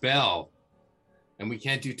that's a spell. And we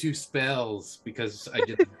can't do 2 spells because I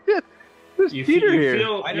did. There's You, Peter you here.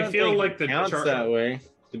 feel, I you don't feel think like it the counts char- that way.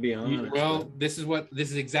 To be honest. Well, this is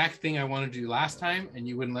the exact thing I wanted to do last time, and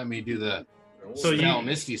you wouldn't let me do the So spell you-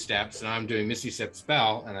 Misty Steps, and I'm doing Misty Step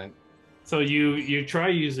spell, and I So you try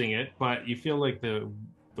using it, but you feel like the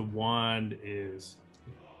wand it's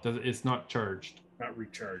not charged. Not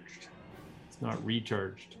recharged. It's not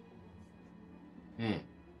recharged.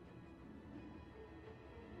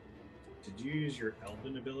 Did you use your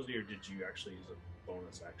Elven ability or did you actually use a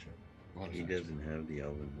bonus action? He doesn't have the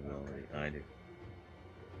elven ability either.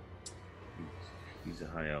 He's a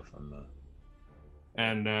high elf on the.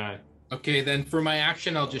 And okay. Then for my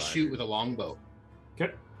action, I'll just shoot with a longbow.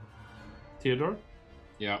 okay. Theodore?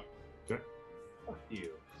 Yeah. Fuck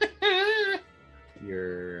you.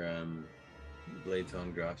 Your blade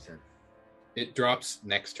song drops in. It drops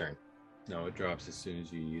next turn. No, it drops as soon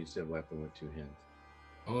as you use a weapon with 2 hands.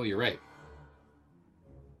 Oh, you're right.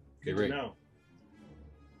 Good You're to right. know.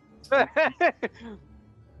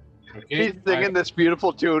 Okay. He's singing this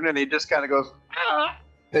beautiful tune, and he just kind of goes, "Ah,"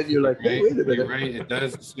 and you're like, hey, wait a minute. You're right. It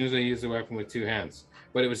does as soon as I use the weapon with 2 hands.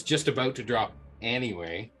 But it was just about to drop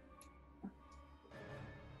anyway.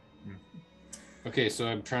 Okay, so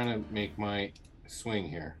I'm trying to make my swing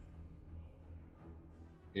here.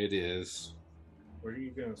 It is, Where are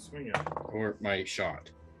you gonna swing at? or my shot.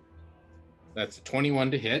 That's a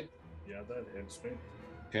 21 to hit. Yeah, that hits me.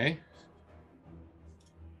 Okay.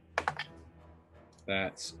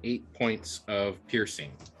 That's 8 points of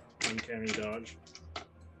piercing. Uncanny dodge.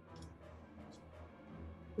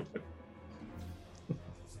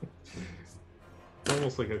 It's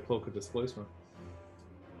almost like a cloak of displacement.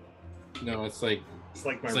 No, it's like It's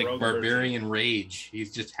like my it's like rogue barbarian rage.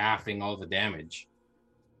 He's just halving all the damage.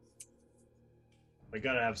 version. I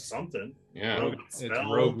gotta have something. Yeah. Rogue It's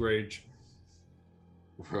spell. rogue rage.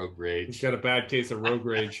 Rogue He's rage. got a bad case of rogue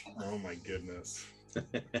rage. Oh my goodness.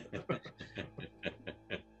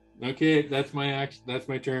 Okay, that's my action. That's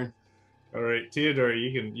my turn. All right, Theodore,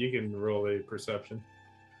 you can roll a perception.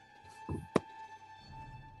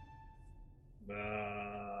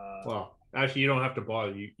 Well, actually, you don't have to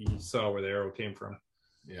bother. You saw where the arrow came from.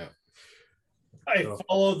 Yeah. I So-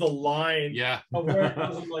 follow the line Yeah. of where it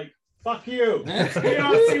goes. I'm like, fuck you. You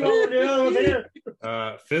don't see what we're doing here.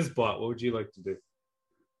 Fizzbot, what would you like to do?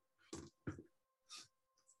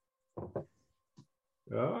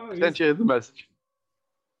 Oh, Sent you the message.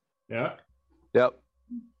 yeah, Yep.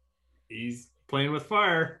 he's playing with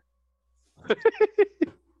fire.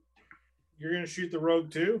 You're gonna shoot the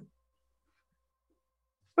rogue too?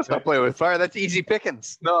 Let's not play with fire. That's easy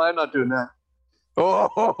pickings. No, I'm not doing that.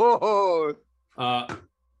 Oh,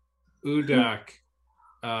 Udak,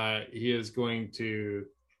 he is going to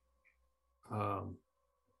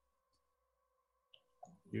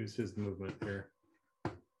use his movement here.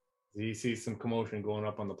 He sees some commotion going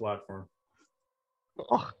up on the platform.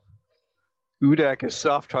 oh. Udak is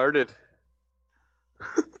soft-hearted.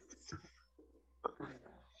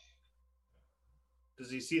 Does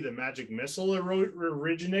he see the magic missile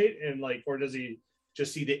originate and like, or does he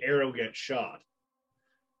just see the arrow get shot?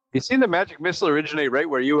 You seen the magic missile originate right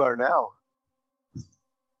where you are now.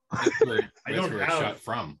 That's where, I that's don't where it have- shot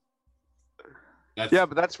from. Yeah,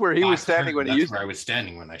 but that's where he was standing when he used where I was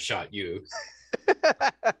standing when I shot you.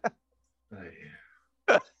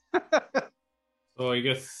 So I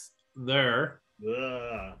guess there.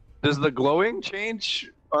 Ugh. Does the glowing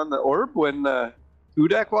change on the orb when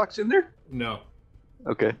Udak walks in there? No.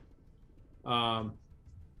 Okay. I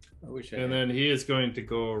wish I And had. then he is going to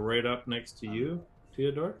go right up next to you,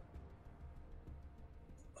 Theodore.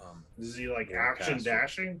 Is he like Yeah, action caster.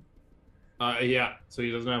 dashing? Yeah, so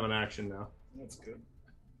he doesn't have an action now. That's good.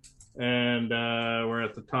 And we're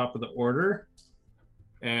at the top of the order.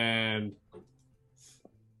 And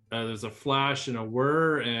there's a flash and a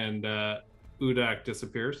whir, and Udak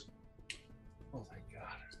disappears. Oh my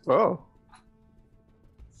god.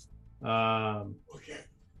 Oh. Okay.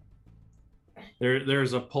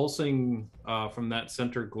 There's a pulsing from that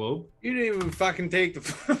center globe. You didn't even fucking take the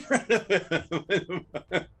front of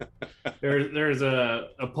it. There's a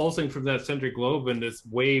pulsing from that center globe, and this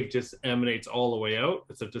wave just emanates all the way out.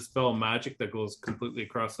 It's a dispel magic that goes completely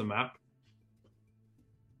across the map.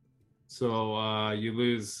 So you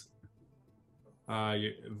lose.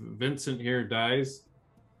 Vincent here dies.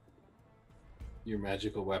 Your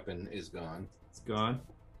magical weapon is gone. It's gone.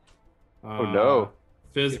 Oh, no.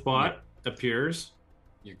 Fizzbot appears.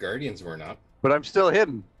 Your guardians weren't up. But I'm still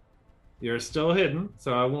hidden. You're still hidden,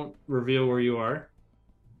 so I won't reveal where you are.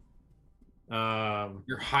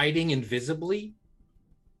 You're hiding invisibly?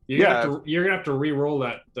 You're gonna have to re-roll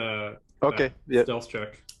that. Okay. That Yeah, stealth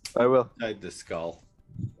check. I will. Inside the skull.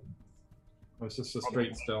 It's just a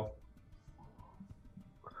straight stealth.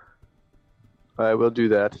 I will do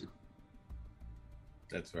that.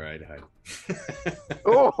 That's where I'd hide.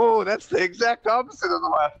 Oh, that's the exact opposite of the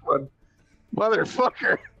last one.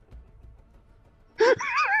 Motherfucker.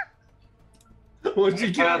 What'd you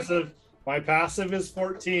get? Passive. My passive is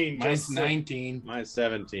 14. Mine's just- 19. Mine's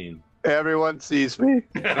 17. Everyone sees me.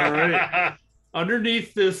 All right.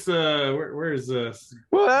 Underneath this, where is this?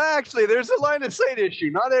 Well, actually, there's a line of sight issue.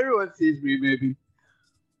 Not everyone sees me, maybe.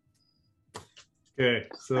 Okay,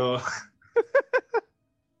 so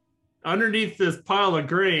underneath this pile of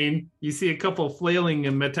grain, you see a couple flailing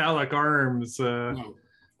and metallic arms No.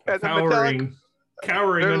 And the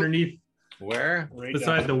cowering They're- underneath Where? Right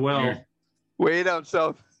beside down the well, here. way down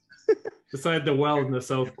south. beside the well in the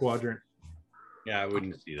south quadrant. Yeah, I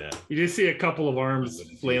wouldn't see that. You just see a couple of arms wouldn't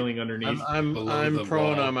see flailing underneath. I'm Below the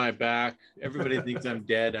prone wall. on my back. Everybody thinks I'm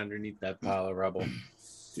dead underneath that pile of rubble.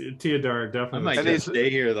 Teodar I definitely. might And just he's- stay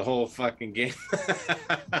here the whole fucking game.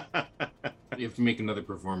 You have to make another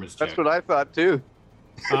performance check. That's what I thought, too.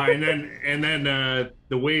 And then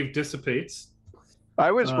the wave dissipates.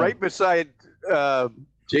 I was Um, right beside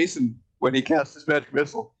Jason when he cast his magic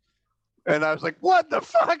missile. And I was like, what the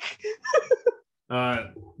fuck?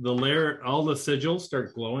 The layer, all the sigils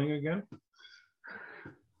start glowing again.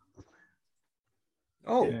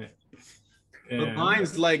 Oh, And- the and-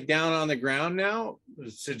 mine's like down on the ground now. The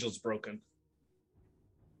sigil's broken.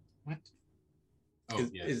 What? Oh,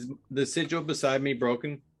 Is, yeah. is the sigil beside me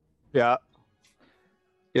broken? Yeah.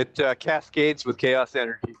 It cascades with chaos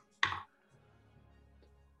energy.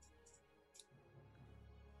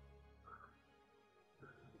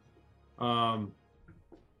 Um,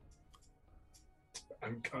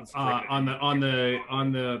 I'm concentrating.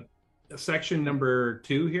 on the section number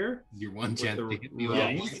 2 here, Your one with chance the to hit me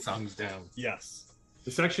ravine? while songs down. Yes.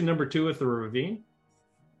 the section number 2 with the ravine,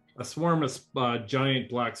 a swarm of giant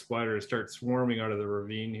black spiders start swarming out of the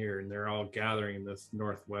ravine here, and they're all gathering in this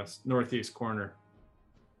northeast corner.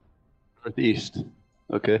 Northeast.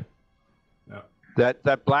 Okay. Yeah.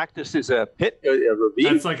 That blackness is a pit, a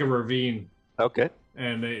ravine? That's like a ravine, Okay.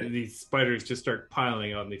 and these spiders just start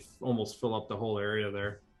piling on. They almost fill up the whole area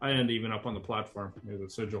there. I end even up on the platform near the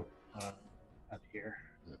sigil. Up here.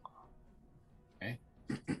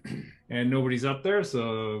 And nobody's up there,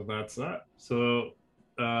 so that's that. So,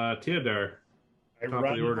 Teodar, I Top of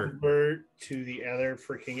run the order. over to the other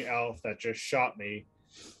freaking elf that just shot me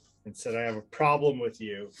and said, I have a problem with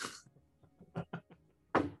you.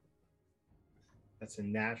 That's a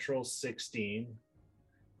natural 16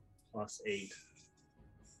 plus 8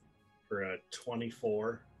 for a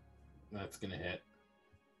 24. That's gonna hit.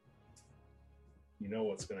 You know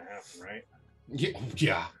what's going to happen, right?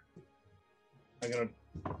 Yeah. I'm going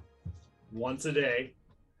to, once a day,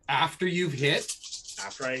 After you've hit.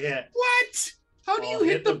 after I hit, What? How do I'll you hit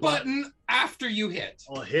hit the the button after you hit?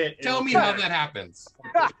 I'll hit. Tell it'll me how connect. that happens.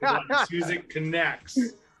 As soon as it connects.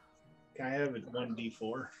 Can I have it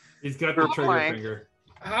 1d4? he's got the trigger Blank. finger.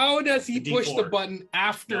 How does he D4. push the button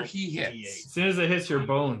after No, he hits? D8. As soon as it hits your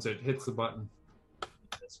bones, it hits the button.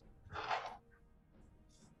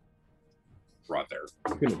 Brother.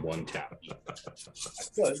 I'm gonna one tap.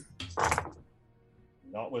 Good.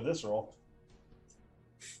 Not with this roll.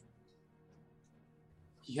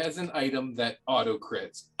 He has an item that auto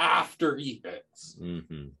crits after he hits.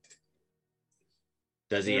 Mm-hmm.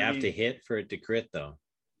 Does he have to hit for it to crit though?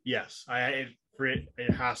 Yes,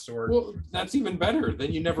 it has to work. Well, that's even better.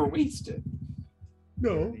 Then you never waste it.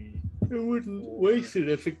 No, it wouldn't waste it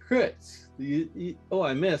if it crits. Oh,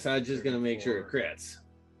 I missed. I was just gonna make sure it crits,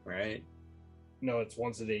 right? No, it's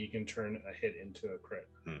once a day you can turn a hit into a crit.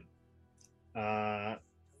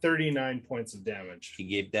 39 points of damage. He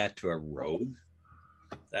gave that to a rogue?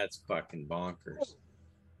 That's fucking bonkers.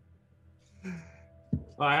 He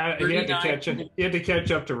had to catch up. He had to catch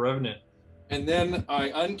up to Revenant. And then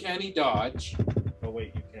I uncanny dodge. Oh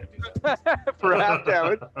wait, you can't do that. For half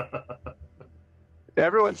damage.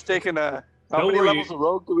 Everyone's taking a. How Don't many worry. levels of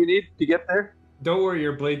rogue do we need to get there? Don't worry,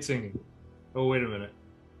 you're blade singing. Oh, wait a minute.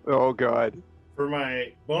 Oh god. For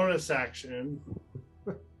my bonus action,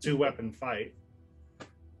 2-weapon fight,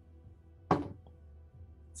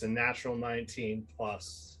 it's a natural 19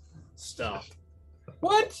 plus stealth.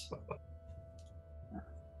 What?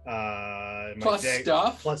 My Plus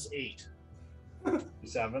stuff? plus 8.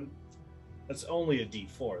 7. That's only a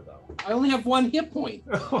D4 though. I only have 1 hit point.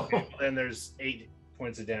 And there's 8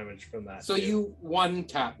 points of damage from that. So too. you one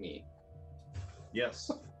tap me. Yes.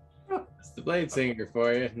 It's the blade singer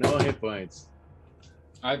for you. No hit points.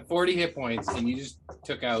 I have 40 hit points, and you just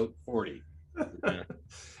took out 40.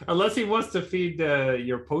 Unless he wants to feed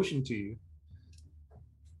your potion to you.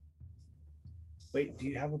 Wait, do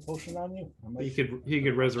you have a potion on you? He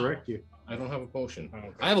could resurrect you. I don't have a potion. Oh, okay.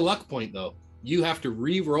 I have a luck point though. You have to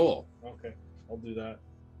re-roll. Okay, I'll do that.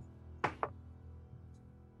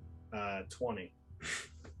 20.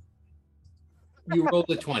 You rolled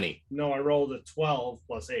a 20. No, I rolled a 12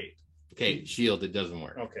 plus 8. Okay, shield, it doesn't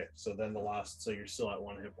work. Okay, so then the last, so you're still at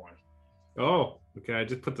 1 hit point. Oh, okay. I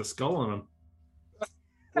just put the skull on him.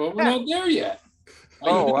 Well, we're not there yet. I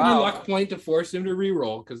Oh, used my wow. luck point to force him to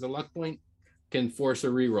re-roll, because the luck point can force a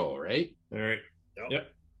re-roll, right? All right.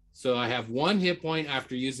 Yep. So I have 1 hit point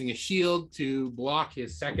after using a shield to block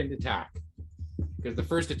his second attack. Because the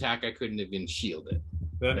first attack I couldn't have been shielded.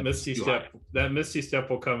 That That's misty too step. high. That misty step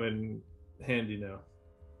will come in handy now.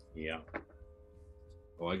 Yeah.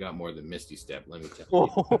 Oh, I got more than Misty Step, let me tell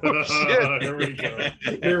you. Oh shit. Here we go.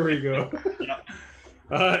 Here we go.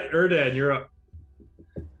 Erdan, you're up.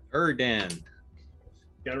 Erdan.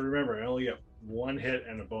 Gotta remember, I only get 1 hit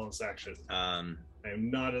and a bonus action. I Um,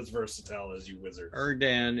 am not as versatile as you wizards.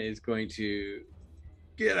 Erdan is going to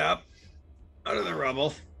get up out of the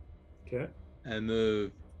rubble Okay. and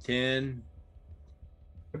move 10,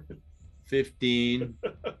 15,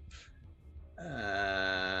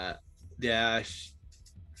 dash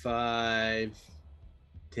 5,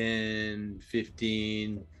 10,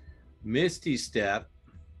 15, Misty Step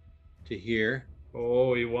to here.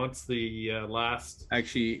 Oh, he wants the last.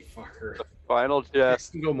 Actually, Fucker. Final I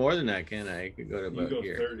jest. can go more than that, can I? I could go to You about go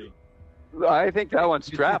here. 30. I think that one's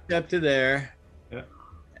trapped. Step to there. Yeah.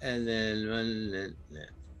 And then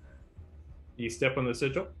You step on the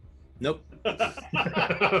sigil. nope.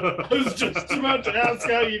 I was just about to ask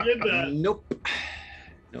how you did that. Nope.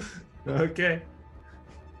 Okay.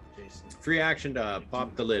 Jason, Free action to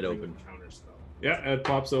pop the lid open. Counterspell. Yeah, it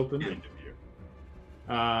pops open. Do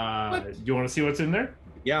you want to see what's in there?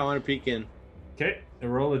 Yeah, I want to peek in. Okay,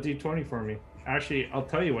 and roll a d20 for me. Actually, I'll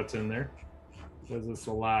tell you what's in there, because it's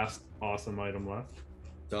the last awesome item left.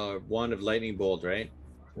 The wand of lightning bolt, right?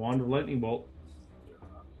 Wand of Lightning Bolt.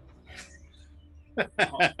 At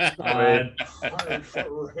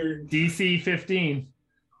DC 15.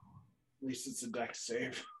 least it's a dex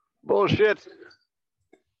save. Bullshit.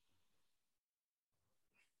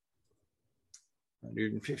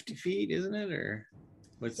 150 feet, isn't it? Or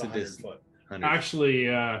what's It's the 100 distance? foot. 100. Actually,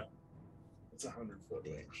 It's 100-foot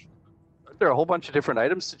range. Are there a whole bunch of different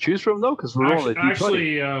items to choose from though? Because we're rolling a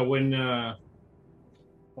D20. when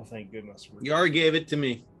Oh, thank goodness. You already gave it to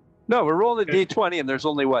me. No, we're rolling a Okay. D20, and there's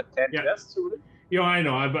only what 10 Yeah. chests or whatever? I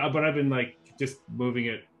know, but I've been like just moving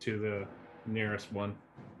it to the nearest one.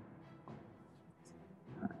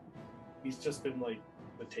 He's just been like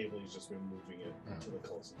the table. He's just been moving it to the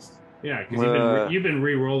closest. Yeah, because you've been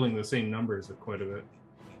re-rolling the same numbers quite a bit.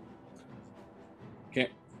 Okay.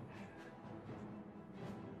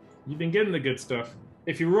 You've been getting the good stuff.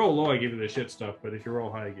 If you roll low, I give you the shit stuff, but if you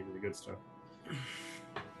roll high, I give you the good stuff.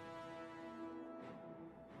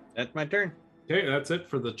 That's my turn. Okay, that's it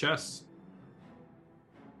for the chests.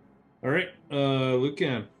 All right,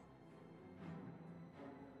 Lucan.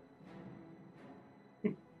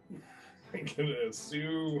 I'm gonna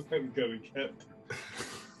assume I'm gonna get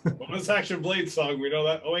bonus action blade song. We know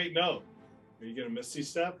that. Oh wait, no. Are you gonna Misty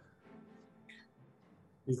Step?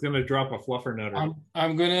 He's gonna drop a fluffer nutter.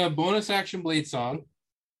 I'm gonna bonus action blade song.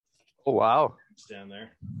 Oh wow. Stand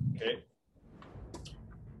there. Okay.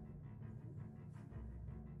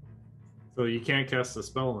 So you can't cast the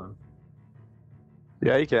spell then.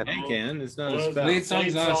 Yeah, you can. I can. It's not Well, a spell. Blade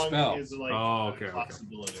song's not a Song spell. is like Oh, a okay, okay.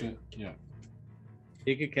 possibility. Yeah.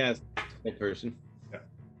 You could cast a person.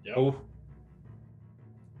 Yep. Oh,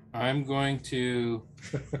 I'm going to.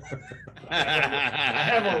 I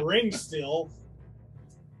have a ring still.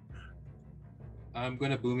 I'm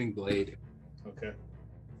gonna booming blade. Okay.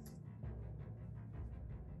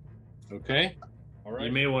 Okay. All right.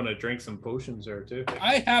 you may want to drink some potions there too.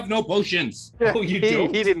 I have no potions. Oh, you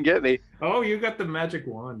don't? He didn't get any. Oh, you got the magic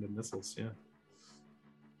wand and missiles. Yeah.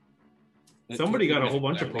 That Somebody two got a damage, whole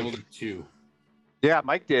bunch I of rolled a potions. 2. Yeah,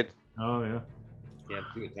 Mike did. Oh yeah. You have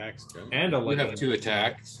 2 attacks, Joe. And a You legend. have 2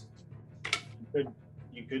 attacks.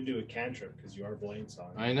 You could do a cantrip because you are blade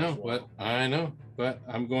song. I know, but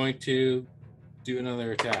I'm going to do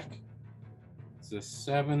another attack. It's a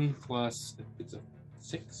 7 plus it's a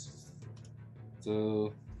 6.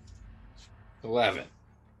 So 11.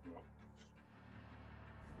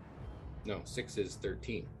 No, 6 is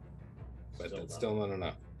 13. But Still that's not. still not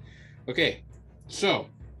enough. Okay, so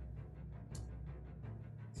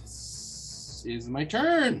this is my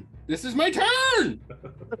turn. This is my turn.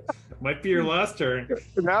 Might be your last turn.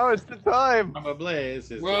 Now is the time. I'm a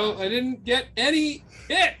blaze. Well, I didn't get any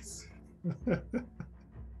hits.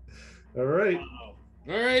 All right. Wow.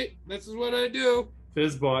 All right, this is what I do.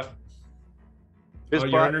 Fizzbot. His Oh,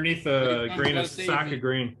 you're bot- underneath a Somebody's grain of gotta save sack me. of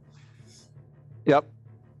green. Yep.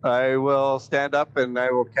 I will stand up and I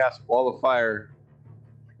will cast Wall of Fire.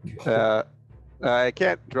 I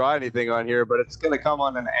can't draw anything on here, but it's going to come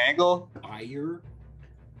on an angle. Fire.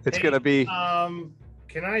 It's Hey, going to be.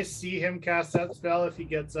 Can I see him cast that spell if he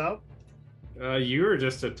gets up? You were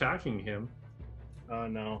just attacking him. Oh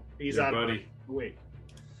no, he's Your out buddy. of range. Wait.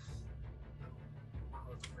 Oh,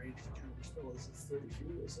 it's range for counter spell is 30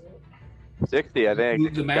 feet, isn't it? 60, I think.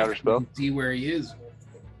 Move the map. Counter spell. and See where he is.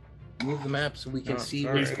 Move the map so we can see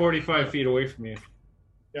where. He's 45 feet away from you.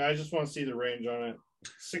 Yeah, I just want to see the range on it.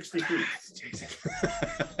 60 feet.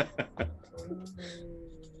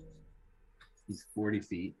 He's 40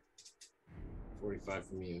 feet. 45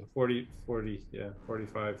 from you. 40, yeah,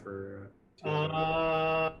 45 for.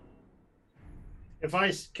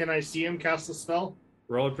 Can I see him cast the spell?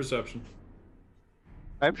 Roll a perception.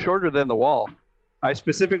 I'm shorter than the wall. I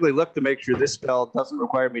specifically looked to make sure this spell doesn't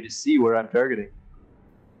require me to see where I'm targeting.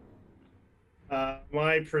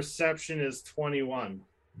 My perception is 21.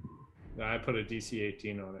 I put a DC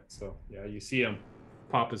 18 on it, so yeah, you see him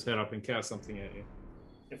pop his head up and cast something at you.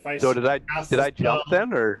 If I So see did I him cast did the I jump spell-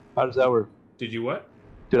 then, or how does that work? Did you what?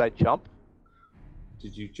 Did I jump?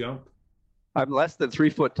 Did you jump? I'm less than 3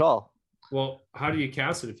 foot tall Well, how do you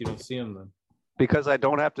cast it if you don't see him then? because I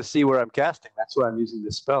don't have to see where I'm casting. That's why I'm using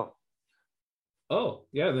this spell. Oh,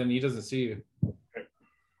 yeah, then he doesn't see you.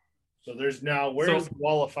 So there's now, where's So- the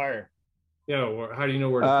wall of fire? Yeah, how do you know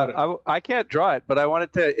where to put it? I can't draw it, but I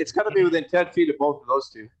wanted to. It's got to be within 10 feet of both of those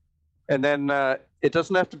two, and then it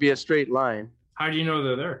doesn't have to be a straight line. How do you know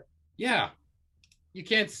they're there? Yeah. You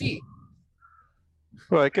can't see.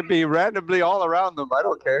 Well, it could be randomly all around them. I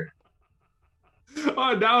don't care.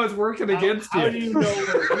 Oh, now it's working against How you. do you know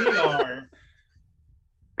where we are?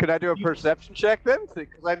 Could I do a perception check then?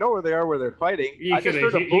 Because I know where they are, where they're fighting. You I could, just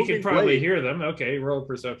heard a you booming could probably blade. hear them. Okay, roll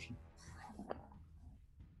perception.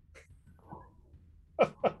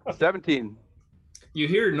 17. You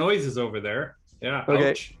hear noises over there. Yeah.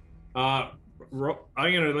 Okay. Ouch.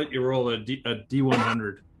 I'm gonna let you roll a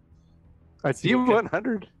D100. A See what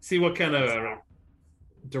D100. See what kind of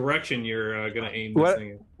direction you're gonna aim this What?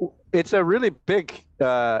 thing in. It's a really big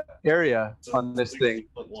area on this thing.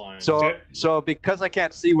 60-foot line. So because I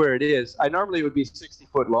can't see where it is, I normally it would be 60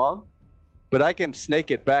 foot long, but I can snake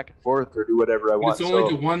it back and forth or do whatever I want. It's only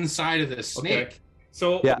So, to one side of the snake. Okay.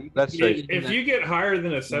 So yeah, that's right. if you get higher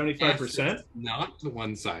than a 75%, Not to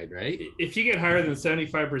one side, right? if you get higher than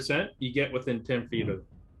 75%, you get within 10 feet of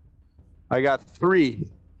I got 3.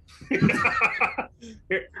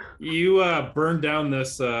 Here, you burn down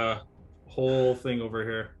this whole thing over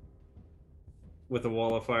here with a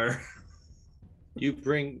wall of fire. You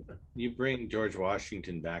bring George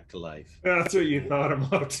Washington back to life. That's what you thought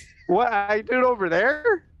about. What I did over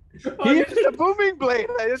there? Oh, He used a booming blade.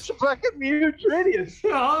 It's a fucking huge radius.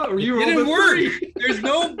 Oh, you It rolled didn't a work. 3. There's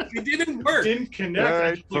no. It didn't work. Didn't connect. All I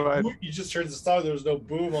right, just, like, fine. boom, you just heard the sound. There was no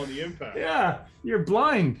boom on the impact. Yeah, you're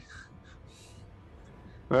blind.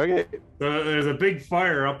 Okay. There's a big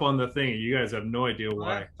fire up on the thing. You guys have no idea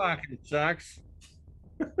why. That fucking sucks.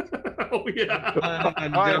 Oh yeah.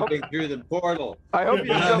 I'm I jumping through the portal. I hope you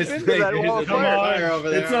jump into that wall of fire. over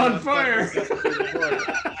there. It's on fire.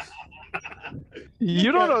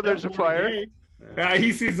 You don't know there's a fire. Yeah,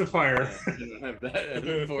 he sees the fire. I don't have that as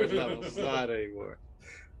a fourth level slot anymore.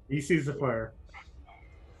 He sees the fire.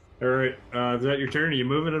 All right. Is that your turn? Are you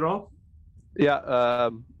moving at all? Yeah,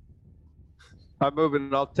 I'm moving,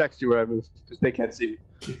 and I'll text you where I move because they can't see me.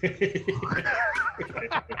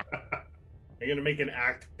 I'm gonna make an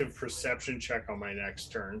active perception check on my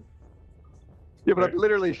next turn. Yeah, but I'm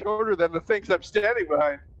literally shorter than the things I'm standing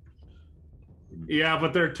behind. Yeah,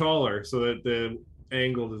 but they're taller, so that the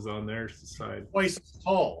angle is on their side. Twice as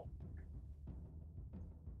tall.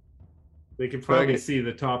 They can probably Okay. see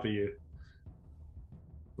the top of you.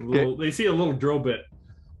 They see a little drill bit.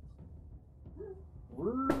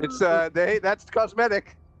 It's that's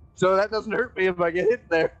cosmetic, so that doesn't hurt me if I get hit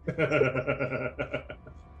there.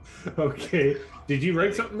 Okay. Did you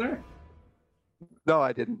write something there? No,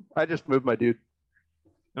 I didn't. I just moved my dude.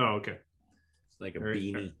 Oh, okay. Like a All right.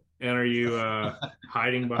 beanie. And are you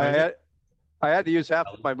hiding behind it? I had to use half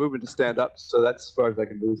of my movement to stand up, so that's as far as I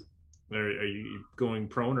can move. Are you going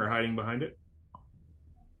prone or hiding behind it?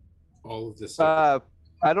 All of this. I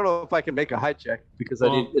don't know if I can make a high check because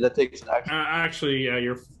that takes an action. Actually, yeah,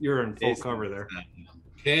 you're in full cover there.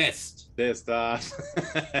 Pissed. Pissed off.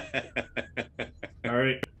 All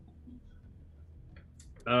right.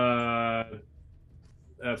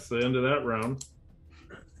 That's the end of that round.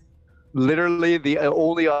 Literally the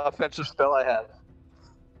only offensive spell I have,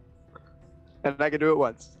 and I can do it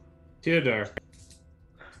once. Theodore.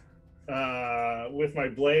 With my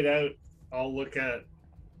blade out, I'll look at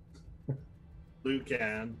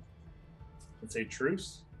Lucan and say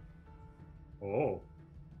truce. Oh.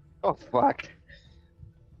 Oh fuck!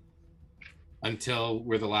 Until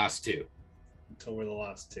we're the last two. Until we're the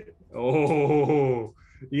last two. Oh,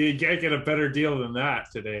 you can't get a better deal than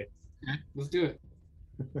that today. Okay, let's do it.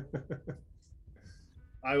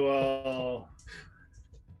 I will.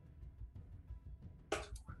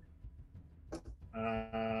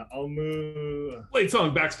 I'll move. Blade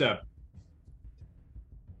song backstab.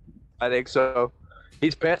 I think so.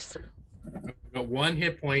 He's pissed. I've got 1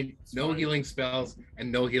 hit point, no healing spells,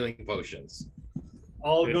 and no healing potions.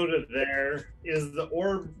 I'll go to there. Is the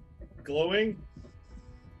orb glowing?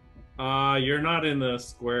 You're not in the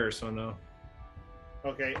square, so no.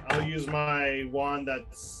 Okay, I'll use my wand that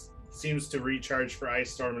seems to recharge for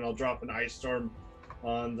Ice Storm, and I'll drop an Ice Storm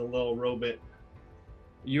on the little robot.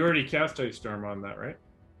 You already cast Ice Storm on that, right?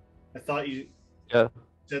 I thought you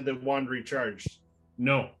said the wand recharged.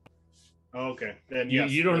 No. Oh, okay, then You,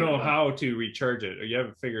 yes. you don't know how to recharge it, or you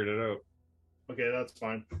haven't figured it out. Okay, that's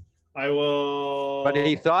fine. I will. But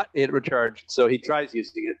he thought it recharged, so he tries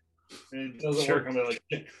using it. And it doesn't Sure. work. I'm like,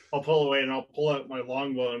 I'll pull away and I'll pull out my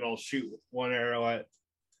longbow and I'll shoot one arrow at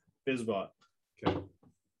Fizzbot. Okay.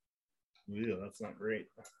 Yeah, that's not great.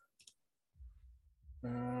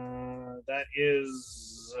 That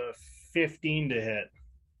is 15 to hit.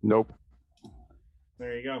 Nope.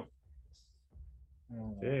 There you go.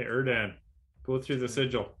 Hey, Erdan, go through the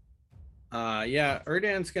sigil. Yeah,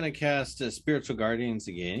 Erdan's gonna cast Spiritual Guardians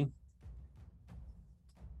again,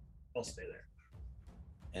 I'll stay there.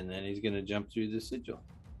 and then he's gonna jump through the sigil.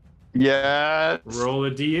 Yeah. Roll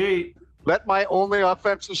a d8. Let my only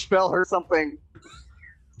offensive spell hurt something.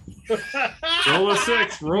 Roll a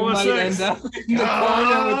 6. Roll a Might 6. end up in the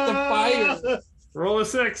corner with the fire. Roll a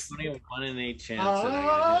 6. Only a 1 in 8 chance.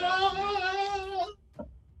 that I'm gonna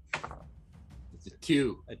hit. It's a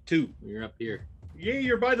 2. A 2. You're up here. Yeah,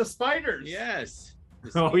 you're by the spiders. Yes.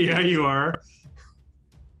 Oh, yeah, you are.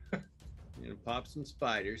 I'm gonna pop some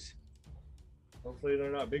spiders. Hopefully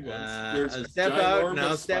they're not big ones. There's I'll step out and ginormous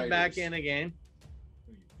I'll step back spiders. in again.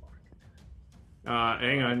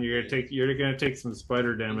 Hang on, you're gonna take some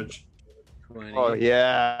spider damage. 20. Oh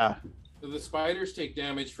yeah. So the spiders take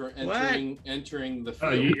damage for What? entering the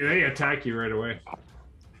Oh, field. they attack you right away.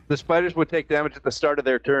 The spiders would take damage at the start of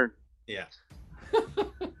their turn. Yeah.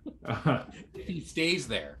 If he stays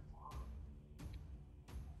there.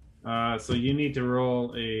 So you need to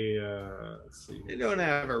roll a. Let's see. They don't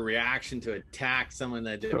have a reaction to attack someone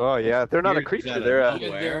that did. Oh yeah, they're not a Here's creature. that They're up.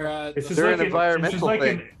 a, It's just They're like an it's environmental just like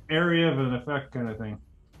thing. an area of an effect kind of thing.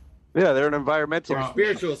 yeah, they're an environmental. They're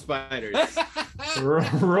spiritual spiders.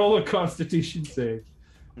 Roll a Constitution save.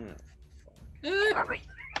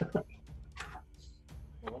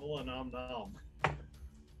 Roll a nom nom.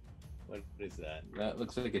 What is that? That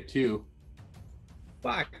looks like a 2.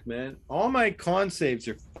 Fuck, man. All my con saves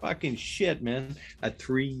are fucking shit, man. A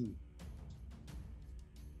 3. You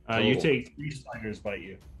Oh. take Three spiders bite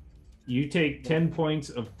you. 10 points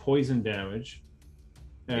of poison damage.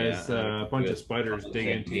 as Yeah, a bunch good. of spiders dig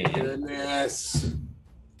into you. Goodness.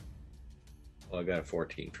 Well, I got a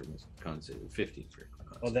 14 for concept, 15 for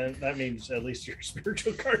concept. Well, then that means at least your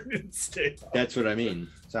spiritual card didn't stay. That's what I mean.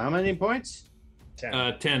 So how many points?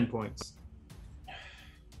 10. 10 points.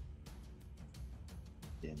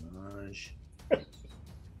 Damage.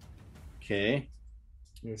 Okay.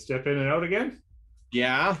 You step in and out again?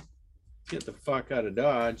 Yeah. Get the fuck out of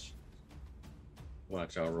Dodge.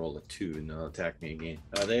 Watch, I'll roll a 2 and they'll attack me again.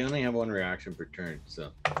 They only have one reaction per turn,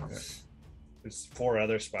 so There's 4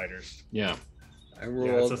 other spiders. Yeah. I Yeah,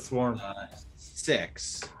 rolled it's a swarm.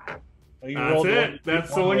 6. Oh, you That's rolled it.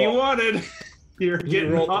 That's the one you wanted. You're You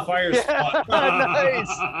getting rolled the hot. fire Yeah, spot.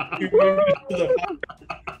 nice.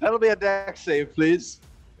 That'll be a deck save, please.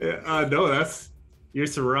 No, you're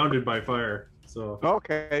surrounded by fire. So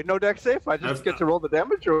Okay, no deck save. I That's- just get to roll the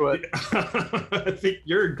damage or what? I think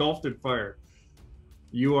you're engulfed in fire.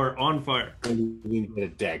 You are on fire. You need a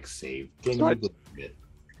deck save. Can you What? believe it?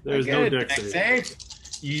 There's I no get it, deck deck save.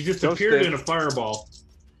 save. You just Don't appeared stay. in a fireball.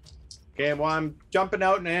 Okay, well, I'm jumping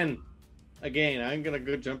out and in. Again, I'm going to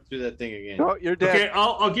go jump through that thing again. No, you're dead. Okay,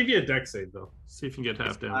 I'll give you a deck save though. See if you can get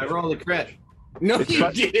half damage. I rolled a crit. No, It's you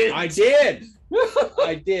fun- didn't. I did.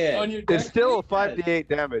 I did. On your It's deck still save? 5d8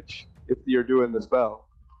 damage if you're doing the spell.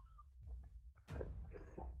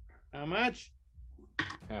 How much?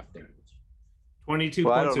 Half damage. 22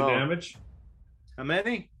 Well, I points of don't know. damage. How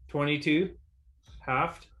many? 22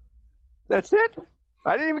 halved. That's it?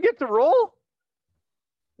 I didn't even get to roll?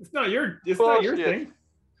 It's not your Bullshit. thing.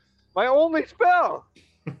 My only spell.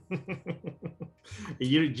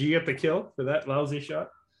 Did you get the kill for that lousy shot?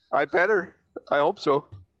 I better. I hope so.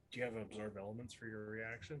 Do you have absorb elements for your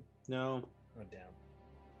reaction? No. Oh, damn.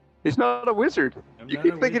 He's not a wizard. I'm You not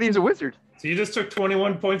keep a thinking wizard. he's a wizard. So you just took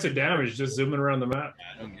 21 points of damage just zooming around the map.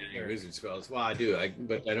 I don't get any wizard spells. Well, I do,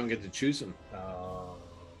 but I don't get to choose them.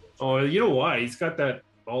 Oh, you know why? He's got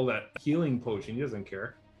all that healing potion. He doesn't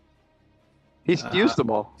care. He's used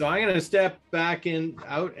them all. So I'm going to step back in,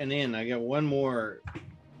 out and in. I got one more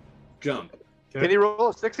jump. Can he roll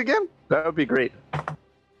a 6 again? That would be great.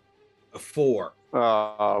 A 4.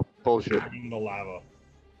 Bullshit. In the lava.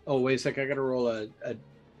 Oh, wait a sec. I got to roll a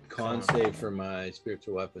con save for my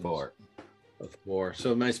spiritual weapons. 4. A 4.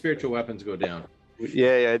 So my spiritual weapons go down.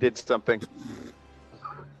 Yeah, I did something.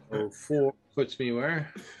 So 4 puts me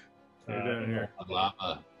where? You're down here.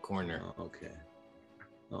 Lava corner. Oh, okay.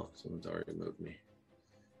 Oh, someone's already moved me.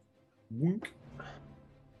 Wink.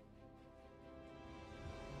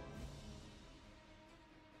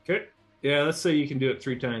 Okay. Yeah, let's say you can do it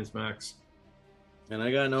 3 times max. And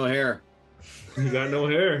I got no hair. You got no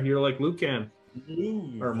hair. You're like Lucan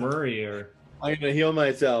or Murray or. I'm going to heal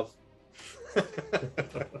myself.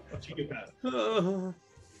 All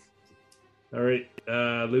right,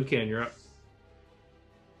 Lucan, you're up.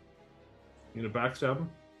 You gonna backstab him,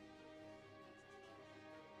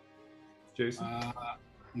 Jason?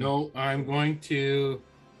 No, I'm going to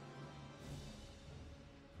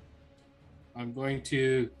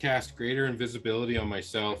cast greater invisibility on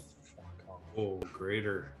myself, Oh,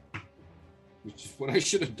 greater. which is what I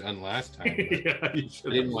should have done last time. but Yeah, you I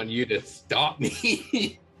should. didn't want you to stop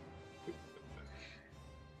me.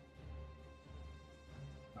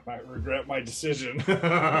 I might regret my decision.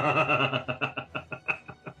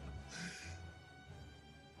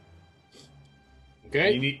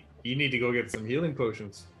 Okay. You need to go get some healing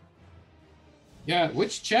potions. Yeah.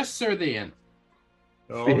 Which chests are they in?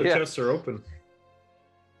 All the Yeah. chests are open.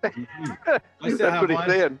 I still That's have what he's one.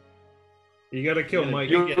 saying. You gotta kill Mike.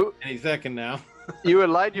 You, Any second now. you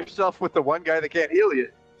aligned yourself with the one guy that can't heal you.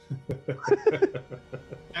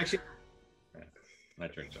 Actually, my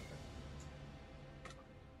turn's over.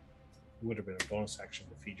 Would have been a bonus action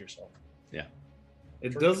to feed yourself.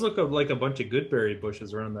 It does look like a bunch of goodberry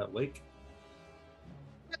bushes around that lake.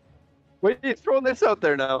 Wait, you're throwing this out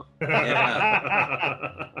there now.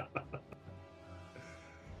 I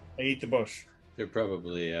eat the bush. They're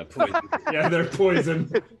probably poison. Yeah, they're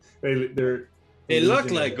poison. They're. They look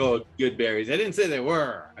like good berries. I didn't say they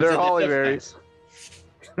were. I They're said holly look berries.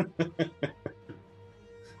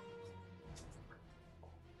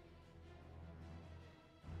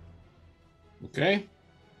 Okay.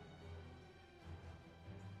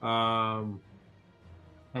 Um,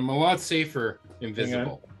 I'm a lot safer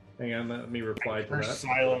invisible. hang on, let me reply to We're that.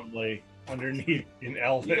 silently underneath in like.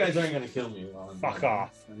 Elvish. You guys aren't gonna kill me. While I'm Fuck done.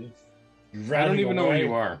 off. I don't even know where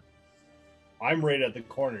you are. I'm right at the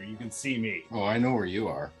corner. You can see me. Oh, I know where you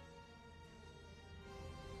are.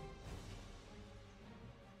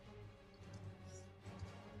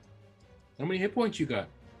 How many hit points you got?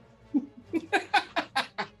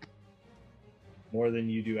 More than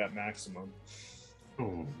you do at maximum.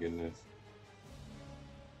 Oh. goodness.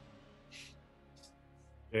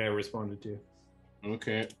 Yeah, I responded to you.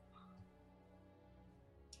 Okay.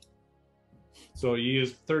 So you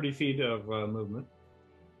use 30 feet of movement.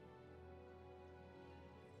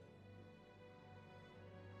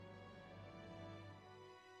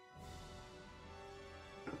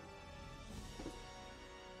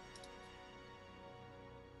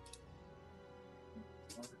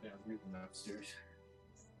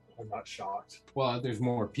 I'm not shocked. Well, there's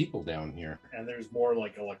more people down here. And there's more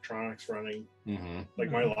like electronics running. Mm-hmm.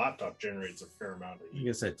 Like my laptop generates a fair amount of I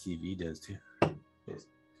guess that TV does too.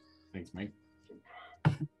 Thanks, Mike.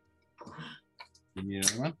 You need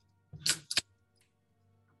another one?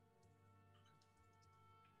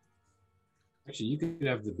 Actually, you could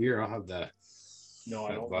have the beer. I'll have that. No, I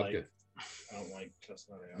that don't vodka. I don't like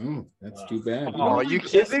chestnut ale. That's too bad. Oh, are you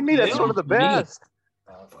kidding me? That's one of the best.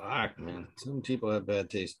 Fuck, man. Some people have bad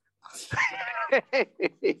taste.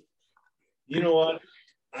 You know what?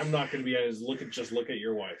 I'm not going to be honest. Look at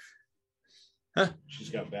your wife. Huh? She's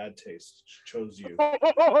got bad taste. She chose you.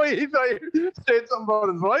 Oh, he thought you said something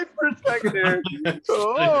about his wife for a second there.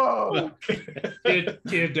 Oh,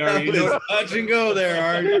 Theodore, you know, touch and go there,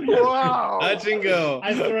 Art. wow. Touch and go.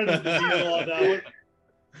 I threaded the deal on that one.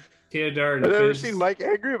 Theodore and I've never Fizz, seen Mike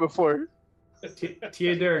angry before.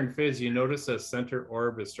 Theodore and Fizz, you notice the center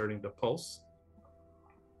orb is starting to pulse.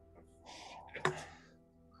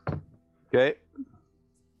 Okay.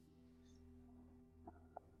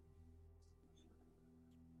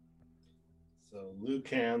 So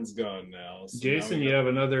Lucan's gone now. So Jason, now you have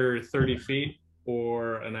another 30 feet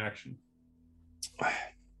or an action.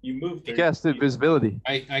 You moved. You 30 cast feet. invisibility.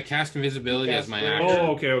 I cast invisibility as my Cast action.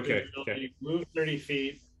 Oh, okay. You moved 30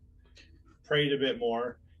 feet. Prayed a bit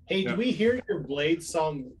more. Hey, Yeah. do we hear your Blade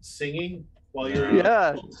song singing while you're?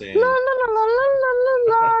 Yeah. Saying- La, la, la, la, la, la, la,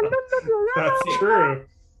 la, la, la. That's true.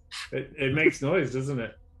 It makes noise, doesn't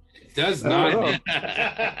it? It does I don't not.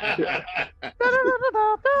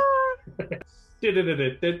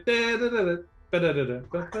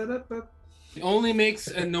 It only makes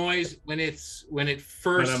a noise when it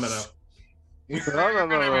first. No, no,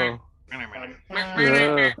 no, no.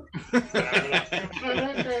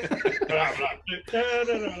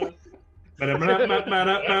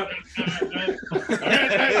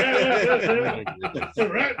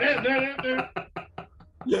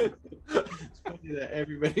 It's funny that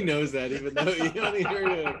everybody knows that, even though you only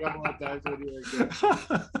heard it a couple of times when you were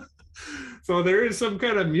a kid. So there is some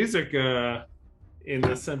kind of music in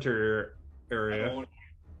the center area.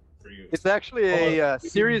 For you. It's actually a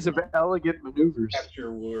series of elegant maneuvers. Kept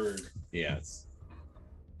your word. Yes.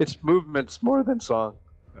 It's movements more than song.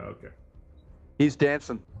 Okay. He's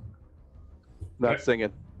dancing, not Okay.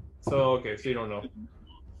 singing. So you don't know.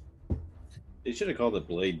 They should have called it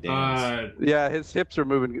Blade Dance. Yeah, his hips are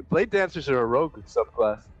moving. Blade dancers are a rogue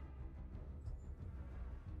subclass.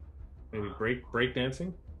 Maybe break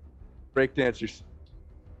dancing. Break dancers.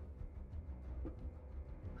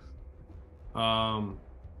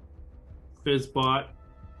 Fizzbot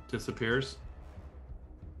disappears.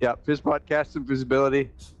 Yeah, Fizzbot casts invisibility.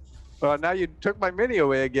 Now you took my mini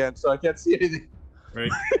away again, so I can't see anything.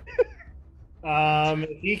 Right.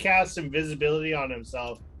 If he casts invisibility on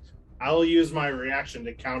himself, I will use my reaction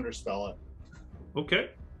to counterspell it. Okay.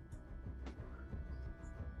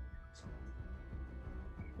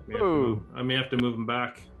 Ooh. I may have to move him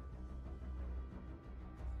back.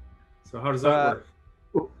 So how does that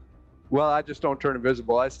work? Well, I just don't turn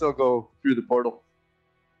invisible. I still go through the portal.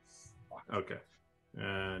 Okay.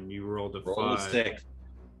 And you rolled a Roll a 5. stick.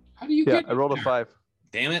 How do you Yeah, get? I rolled a 5.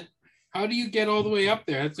 Damn it. How do you get all the way up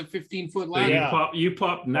there? That's a 15-foot So ladder. Yeah. you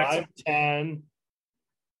pop next. 5, 10.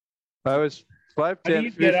 I was 5, How do 10,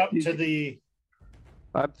 you get up 50. to the?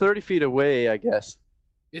 I'm 30 feet away, I guess.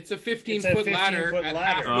 It's a It's a 15-foot ladder. 15-foot at ladder.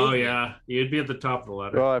 half Oh movement. yeah, you'd be at the top of the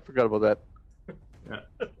ladder. Oh, I forgot about that.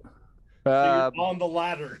 Yeah. You're on the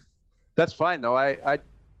ladder. That's fine though.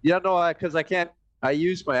 Because I can't. I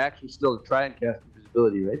use my action still to try and cast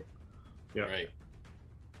invisibility, right? Yeah. Right.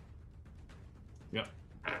 Yeah.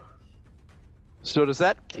 So does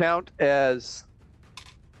that count as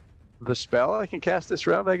the spell I can cast this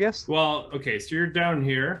round? I guess. Well, okay, so you're down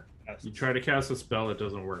here. You try to cast a spell, it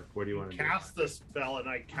doesn't work. What do you want to do? Cast the spell and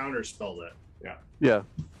I counterspelled it. Yeah.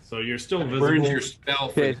 So you're still Burns visible. your spell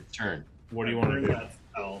for Okay. the turn. What do you want to Burn do? that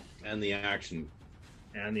spell And the action.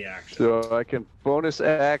 and the action. So I can bonus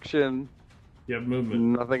action. You have movement.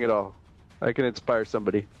 Nothing at all. I can inspire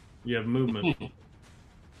somebody. You have movement.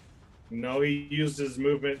 No, he used his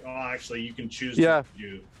movement. Oh, actually, you can choose Yeah. to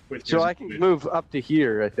do with So your I can move up to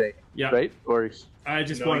here, I think. Yeah. Right? Or I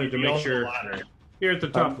just No, wanted you'd to be make on the sure ladder. you're at the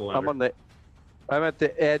top of the ladder. I'm on the. I'm at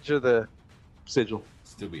the edge of the sigil.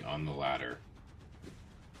 Still be on the ladder.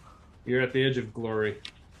 You're at the edge of glory.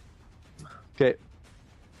 Okay.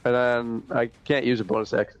 And then I can't use a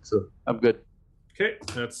bonus action, so I'm good. Okay,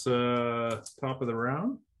 that's top of the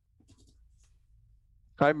round.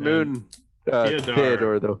 I'm Moon Theodore.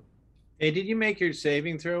 Theodore, though. Hey, did you make your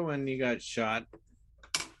saving throw when you got shot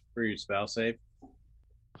for your spell save?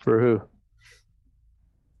 For who?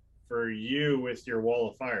 For you with your wall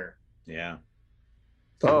of fire. Yeah.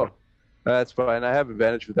 Oh, that's fine. I have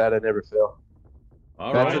advantage with that. I never fail.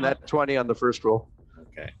 All That's right. a net 20 on the first roll.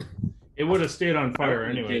 Okay. It would have stayed on fire I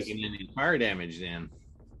wouldn't have anyways. taken any fire damage then.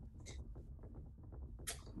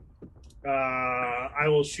 I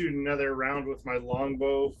will shoot another round with my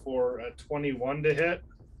longbow for a 21 to hit.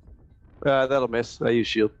 That'll miss. I use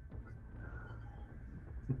shield.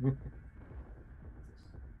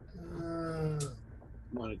 I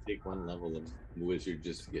want to take one level of wizard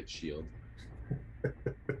just to get shield.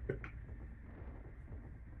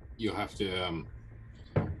 You'll have to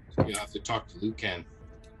talk to Lucan.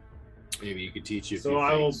 Maybe you could teach you. A So few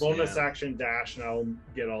I will things. bonus action dash and I'll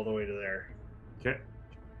get all the way to there. Okay.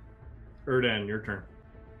 Erdan, your turn.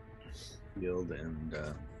 Shield and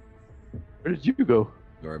Where did you go?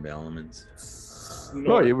 orb elements.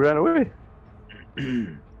 Oh, you ran away.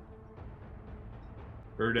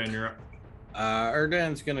 Erdan, you're up.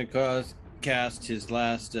 Erdan's gonna cast his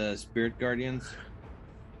last Spirit Guardians.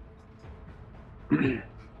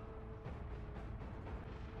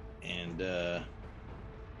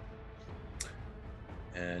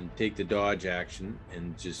 And take the dodge action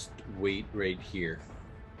and just wait right here.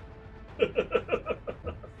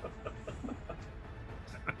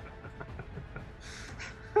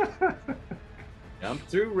 Jump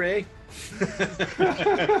through, Ray.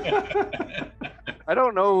 I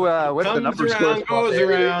don't know what the Comes numbers around, goes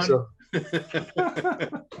around. So.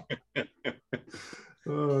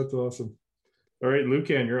 Oh, that's awesome. All right,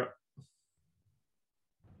 Lucan, you're up.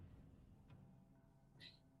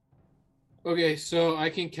 Okay, so I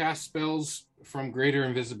can cast spells from greater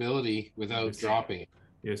invisibility without Yes. dropping it.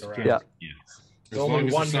 Yes, you Correct. can. Yeah. As only long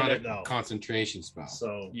as 1 it's not minute, a though. concentration spell.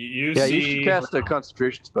 So You Yeah, see, you should cast a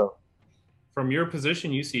concentration spell. from your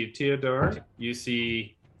position, you see Teodor, you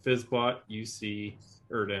see Fizzbot, you see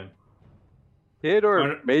Erdan.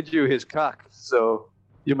 Theodore made you his cock, so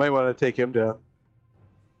you might want to take him down.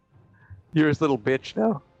 You're his little bitch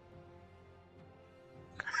now.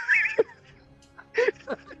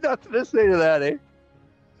 Nothing to say to that, eh?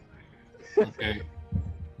 Okay.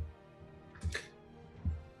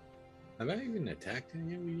 Have I even attacked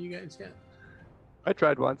any of you guys yet? I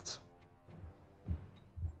tried once.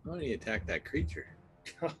 I only attacked that creature.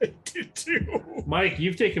 I did too. Mike,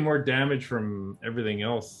 you've taken more damage from everything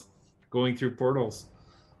else going through portals.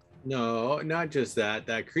 No, not just that.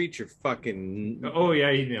 That creature fucking Oh,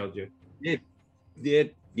 yeah, he nailed you. it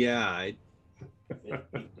yeah, it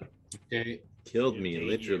Okay. killed me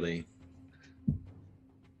literally.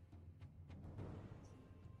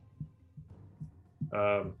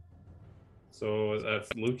 So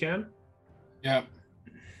that's Lucan. Yeah.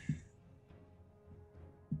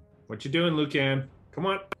 What you doing, Lucan? Come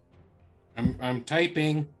on. I'm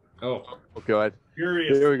typing. Oh, Oh, God.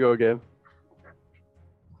 Furious. Here we go again.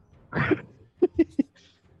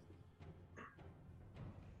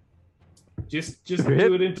 just You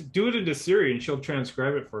hit? do it into Siri, and she'll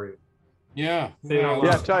transcribe it for you. Yeah. Say it out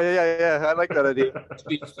Yeah, loud. yeah. I like that idea.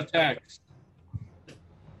 Speech to text.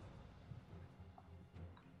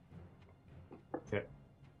 Okay.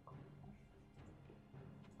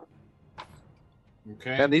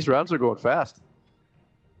 Okay. Man, these rounds are going fast.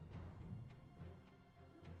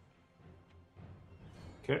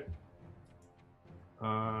 Okay.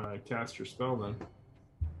 Cast your spell then.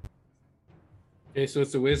 Okay, so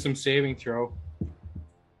it's a wisdom saving throw.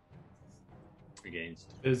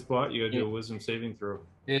 Against. Fizzbot, you gotta do a wisdom saving throw.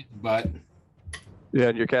 But Yeah,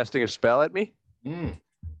 and you're casting a spell at me?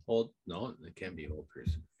 Hold no, it can't be hold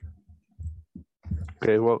person.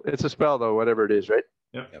 Okay, well, it's a spell, though, whatever it is, right?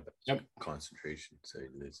 Yeah, but Yep. concentration. So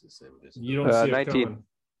this is invisible. You don't see it 19. coming.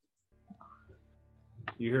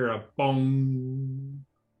 You hear a bong.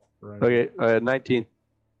 Right. Okay, 19.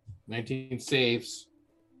 19 saves.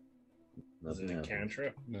 Nothing Is it a happens.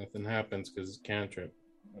 cantrip? Nothing happens because it's cantrip.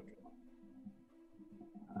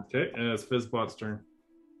 Okay, and it's Fizzbot's turn.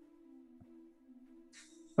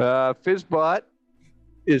 Fizzbot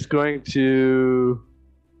is going to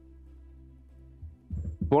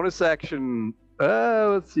bonus action.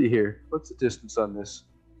 Let's see here. What's the distance on this?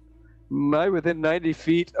 Am I within 90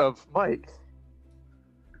 feet of Mike?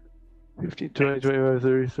 15, 20, 25,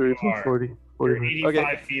 30, 35, 40, You're 40. 85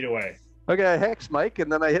 Okay. feet away. Okay, I hex Mike, and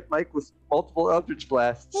then I hit Mike with multiple Eldritch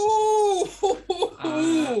Blasts.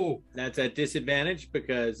 That's at disadvantage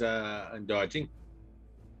because I'm dodging.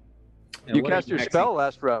 And You what are cast your hexing? spell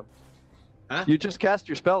last round. Huh? You just cast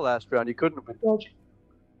your spell last round. You couldn't have been dodging.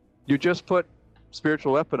 You just put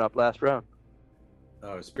Spiritual Weapon up last round.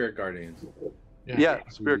 Oh, Spirit Guardians. Yeah,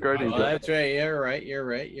 Spirit Guardians. Oh, that's right. You're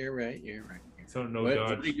right. So no What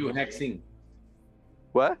dodge. are you hexing?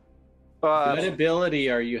 What? What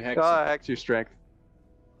ability are you hexing? Hex your strength.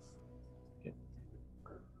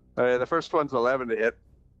 The first one's 11 to hit.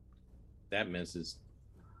 That misses.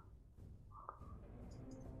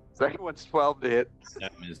 Second one's 12 to hit.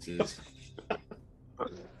 That misses. Are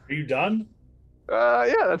you done?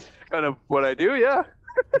 Yeah, that's kind of what I do, yeah.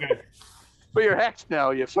 But you're hexed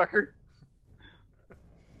now, you fucker.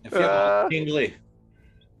 I feel all tingly.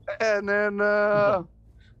 And then,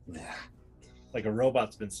 Like a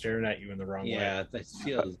robot's been staring at you in the wrong way. Yeah, that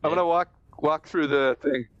feels. I'm gonna walk through the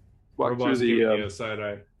thing. Walk Robot's through giving the. you a side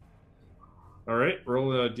eye. All right,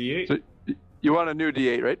 roll a d8. So you want a new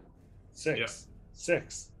D8, right? Six.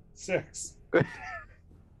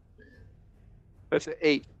 That's an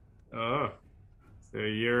 8. Oh, so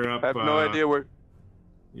you're up. I have no idea where.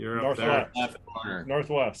 You're up there. Northwest. left corner.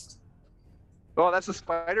 Northwest. Oh, that's the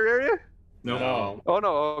spider area? No, Oh, no,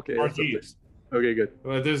 okay. Northeast. Okay, good.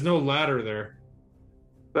 Well, there's no ladder there.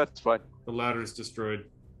 That's fine. The ladder's destroyed.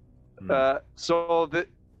 So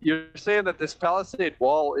you're saying that this palisade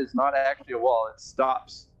wall is not actually a wall, it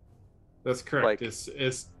stops. That's correct. Like-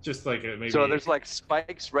 It's just like a maybe. So there's like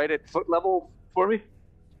spikes right at foot level for me?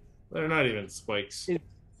 They're not even spikes.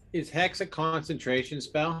 Is hex a concentration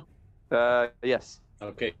spell? Yes.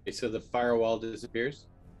 Okay, so the firewall disappears.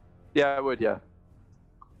 Yeah, I would, yeah.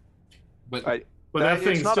 But I- But that it's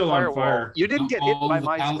thing's not a still on firewall. fire. You didn't get hit All by the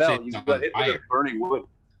my spell. palisades You on got hit fire. with burning wood.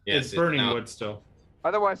 It's burning now. wood still.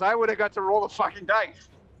 Otherwise, I would have got to roll the fucking dice.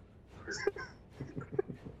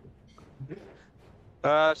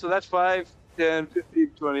 So that's 5, 10, 15,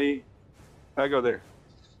 20. I go there.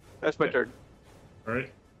 That's my turn. All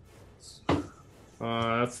right.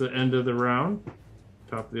 That's the end of the round.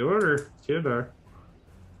 Top of the order, Kidar.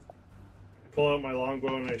 Pull out my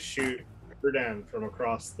longbow and I shoot Erdan from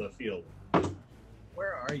across the field.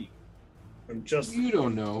 Where are you? I'm just You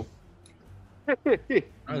don't know.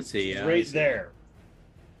 Let's see. Yeah, I right see. there.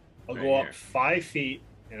 I'll Right go here. up 5 feet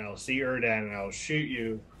and I'll see Erdan and I'll shoot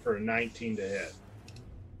you for a 19 to hit.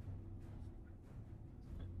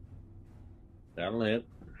 That'll hit.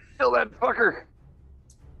 Kill that fucker.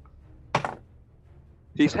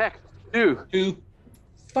 He's hacked. Two.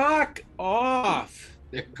 Fuck off!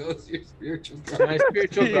 There goes your spiritual My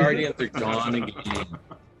spiritual guardians are gone again.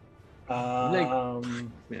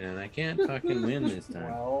 Um, Man, I can't fucking win this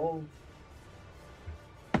time. 12,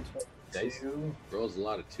 Dice 22, rolls a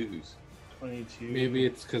lot of 2s. 22. Maybe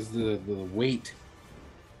it's because the weight.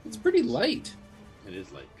 It's pretty light. It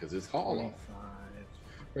is light because it's hollow. 25.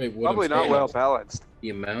 Right. What Probably I'm not saying well is balanced. The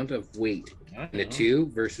amount of weight I in a 2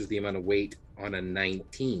 versus the amount of weight on a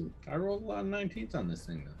 19. I rolled a lot of 19s on this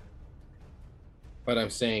thing, though. But I'm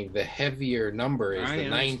saying the heavier number is I the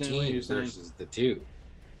understand what 19 you're saying. versus the 2.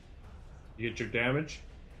 You get your damage.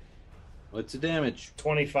 What's the damage?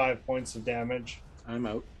 25 points of damage. I'm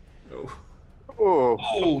out. Oh. Oh,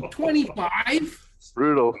 Oh, 25?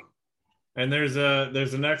 brutal. And there's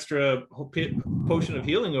an extra potion of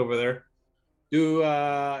healing over there. Do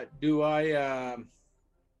I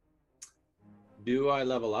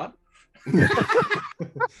level up?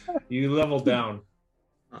 You level down.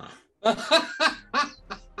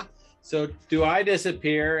 So do I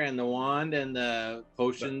disappear and the wand and the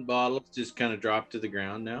potion bottles just kind of drop to the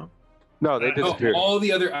ground now? No, they Oh, disappeared. All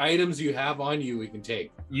the other items you have on you, we can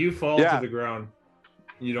take. You fall Yeah. to the ground.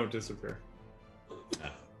 You don't disappear.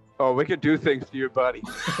 Oh, we could do things to your body.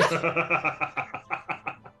 I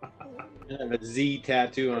have a Z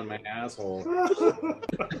tattoo on my asshole.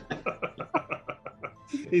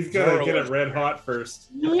 He's gonna get it red hot first.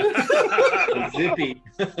 Zippy.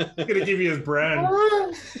 He's gonna give you his brand.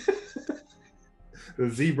 The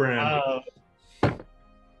Z brand.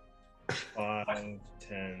 5,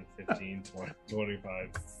 10, 15, 20, 25,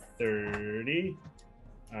 30.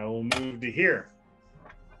 I will move to here.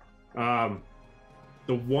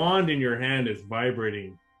 The wand in your hand is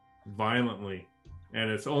vibrating violently, and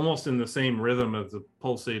it's almost in the same rhythm as the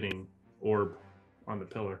pulsating orb on the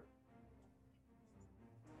pillar.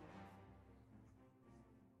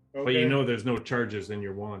 Okay. But you know there's no charges in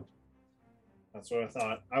your wand. That's what I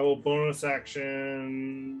thought. I will bonus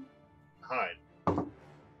action hide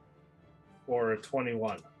for a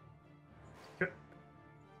 21.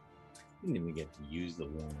 Didn't even get to use the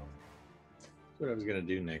wand. what I was gonna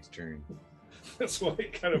do next turn. That's why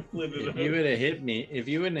it kind of flitted If you would have hit me,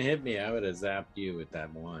 I would have zapped you with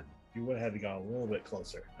that one. You would have had to go a little bit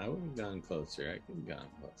closer. I would have gone closer. I could have gone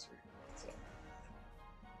closer. So.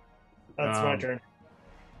 That's my turn.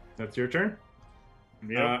 That's your turn?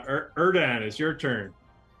 Yep. Erdan, it's your turn.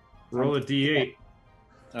 Roll a d8.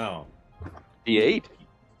 Oh. D8?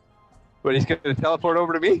 But he's going to teleport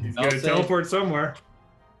over to me? He's going to teleport somewhere.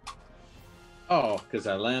 Oh, because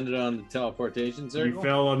I landed on the teleportation circle? You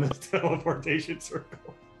fell on the teleportation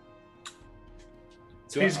circle.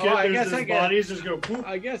 So I guess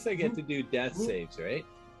I get to do death saves, right?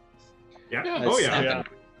 Yeah. That's Oh, yeah.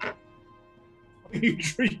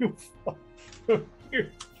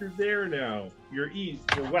 You're there now. You're east.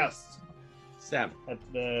 You're west. 7. At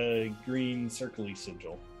the green circly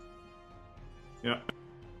sigil. Yeah.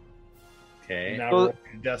 Okay. Now Well- roll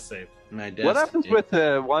your death save. My death What happens save. with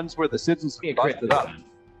the ones where the sigils Be a are crit busted this up? time.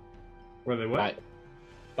 Were they what?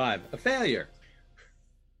 5. A failure.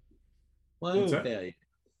 One What's that? failure.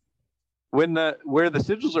 When where the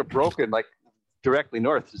sigils are broken, like directly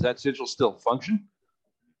north, does that sigil still function?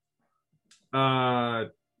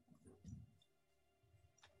 Or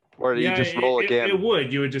do you just roll again? It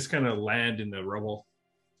would. You would just kind of land in the rubble.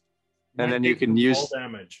 And then Might you take can some use fall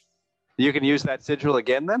damage. you can use that sigil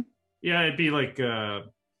again then? Yeah, it'd be like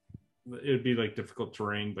it'd be like difficult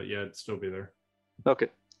terrain, but yeah, it'd still be there. Okay.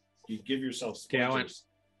 You give yourself Okay, I went- splinters.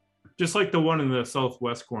 Just like the one in the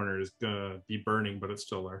southwest corner is gonna be burning, but it's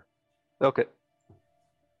still there. Okay.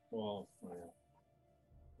 Well,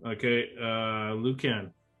 Okay,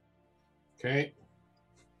 Lucan. Okay.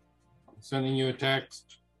 Sending you a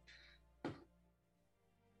text.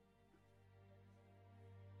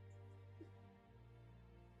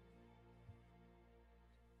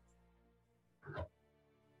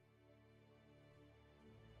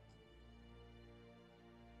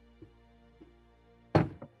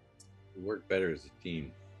 We work better as a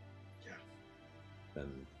team. Yeah.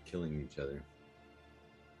 Than killing each other.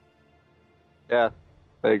 Yeah,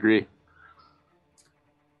 I agree.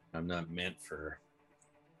 I'm not meant for.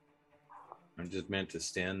 I'm just meant to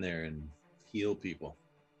stand there and heal people.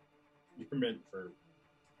 you're meant for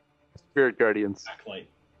Spirit Guardians. backlight.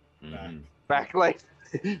 Mhm. Backlight.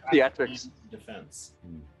 Theatrics. Defense.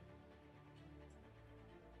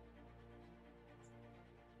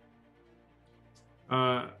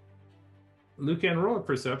 Lucan, roll a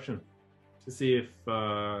perception to see if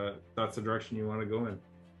that's the direction you want to go in.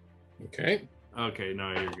 Okay. Okay,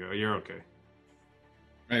 no, you go. You're okay.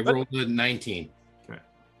 I rolled a 19. Okay.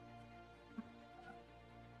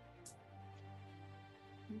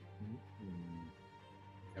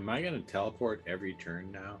 Am I going to teleport every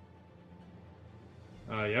turn now?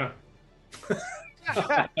 Yeah.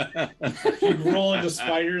 If you roll into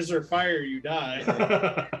spiders or fire, you die.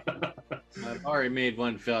 I've already made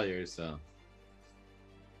one failure, so.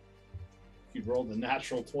 If you roll the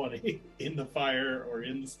natural 20 in the fire or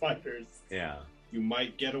in the spiders, Yeah. you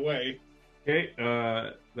might get away. Okay,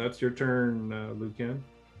 that's your turn, Lucan.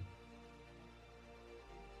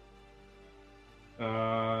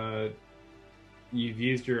 You've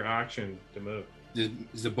used your action to move.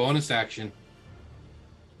 It's a bonus action.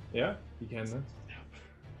 Yeah, you can then.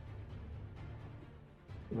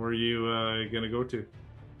 Where are you gonna go to?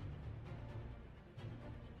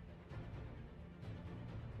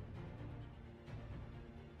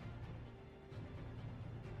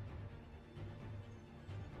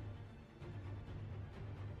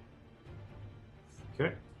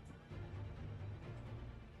 Okay.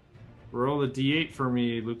 Roll a d8 for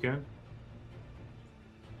me, Lucan.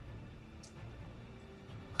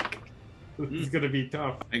 This is gonna be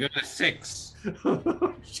tough. I got a 6.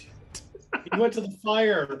 He went to the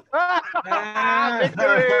fire.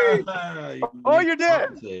 Victory! Oh, you're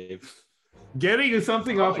dead. Save. Getting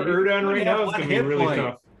something off of Erdan right now is gonna be really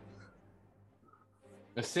tough.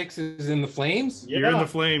 A 6 is in the flames? You're in the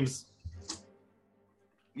flames.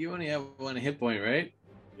 You only have one hit point, right?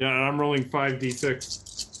 Yeah, and I'm rolling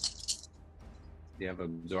 5d6. Do you have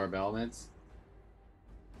absorb elements?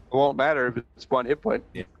 It won't matter if it's one hit point.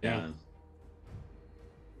 Yeah.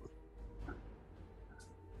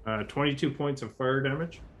 22 points of fire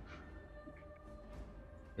damage.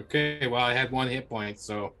 Okay, well, I had one hit point,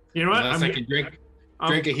 so You know what? unless I can drink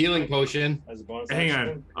a healing potion. As a bonus Hang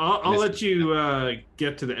action. on. I'll let you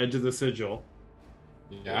get to the edge of the sigil.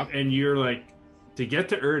 Yeah. And you're like, to get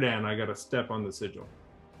to Erdan, I gotta step on the sigil.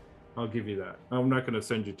 I'll give you that. I'm not gonna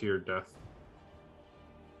send you to your death.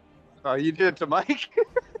 Oh, you did it to Mike?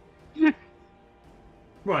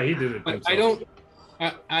 Well, he did it. But himself. I don't.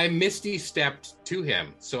 I misty stepped to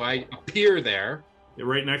him, so I appear there. You're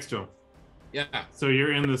right next to him. Yeah. So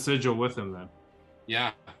you're in the sigil with him then.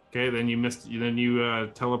 Yeah. Okay, then you missed. Then you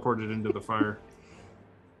teleported into the fire.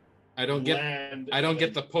 I don't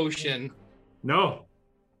get the potion. No.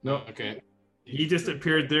 Okay. He just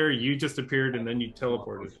appeared there. You just appeared, and then you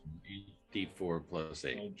teleported. D4 plus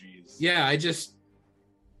 8. Oh, jeez. Yeah, I just.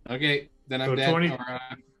 Okay, then I'm So dead. 20 Or,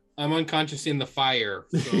 I'm unconscious in the fire,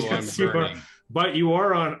 so Yes, I'm you are. burning. But you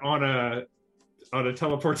are on a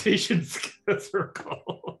teleportation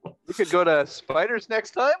circle. You could go to spiders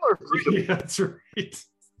next time, or Yeah, that's right.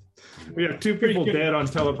 We have 2 people dead on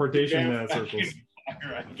teleportation circles.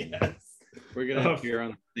 Fire, I guess. We're gonna appear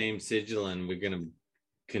on the same sigil, and we're gonna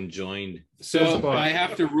conjoin. So spot. I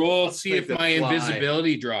have to roll, see Like if the my fly.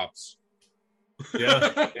 invisibility drops.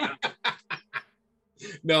 Yeah.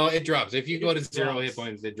 No, it drops. If you go to It 0 drops. hit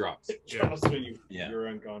points, it drops. Just when Yeah. you're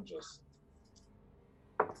unconscious.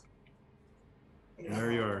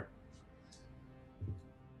 There you are.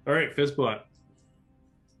 All right, Fizzbot.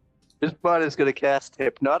 this bot is going to cast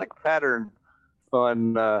hypnotic pattern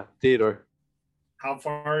on Theodore. How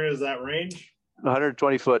far is that range?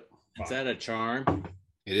 120 foot. Is that a charm?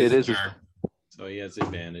 It is a- a charm. So he has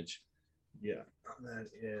advantage. Yeah, that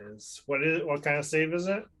is. What kind of save is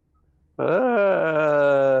it?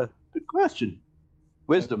 Good question.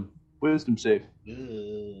 Wisdom save.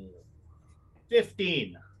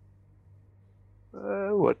 15.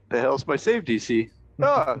 What the hell's my save DC?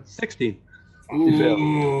 16. You fail.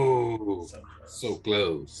 Ooh, so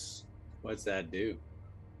close. What's that do?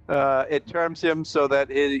 It charms him so that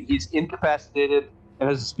he's incapacitated and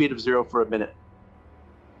has a speed of 0 for a minute.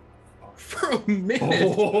 For a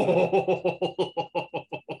minute.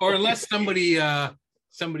 Or unless somebody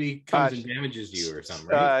comes and damages you or something,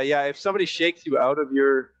 right? Yeah, if somebody shakes you out of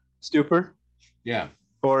your stupor, Yeah.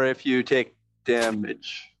 or if you take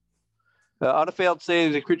damage. On a failed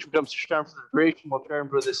save, the creature becomes charmed for the duration. While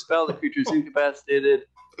charmed with this spell, the creature is incapacitated.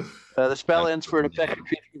 The spell ends for an effective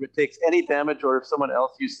creature if it takes any damage, or if someone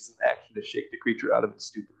else uses an action to shake the creature out of its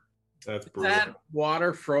stupor. That's Is brutal. that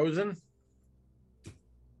water frozen?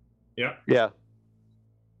 Yeah. Yeah.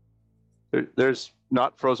 There's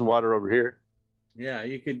not frozen water over here. Yeah,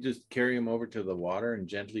 you could just carry him over to the water and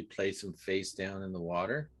gently place him face down in the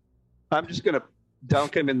water. I'm just going to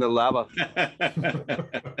dunk him in the lava.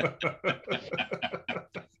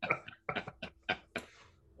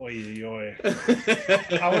 Oy, oy.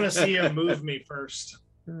 I want to see him move me first.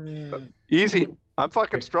 Easy. I'm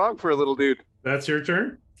fucking strong for a little dude. That's your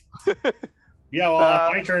turn? Yeah,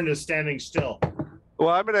 well, my turn is standing still. Well,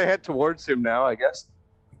 I'm going to head towards him now, I guess.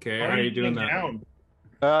 Okay, how are you doing that?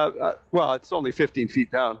 Down? Well, it's only 15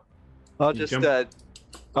 feet down. I'll You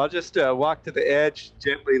just walk to the edge,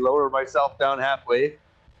 gently lower myself down halfway,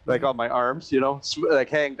 like on my arms, like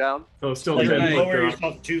hang down. So still Like, 10 foot lower drop.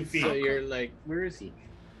 yourself 2 feet. So you're like, where is he?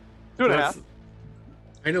 2.5.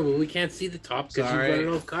 I know, but we can't see the top because you've got Sorry. it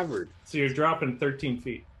all covered. So you're dropping 13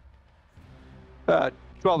 feet. 12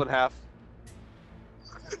 and a half.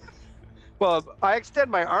 Well, I extend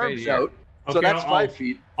my arms here. out, so Okay, that's 5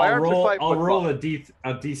 feet. My I'll arms roll, are 5 I'll foot roll tall.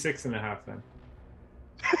 a D6 and a half then.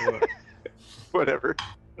 Whatever.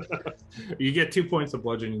 You get 2 points of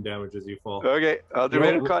bludgeoning damage as you fall. Okay, I'll do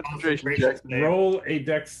Roll- a concentration check. Roll a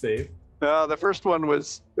dex save. The first one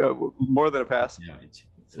was more than a pass. Yeah.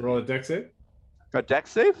 Roll a dex save. A dex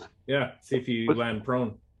save? Yeah, see if you What? land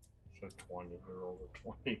prone. So 20, I rolled a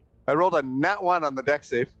 20. I rolled a nat 1 on the dex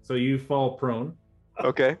save. So you fall prone.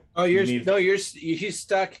 Okay. Oh, need- he's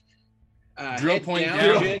stuck. Drill head point down.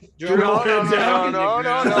 down. Drill Drill point head down. No.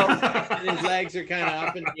 And his legs are kind of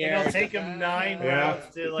up in the air. It'll take him 9 Yeah.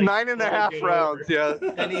 rounds to like 9.5 get rounds, over.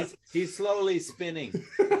 yeah. And he's slowly spinning.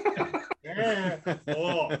 Yeah.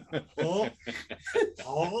 Oh. Oh.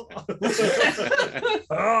 Oh.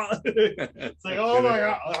 It's like, oh my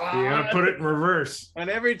god. You gotta put it in reverse. And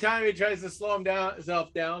every time he tries to slow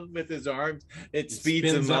himself down with his arms, it speeds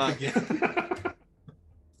spins him up up. again.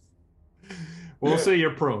 We'll say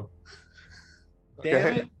you're prone. Damn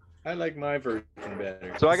Okay. it. I like my version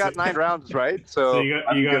better. So I got 9 rounds, right? So, So you got-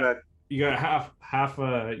 I'm you got- gonna. You got half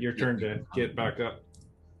your turn to get back up.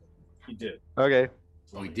 He did. Okay.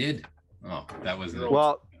 Oh, he did. Oh, that was the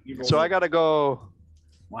Well, so I got to go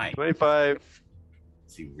why? 25,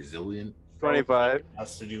 Is he resilient? 25,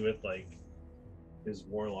 Has to do with like his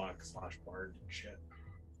warlock / bard and shit.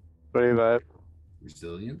 25.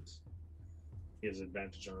 Resilient? He has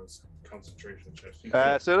advantage on his concentration checks.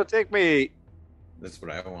 So it'll take me That's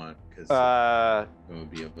what I want because uh,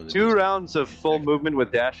 be able to 2 rounds of full movement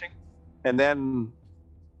with dashing, and then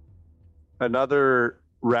another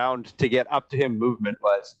round to get up to him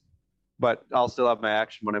movement-wise. But I'll still have my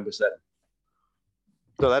action when I'm beset.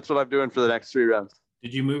 So that's what I'm doing for the next 3 rounds.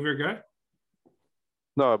 Did you move your guy?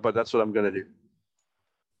 No, but that's what I'm gonna do.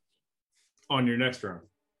 on your next round.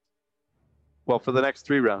 Well, for the next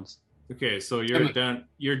 3 rounds. Okay, so you're down.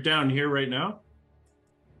 You're down here right now.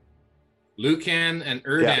 Lucan and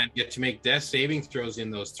Erdan get to make death saving throws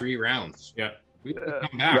in those 3 rounds. Yeah. We can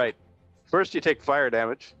come back. Right. First, you take fire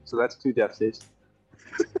damage, so that's 2 death saves.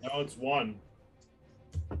 No, it's 1.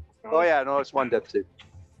 Oh yeah, no, it's 1 death save.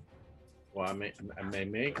 Well, I may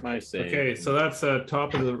make my save. Okay, so that's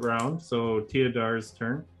top of the round. So Teodar's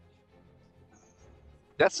turn.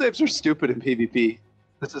 Death saves are stupid in PvP.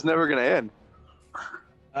 This is never going to end.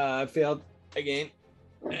 I failed again,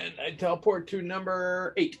 and I teleport to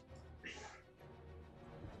number 8.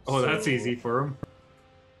 Oh, that's easy for him.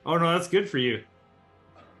 Oh no, that's good for you.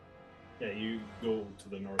 Yeah, you go to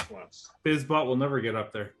the northwest. Fizzbot will never get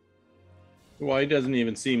up there. Well, he doesn't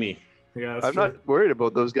even see me. Yeah, that's I'm true. not worried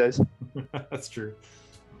about those guys. That's true.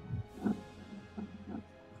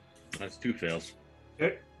 That's 2 fails.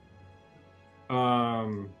 Okay.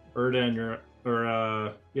 Erdan,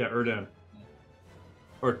 Erdan.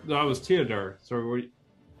 Or that was Teodar. So, did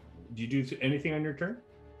you do anything on your turn?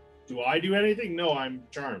 Do I do anything? No, I'm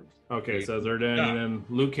charmed. Okay, so it's Erdan, and then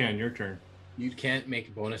Lucan, your turn. You can't make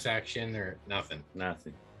a bonus action or nothing.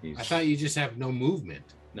 Nothing. I thought you just have no movement.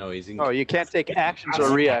 No, he's in. Oh, you can't take actions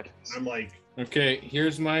or reactions. I'm like, Okay,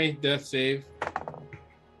 here's my death save.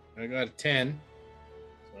 I got a 10.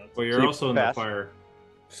 Well, you're So you also in the pass. fire.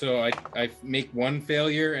 So I make 1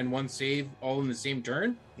 failure and 1 save all in the same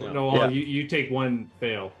turn? No, Yeah. you take 1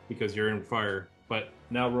 fail because you're in fire. But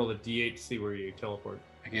now roll a d8 to see where you teleport.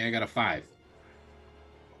 Okay, I got a 5.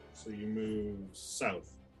 so you move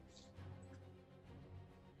south.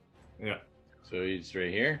 Yeah. So he's right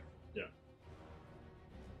here.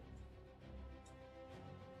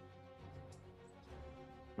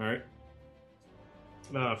 All right.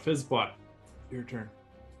 Fizzbot, your turn.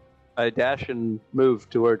 I dash and move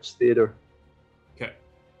towards Theodore. Okay.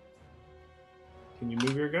 Can you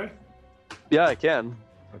move your guy? Yeah, I can.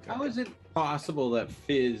 Okay. How is it possible that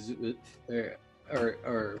Fizz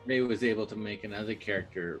or Ray was able to make another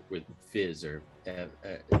character with Fizz or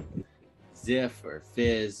Ziff or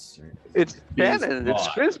Fizz? Or It's canon. It's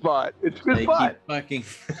Fizzbot. It's They Fizzbot. keep fucking.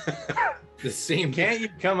 The same. Can't you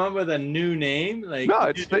come up with a new name? Like No,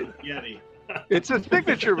 it's Yeti. it's a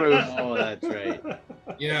signature move. Oh, that's right.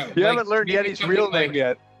 Yeah. You haven't learned maybe Yeti's something real like name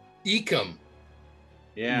yet. Ecom.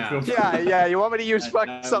 Yeah. Yeah. You want me to use That- fucking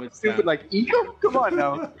that something would stupid sound- like Ecom? Come on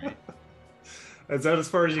now. Is that as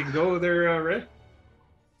far as you can go there, Ray?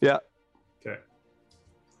 Yeah. Okay.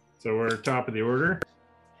 So we're top of the order.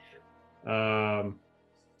 Well,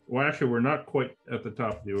 actually, we're not quite at the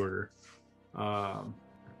top of the order.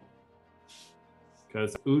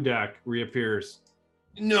 Because Udak reappears.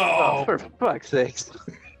 Oh, for fuck's sakes.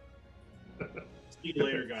 See you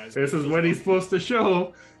later, guys. This is what he's supposed to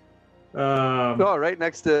show. Oh, right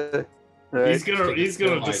next to. He's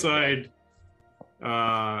gonna decide.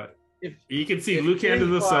 You can see Lucan to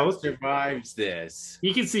the Fizzbot south. survives this.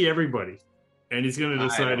 He can see everybody, and he's gonna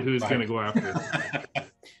decide don't who's buy gonna it. go after.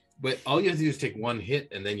 But all you have to do is take 1 hit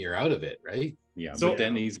and then you're out of it, right? Yeah, So- but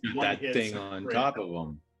then he's got One that hit, thing so- on right. top of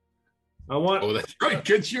him. I want Oh, that's right,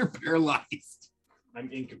 because you're paralyzed.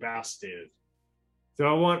 I'm incapacitated. So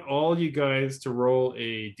I want all you guys to roll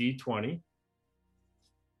a d20.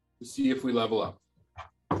 To see if we level up.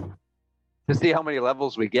 To see how many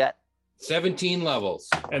levels we get. 17 levels.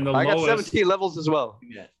 And the I got lowest 17 levels as well.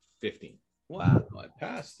 Yeah, 15. Wow, I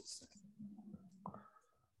passed this.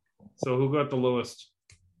 So who got the lowest?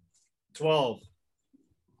 12.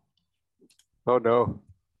 Oh no.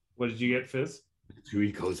 What did you get, Fizz? Who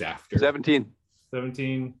he goes after. 17.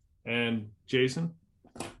 17. And Jason?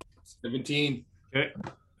 17. Okay.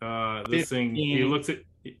 This thing, he 15. looks at,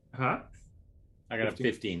 huh? I got a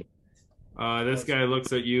 15. This guy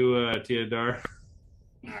looks at you, Teodar.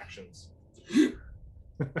 Actions.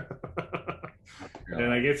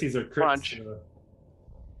 And I guess he's a crit. Punch.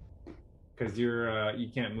 Because you're, you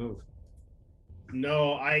can't move.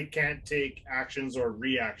 No, I can't take actions or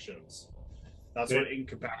reactions. That's what And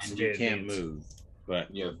incapacitated you can't means. move,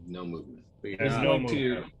 but You have no movement. you're He's not going like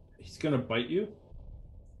to, he's gonna bite you.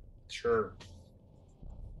 Sure.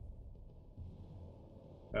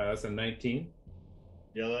 That's a 19.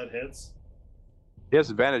 Yeah, that hits. He has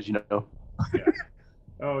advantage, you know.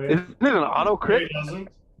 Oh yeah. Isn't it an auto No, crit? he doesn't.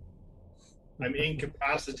 I'm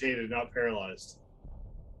incapacitated, not paralyzed.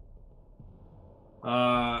 So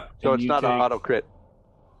and it's you not an take- auto crit.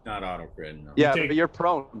 not auto crit. No. Yeah, take- but you're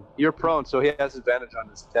prone. You're prone, so he has advantage on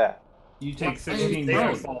his attack. You take They 16 don't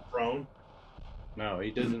points. fall prone. No,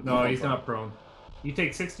 he doesn't. No, he's not prone. You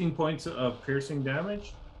take 16 points of piercing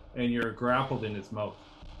damage, and you're grappled in his mouth.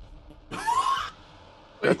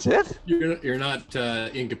 That's it? You're not I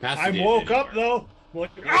incapacitated. woke up though. I'm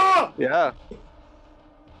like, ah! Yeah.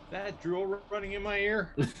 That drool running in my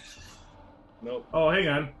ear. Nope. Oh, hang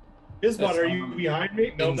on. Fizbot, are you behind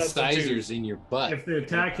me? No, that's the two. Incisors in your butt. If the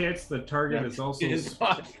attack hits, the target is also. His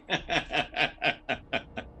butt.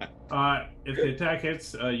 If the attack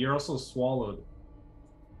hits, you're also swallowed.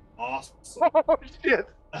 Awesome. Oh shit.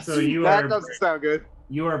 So you That are doesn't sound good.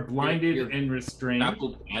 you are blinded You're- and restrained.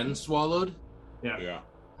 Grappled and swallowed, Yeah.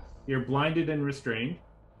 You're blinded and restrained.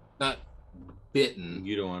 not bitten.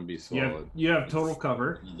 You don't want to be You have, swallowed. you have total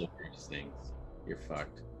cover, You look at these things. You're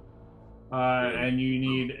fucked. and you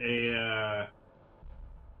need a.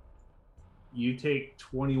 You take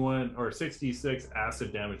 21 or 66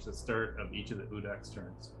 acid damage at the start of each of the Udak's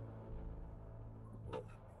turns.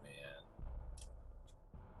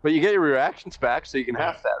 But you get your reactions back, so you can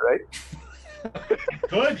half that, right?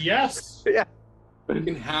 Good, yes. Yeah. You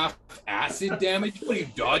can have acid damage. What are you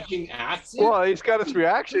dodging acid? Well, he's got his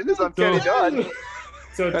reactions. Uncanny dodge.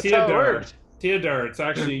 So That's how it works. Theodore, it's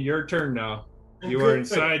actually your turn now. You are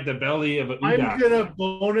inside the belly of a I'm Udak. gonna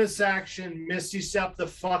bonus action Misty Step the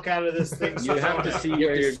fuck out of this thing. You have to see You where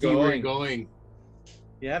have you're to see where you're going. going.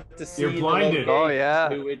 You have to see You're the blinded. Oh, location yeah.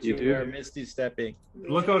 to which You you, do. are misty stepping.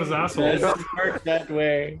 Look out his asshole. Doesn't work that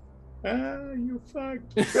way. Ah, you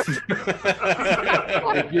fucked.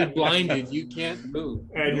 If you're blinded, you can't move.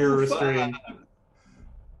 And you're restrained.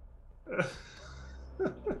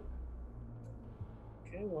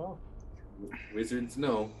 Okay, well. Wizards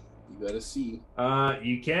know. You gotta see.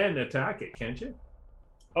 You can attack it, can't you?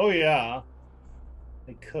 Oh yeah.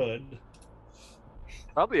 I could.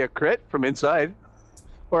 Probably a crit from inside.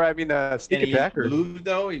 Or, I mean, a sneak Can he attack. Or... move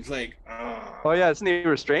though? He's like, ah. Oh, yeah, isn't he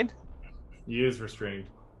restrained? He is restrained.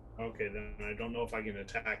 Okay, then I don't know if I can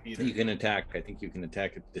attack either. You can attack. I think you can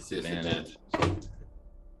attack at disadvantage.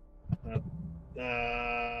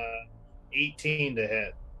 18 to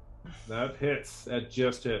hit. That hits. That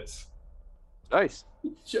just hits. Nice.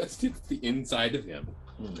 Just hits the inside of him.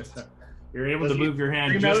 You're able Does to he move your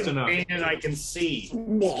hand scream just out in enough. pain and I can see.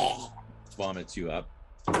 Vomits you up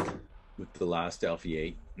with the last Alfie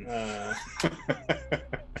 8.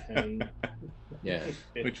 10, Yeah.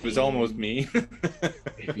 Which was almost me.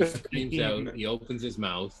 If he screams out, he opens his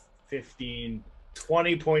mouth. 15,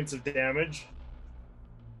 20 points of damage.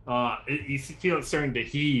 You feel it starting to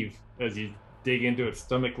heave as you dig into its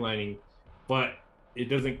stomach lining, but it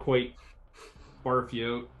doesn't quite barf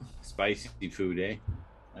you out. Spicy food, eh?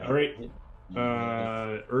 All right.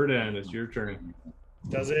 Erdan, it's your turn.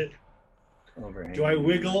 Does it? Overhang. Do I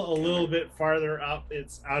wiggle a little bit farther up?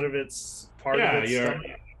 It's out of its part Yeah, of its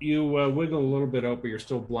stomach. you wiggle a little bit out, but you're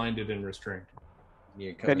still blinded and restrained. You're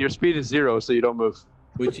And coming. your speed is 0, so you don't move.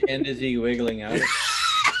 Which end is he wiggling out?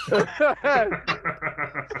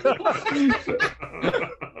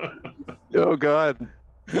 Oh, God.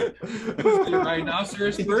 The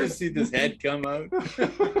rhinoceros You first. just see this head come out.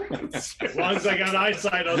 As long as I got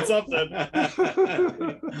eyesight on something.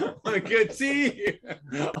 I could see.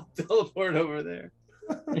 I'll teleport over there.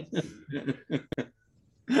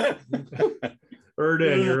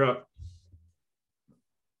 Erdan, you're up.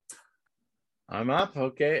 I'm up.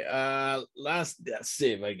 Okay. Last death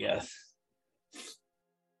save, I guess.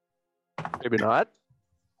 Maybe not.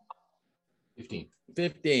 15.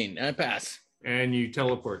 15. I pass. And you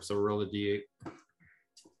teleport, so roll a d8.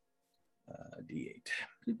 D8.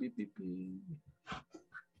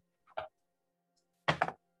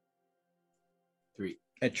 Three.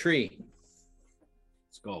 A tree.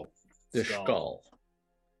 Skull. The skull.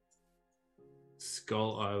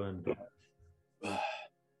 Skull Island.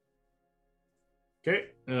 Okay,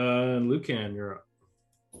 Lucan, you're up.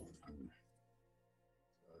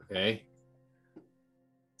 Okay.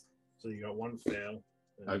 So you got one fail.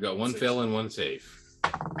 I've got one fail and one save.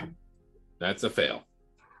 That's a fail.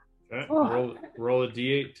 Okay, roll a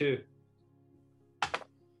d8 too.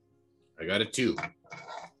 I got a 2.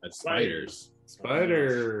 That's spiders.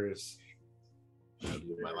 Spiders. That'll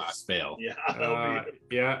be my last fail. Yeah.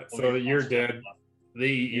 Yeah, so you're dead. They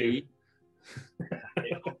eat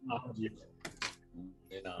you.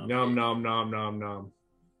 Nom nom nom nom nom.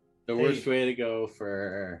 The worst way to go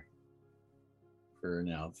for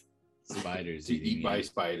now. Spiders To eat eating by you.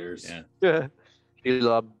 spiders. Yeah.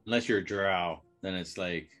 Yeah. Unless you're a drow, then it's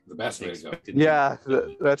like The best way to go. expected. Yeah,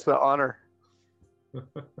 that's the honor.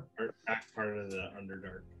 Back part of the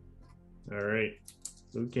Underdark. All right,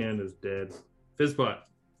 Lucan is dead. Fizzbot.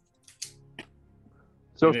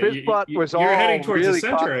 So You- Fizzbot you- was you're all heading towards really the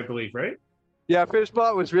center, cocky. I believe, right? Yeah,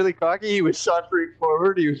 Fizzbot was really cocky. He was sauntering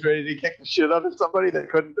forward. He was ready to kick the shit out of somebody that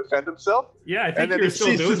couldn't defend himself. Yeah, I think And then you're he still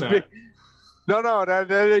sees doing this that. No,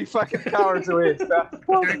 he fucking cowers away as fast as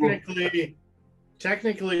possible.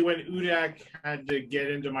 Technically, when Udak had to get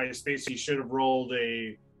into my space, he should have rolled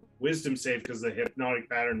a wisdom save because the hypnotic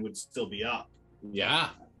pattern would still be up. Yeah.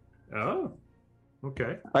 Oh,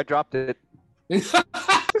 okay. I dropped it. As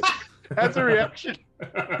a reaction.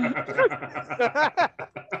 I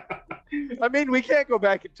mean, we can't go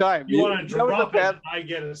back in time. You want to drop it, I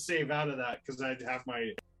get a save out of that because I'd have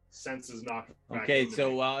my senses knocked back. Okay, into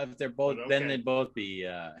so me. if they're both, But then okay. they'd both be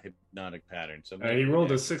hypnotic patterns. So He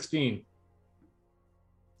rolled a 16.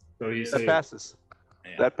 So you That say passes.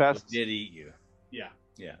 Yeah, That passes. it did eat you. Yeah.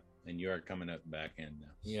 Yeah, and you are coming up back end now.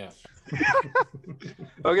 Yeah.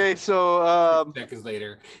 Okay, so Seconds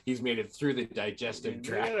later, he's made it through the digestive You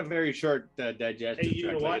tract. got a very short digestive Hey, you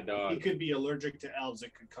know tract like what? a dog. He could be allergic to elves.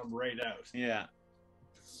 It could come right out. Yeah.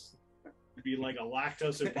 Be like a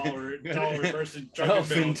lactose intolerant person. Elf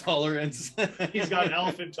drinking milk. intolerance. He's got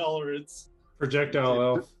elf intolerance. projectile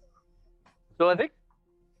elf. So I think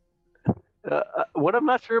what I'm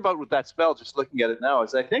not sure about with that spell, just looking at it now,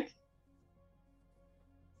 is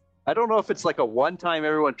I don't know if it's like a one-time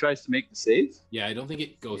everyone tries to make the save. Yeah, I don't think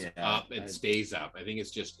it goes Yeah, up and stays up. I think it's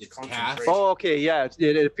just it's cast. Concentration. Oh, okay, yeah.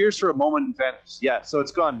 It appears for a moment and vanishes. Yeah, so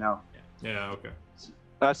it's gone now. Yeah, okay.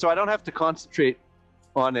 So I don't have to concentrate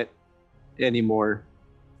on it anymore.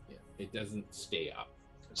 Yeah, it doesn't stay up.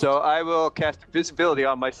 So I will cast invisibility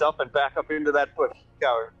on myself and back up into that bush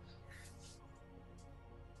cower.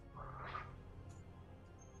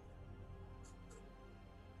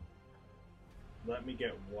 Let me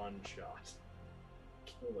get one shot.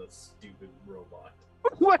 Kill a stupid robot.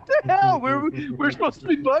 What the hell? We're supposed to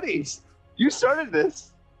be buddies. You started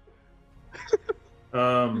this.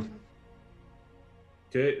 Okay,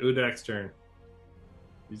 Udak's turn.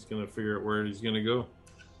 He's gonna figure out where he's gonna go.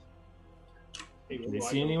 Hey, Can where you do I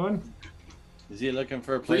see go? anyone? Is he looking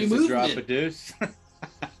for a Free place to drop a movement. deuce?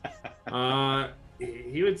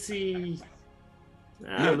 He would see.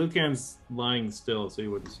 Lucan's lying still, so he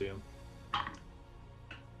wouldn't see him.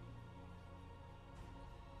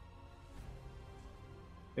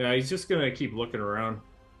 Yeah, he's just gonna keep looking around.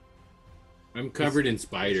 I'm covered in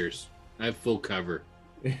spiders. I have full cover.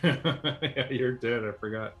 Yeah, you're dead. I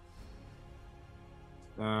forgot.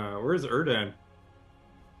 Where's Erdan?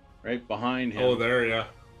 Right behind him. Oh, there, yeah.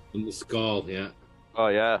 In the skull, yeah. Oh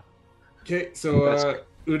yeah. Okay, so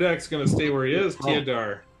Udak's gonna stay where he is.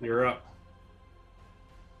 Teodar, you're up.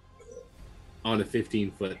 On a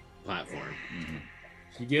 15-foot platform.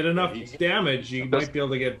 You get enough damage, you might be able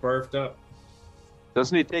to get barfed up.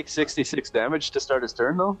 Doesn't he take 66 damage to start his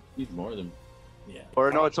turn though? He's more than. Yeah.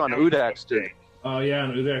 Or no, it's on Udak's turn. Oh yeah,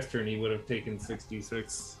 on Udak's turn he would have taken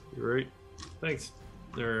 66. You're right. Thanks,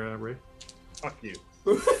 there, Ray. Fuck you.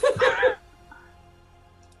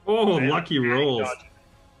 Oh, Man, lucky rolls.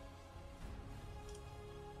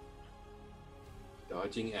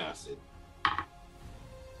 Dodging acid.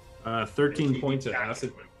 13 points of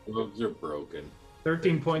acid. Gloves are broken.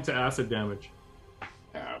 13 points of acid damage.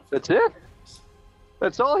 Half. That's it?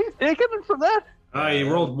 That's all he's taken from that? He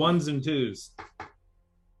rolled 1s and 2s.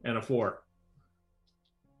 And a 4.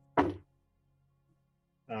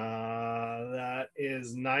 That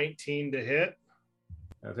is 19 to hit.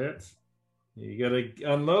 That hits. You gotta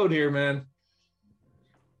unload here, man.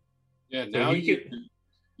 Yeah, So now he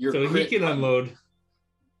you're So he crit can button. unload.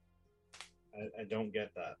 I don't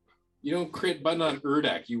get that. You don't crit button on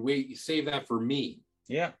Urdak. You wait. You save that for me.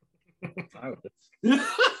 Yeah.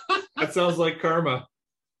 That sounds like karma.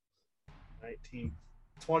 19,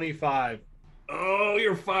 25. Oh,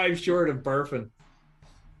 you're 5 short of barfing.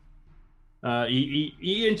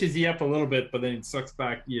 He inches you up a little bit, but then he sucks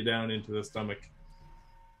back you down into the stomach.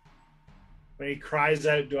 When he cries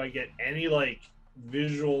out, do I get any like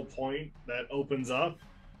visual point that opens up?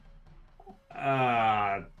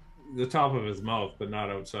 The top of his mouth, but not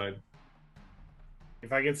outside.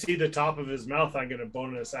 If I can see the top of his mouth, I'm gonna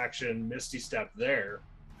bonus action Misty Step there.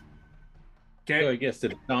 Okay. So he gets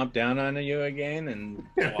to stomp down on you again and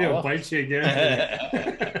He'll bite you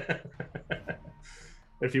again.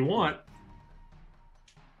 If you want.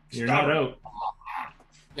 You're Stop not it. out.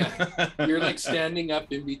 Yeah, you're like standing up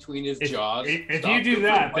in between his jaws. If Stop you do him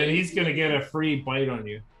that, from then biting. he's gonna get a free bite on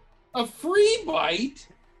you. A free bite.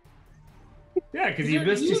 Yeah, because he You're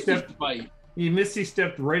misty used to stepped. bite. He misty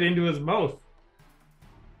stepped right into his mouth.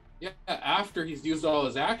 Yeah, after he's used all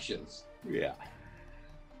his actions. Yeah.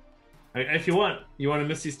 If you want to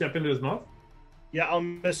misty step into his mouth. Yeah, I'll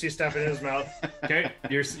Misty Step in his mouth. Okay,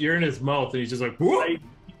 you're in his mouth, and he's just like, whoop! I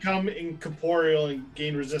become incorporeal and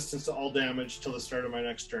gain resistance to all damage till the start of my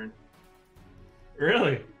next turn.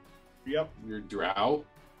 Really? Yep. Your drow.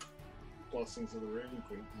 Blessings of the Raven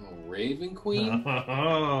Queen. Oh, Raven Queen?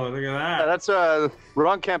 Oh, look at Yeah, that. that's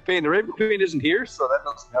wrong campaign. The Raven Queen isn't here, so that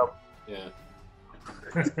doesn't help. Yeah.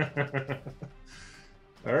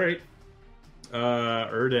 All right.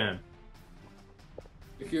 Erdan.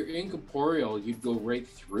 If you're incorporeal, you'd go right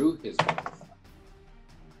through his mouth.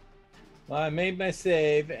 Well, I made my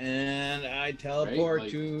save and I teleport Right,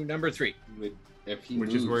 like- to number 3. If he Which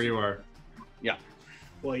is moves, where you are.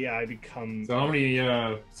 Well, yeah, I become. So how many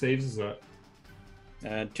saves is that?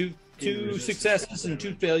 Two resistance successes and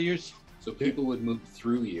 2 failures. So people would move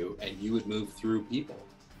through you, and you would move through people.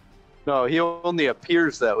 No, he only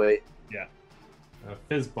appears that way.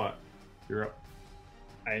 Fizzbot, you're up.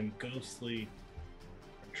 I am ghostly,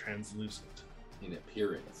 translucent. In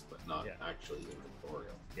appearance, but not Yeah. actually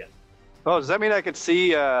incorporeal. Oh, does that mean I could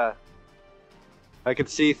see? I could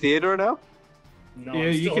see Theodore now. No, Yeah, I'm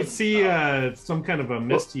you still can in see the some kind of a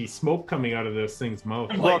misty smoke coming out of this thing's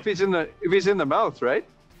mouth. Well, if he's in the mouth, right?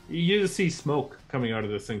 You just see smoke coming out of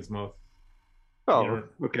this thing's mouth. Oh, You don't-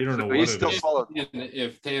 okay. you don't know So what he's it still is. followed. And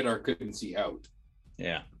if Theodore couldn't see out,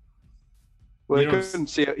 Yeah. Well, he You don't couldn't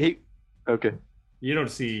see it. He. Okay. You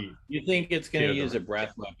don't see. You think it's going to Theodore. use a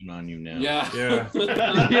breath weapon on you now? yeah, Yeah.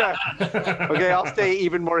 Yeah. Okay, I'll stay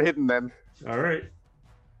even more hidden then, All right.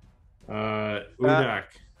 Udak.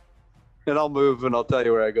 and I'll move, and I'll tell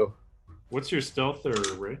you where I go. What's your stealth there,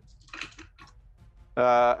 Ray?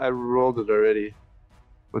 I rolled it already.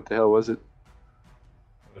 What the hell was it?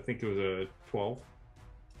 I think it was a 12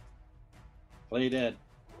 Play dead.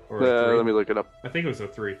 or a 3. Let me look it up. I think it was a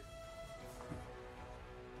 3.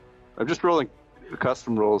 I'm just rolling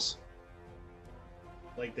custom rolls.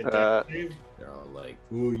 like the Uh, death save. They're all like,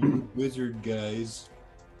 Oh, you wizard guys.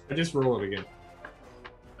 I just roll it again.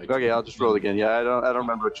 Okay, I'll just roll again. Yeah, I don't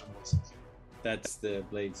remember which one it was. that's the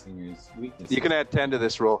Blade Singer's weakness. You can add 10 to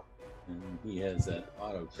this roll. And he has that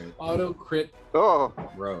auto crit. auto crit Oh,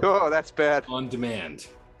 Rogue. that's bad. on demand.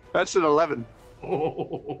 That's an 11. Oh.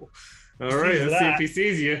 All right. Sees Let's see if that. he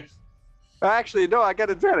sees you. Actually, no, I got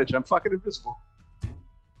advantage. I'm fucking invisible.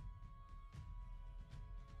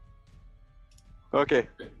 Okay,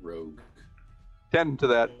 Crit rogue. 10 to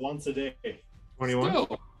that. Once a day. 21.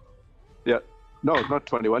 Still, No, not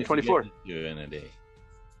 21, 24. You in a day.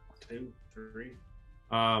 2, 3.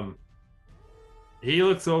 He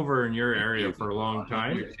looks over in your area for a long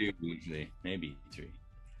time. 2 usually, maybe 3.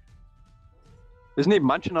 Isn't he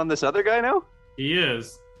munching on this other guy now? He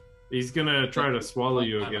is. He's gonna try to swallow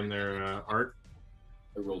you again there, Art.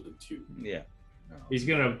 I rolled a 2. Yeah. No. He's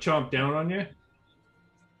gonna chomp down on you.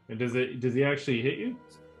 And does he actually hit you?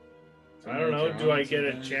 I don't know. Do I get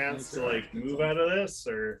a chance to like move out of this,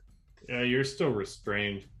 or Yeah, you're still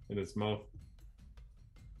restrained in his mouth.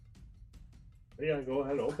 yeah, go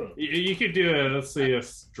ahead, open it. You could do let's say a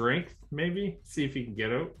strength, maybe. See if he can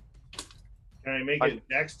get out. Can I make it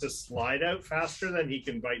next to slide out faster than he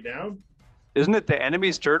can bite down? Isn't it the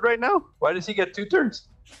enemy's turn right now? Why does he get 2 turns?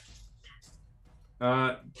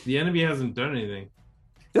 The enemy hasn't done anything.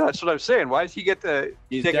 Yeah, that's what I'm saying. Why does he get to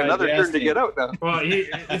He's take another turn to digesting. get out now? Well,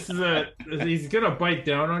 he's gonna bite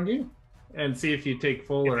down on you and see if you take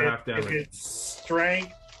full or half If damage. it's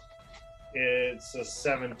strength, it's a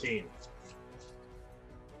 17.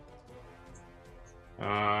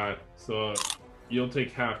 So you'll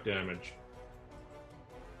take half damage.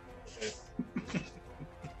 Okay.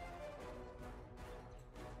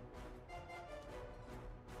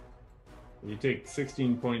 You take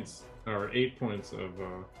 16 points or 8 points of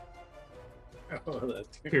Oh,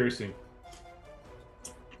 that's piercing,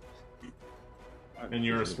 and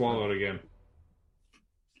you're swallowed again.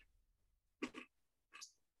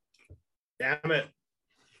 Damn it.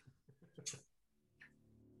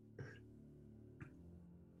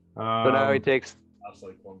 So now he takes That's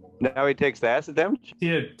like one more. the acid damage.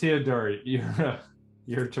 Theodore,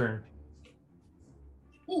 your turn.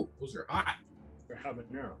 Oh, those are hot. For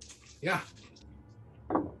habanero. Yeah.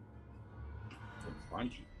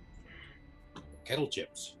 Crunchy. Kettle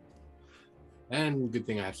chips. And good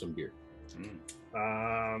thing I have some beer.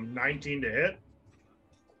 19 to hit.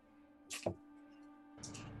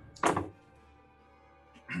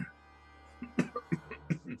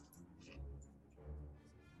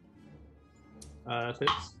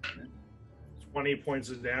 Hits. 20 points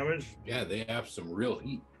of damage. Yeah, they have some real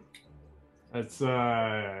heat. That's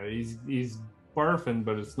he's barfing,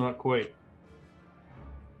 but it's not quite.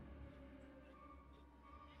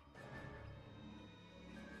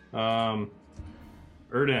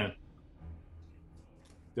 Erdan.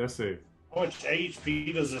 Death save. How much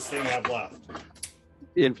HP does this thing have left?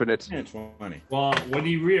 Infinite. Yeah, 20. Well, when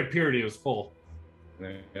he reappeared, he was full.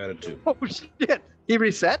 I got a 2. Oh shit! He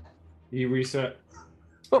reset. He reset.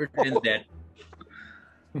 Erdan's dead.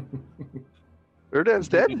 Erdan's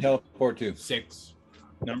dead? Teleport to 6.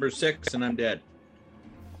 Number 6, and I'm dead.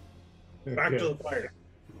 Back to the fire.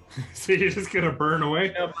 So you're just gonna burn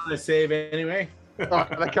away? I'm gonna save anyway, Oh,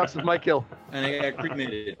 that counts as my kill. and I got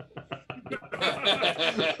cremated.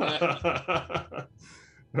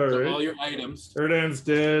 All So right. all your items. Erdan's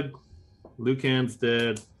dead. Lucan's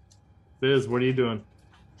dead. Fizz, what are you doing?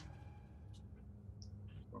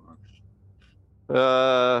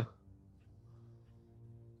 Well,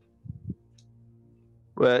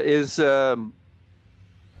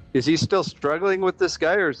 is he still struggling with this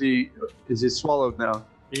guy, or is he swallowed now?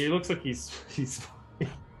 He looks like he's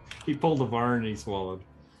he pulled a Varn and he swallowed.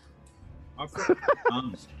 All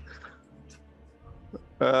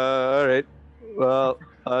right. Well,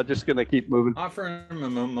 just gonna keep moving. Offer him a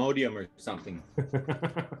Imodium or something.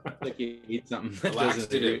 Like you eat something that doesn't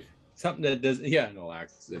Laxative. something that doesn't. Yeah, no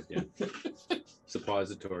laxative. Yeah,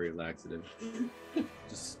 suppository laxative.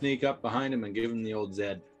 Just sneak up behind him and give him the old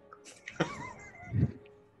Zed.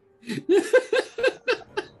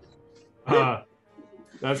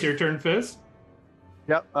 That's your turn, Fizz?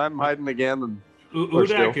 Yep, I'm hiding again. And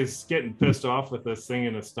Udak is getting pissed off with this thing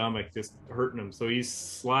in his stomach, just hurting him. So he's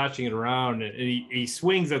slashing it around, and he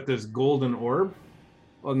swings at this golden orb,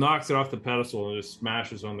 knocks it off the pedestal, and just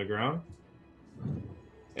smashes on the ground.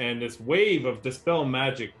 And this wave of dispel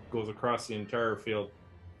magic goes across the entire field.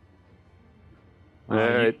 all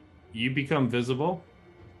right, You become visible,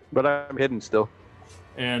 but I'm hidden still.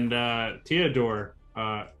 and Theodore,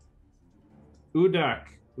 Udak,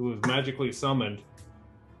 who was magically summoned,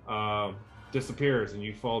 disappears, and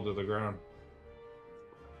you fall to the ground.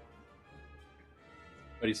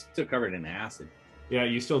 But he's still covered in acid. Yeah,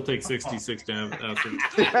 you still take 66 damage.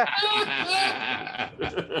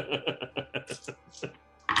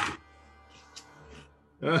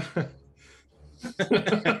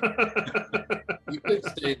 You could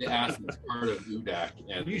say the acid is part of Udak,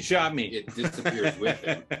 and You shot me. it disappears with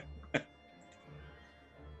him.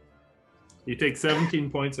 You take 17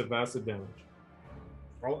 points of acid damage,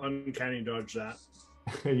 I'll uncanny dodge that.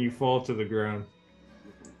 and you fall to the ground.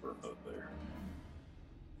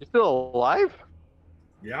 You still alive?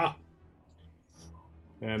 Yeah.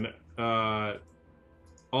 And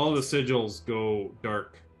all the sigils go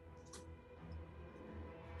dark.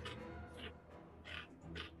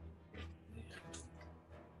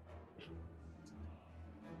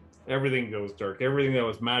 Everything goes dark. Everything that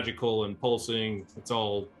was magical and pulsing, it's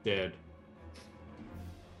all dead.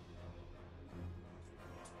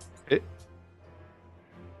 Okay.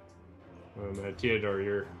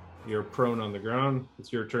 Theodore, you're prone on the ground.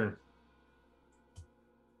 It's your turn.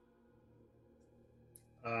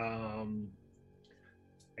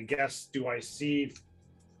 I guess, do I see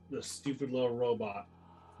the stupid little robot?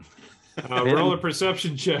 Roll a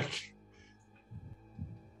perception check.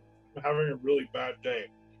 I'm having a really bad day.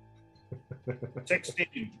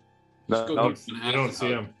 16. No, Go no. get some You don't acid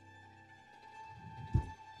see out. him.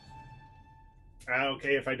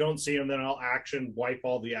 Okay, if I don't see him, then I'll action wipe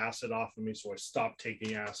all the acid off of me so I stop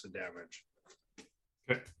taking acid damage.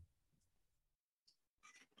 Okay.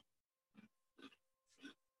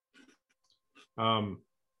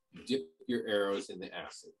 Dip your arrows in the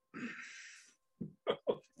acid.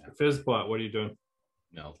 Fizzbot, what are you doing?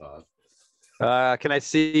 Melt off. Can I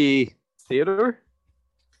see Theodore?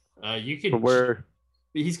 You From can. where?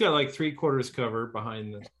 He's got like 3/4 cover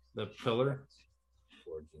behind the pillar.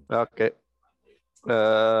 Okay.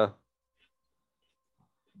 You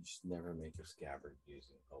just never make a scabbard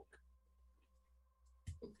using oak.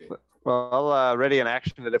 Okay. Well, I'll ready an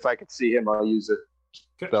action that if I can see him, I'll use it.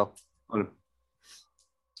 Okay. Spell on him.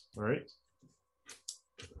 All right.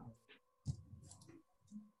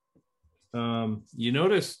 You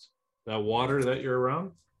noticed that water that you're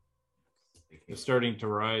around is starting to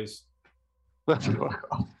rise. Lots a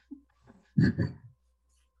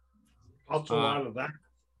lot of that.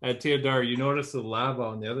 At Teodar, you notice the lava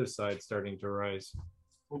on the other side starting to rise.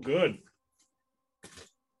 Oh, good.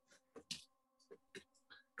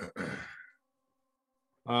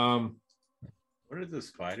 What are the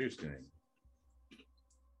spiders doing?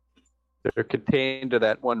 They're contained to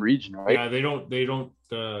that one region, right? Yeah, they don't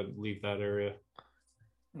leave that area.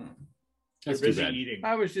 They're That's too busy bad. eating.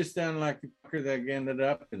 I was just down like the fucker that ended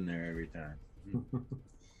up in there every time.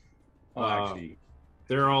 Oh, actually,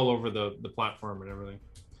 They're all over the platform and everything.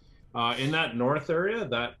 In that north area,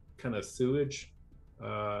 that kind of sewage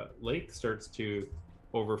lake starts to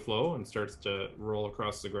overflow and starts to roll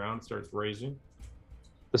across the ground, starts raising.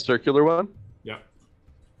 The circular one? Yeah.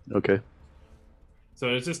 Okay. So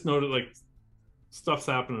it's just noted like stuff's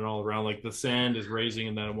happening all around. Like the sand is raising,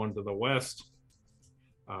 and then one to the west.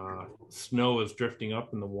 Snow is drifting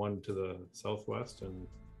up in the one to the southwest, and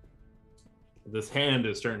this hand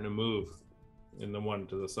is starting to move in the one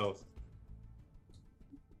to the south.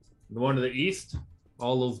 The one to the east,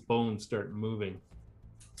 all those bones start moving.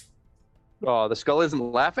 Oh, the skull isn't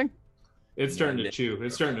laughing? It's starting to chew.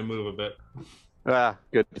 It's starting to move a bit. Ah,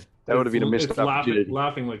 good. That would have been a missed It's opportunity.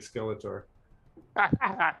 laughing like Skeletor.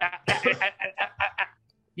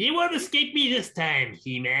 You won't escape me this time,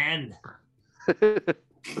 He-Man.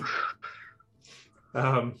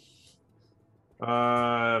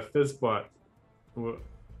 Fizzbot.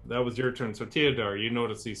 That was your turn. So Theodore, you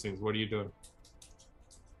notice these things. What are you doing?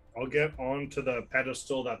 I'll get onto the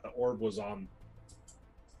pedestal that the orb was on.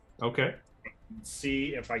 Okay.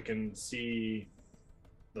 See if I can see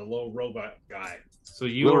the little robot guy. So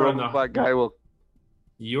you Little are on robot guy will.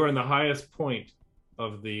 you are on the highest point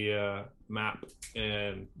of the map,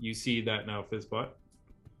 and you see that now, Fizzbot.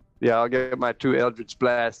 Yeah, I'll get my 2 Eldritch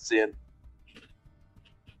Blasts in.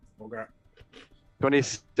 Okay.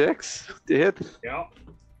 26 to hit Yeah.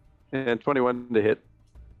 and 21 to hit.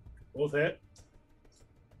 Both hit.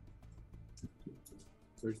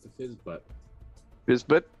 Where's the fizz butt?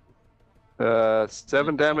 Fizzbit.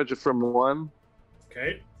 7 damage from 1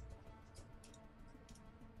 Okay.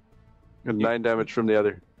 and 9 damage from the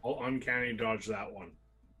other. I'll uncanny dodge that one.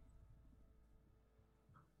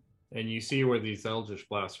 And you see where these Eldritch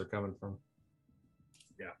Blasts are coming from.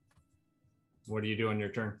 Yeah. What do you do on your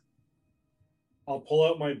turn? I'll pull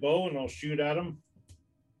out my bow and I'll shoot at him.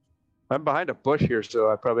 I'm behind a bush here, so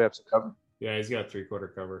I probably have some cover. Yeah, he's got 3/4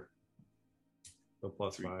 cover. So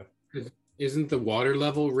 +5. Isn't the water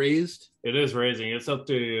level raised? It is raising. It's up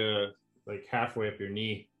to like halfway up your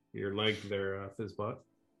knee, your leg there, Fizzbot.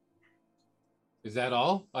 Is that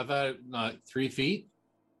all? I thought not 3 feet.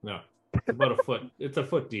 No, it's about a foot. It's a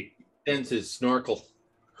foot deep. Hence his snorkel.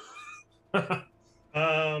 I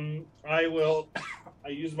will. I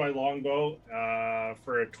use my longbow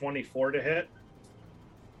for a 24 to hit.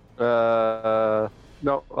 No,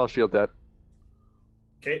 I'll shield that.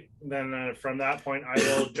 Okay, then from that point, I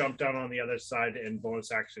will jump down on the other side and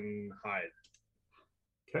bonus action hide.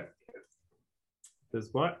 Okay.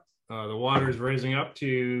 Fizzbot. The water is raising up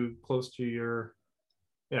to close to your.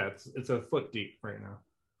 Yeah, it's a foot deep right now.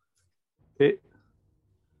 Okay.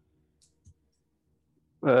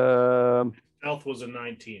 Stealth was a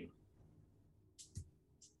 19.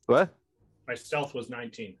 What? My stealth was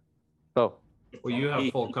 19. Oh. Well, you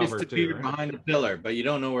have full cover too, disappeared right? behind the pillar, but you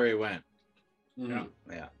don't know where he went. Yeah.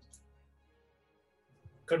 Yeah.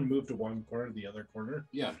 Couldn't move to one corner to the other corner.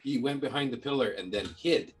 Yeah, he went behind the pillar and then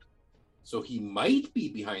hid. So he might be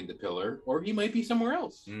behind the pillar, or he might be somewhere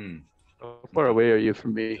else. How far away are you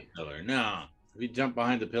from me? Pillar. No. If you jump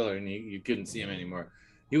behind the pillar and you couldn't see him anymore,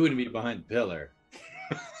 he wouldn't be behind the pillar.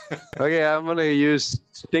 Okay, I'm gonna use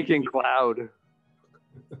Stinking Cloud.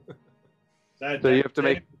 That So you have to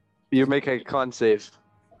make a con save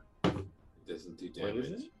It doesn't do What is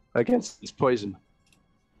damage. it? against this poison.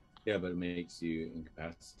 Yeah, but it makes you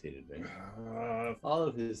incapacitated, right? Uh, All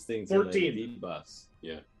of his things 14. are like debuffs.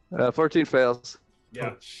 Yeah. 14 fails. yeah.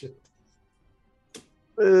 Oh, shit.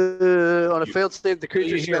 On a failed save, the You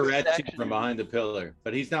creature hear spends retching action from behind the pillar,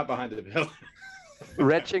 but he's not behind the pillar.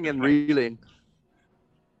 retching and reeling.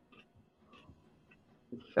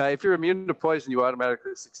 If you're immune to poison, you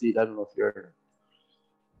automatically succeed. I don't know if you're.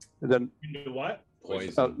 And then You do what?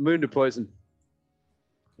 Poison. immune to poison.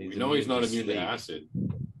 We know he's not immune to acid.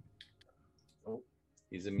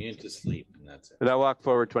 He's immune to sleep, and that's it. And I walk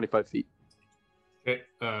forward 25 feet. Okay.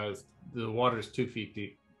 The water's 2 feet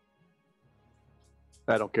deep.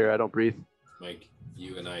 I don't care. I don't breathe. Mike,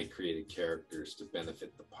 you and I created characters to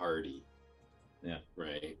benefit the party. Yeah.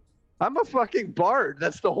 Right. I'm a fucking bard.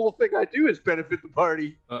 That's the whole thing I do is benefit the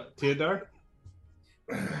party. Theodore?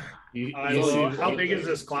 How big is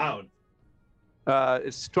this cloud?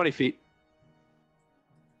 It's 20 feet.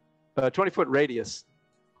 20-foot radius.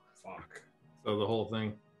 Fuck. So the whole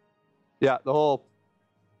thing. Yeah, the whole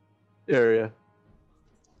area.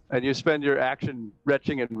 And you spend your action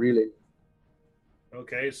retching and reeling.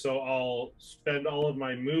 Okay, so I'll spend all of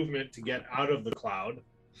my movement to get out of the cloud.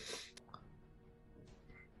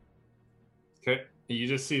 Okay. You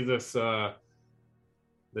just see this, the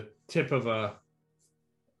tip of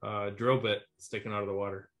a drill bit sticking out of the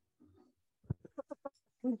water.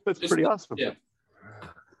 That's pretty awesome. Yeah.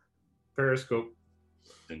 Periscope.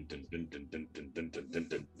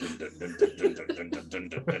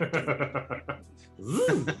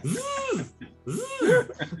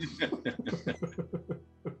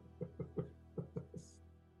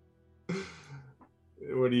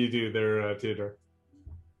 What do you do there, Theodore?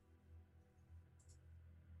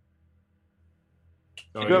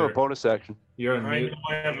 Oh, You do have a bonus action. You're on I mute. know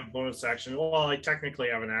I have a bonus action. Well, I technically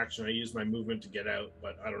have an action. I use my movement to get out,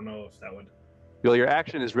 but I don't know if that would. Well, your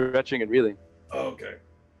action is retching and reeling. Oh, okay.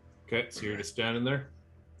 Okay, so you're just standing there.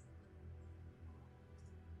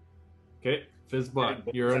 Okay, Fizzbot,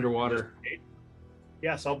 you're underwater.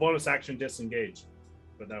 Yes, I'll bonus action disengage,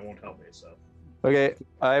 but that won't help me. So Okay,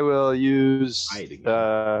 I will use Hide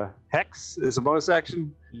again. Hex as a bonus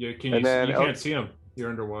action. You can And then you can't see him. You're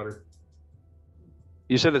underwater.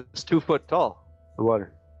 You said it's 2 foot tall, the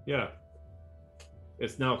water. Yeah.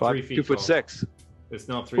 It's now Well, 3 feet 2 foot tall. 6. It's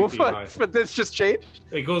now 3 Well, feet high. but this just changed.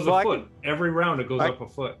 It goes Well, a I foot. Every round it goes up a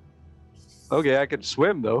foot. Okay, I can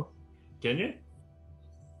swim though. Can you?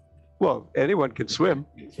 Well, anyone can swim.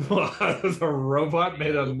 Is a robot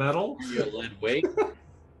made of metal? You a lead weight?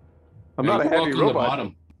 I'm not a You walk heavy on the robot.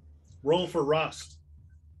 bottom. roll for rust.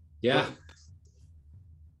 Yeah.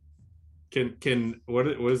 Can what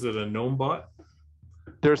is it? A gnome bot?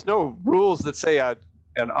 There's no rules that say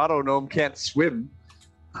an auto gnome can't swim.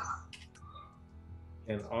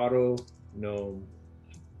 An auto gnome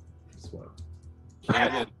swim.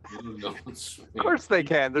 Of course they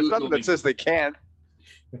can. There's nothing that says they can't.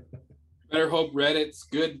 Better hope Reddit's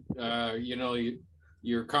good.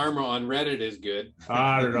 Your karma on Reddit is good.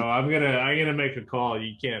 I don't know. I'm gonna make a call.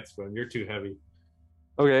 You can't swim. You're too heavy.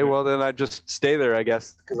 Okay, well then I just stay there, I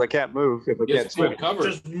guess, because I can't move if I can't Just full swim. cover.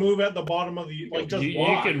 Just move at the bottom of the just you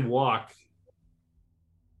walk. can walk.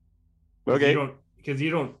 Okay. Because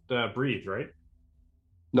you don't breathe, right?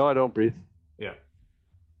 No, I don't breathe. Yeah.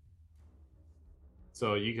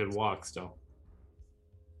 So you could walk still.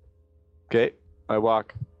 Okay, I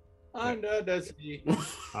walk. Under the sea.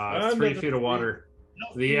 It's Under 3 the feet of sea. water.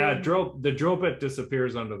 The drill bit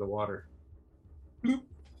disappears under the water.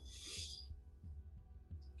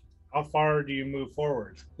 How far do you move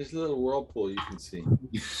forward? There's a little whirlpool you can see.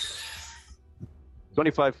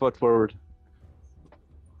 25 foot forward.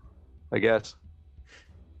 I guess.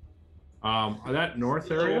 That north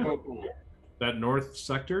area, that north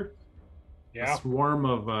sector, Yeah. a swarm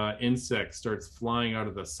of insects starts flying out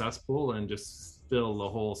of the cesspool and just fill the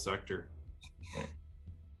whole sector.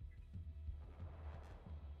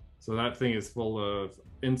 So that thing is full of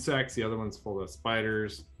insects. The other one's full of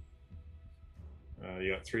spiders.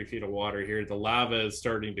 You got 3 feet of water here. The lava is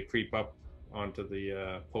starting to creep up onto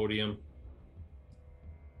the podium.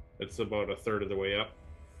 It's about a third of the way up.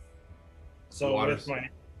 So Water's- with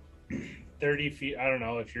my 30 feet, I don't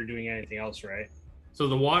know if you're doing anything else, right? So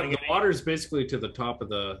the water is basically to the top of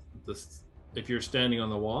the. If you're standing on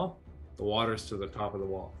the wall, the water's to the top of the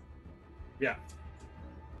wall. Yeah.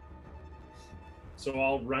 So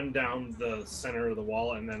I'll run down the center of the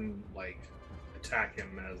wall and then attack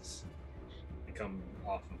him as I come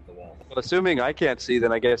off of the wall. Well, assuming I can't see,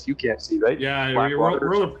 then I guess you can't see, right? Yeah, Black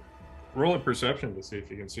waters. roll a perception to see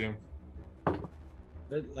if you can see him.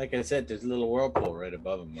 But like I said, there's a little whirlpool right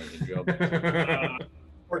above him where the drill.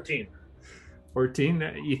 14.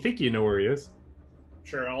 14. You think you know where he is?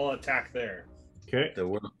 Sure, I'll attack there. Okay. The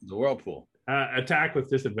whirlpool. Attack with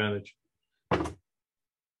disadvantage.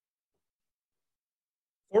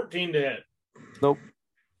 14 to hit. Nope.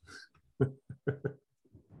 I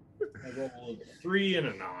rolled 3 and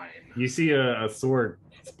a 9. You see a sword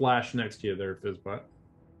splash next to you there, Fizzbot.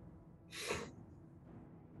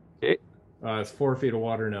 Okay. It's 4 feet of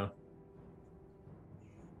water now.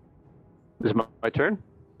 Is it my turn?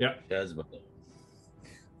 Yeah.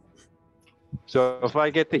 So if I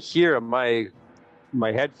get to here, am my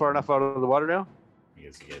head far enough out of the water now?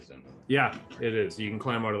 Yes, he is. Yeah, it is. You can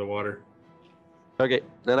climb out of the water. Okay,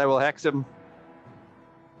 then I will hex him.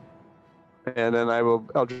 And then I will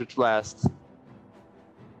Eldritch Blast.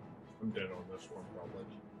 I'm dead on this one, probably.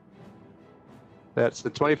 That's the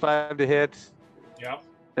 25 to hit Yep.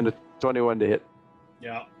 and the 21 to hit.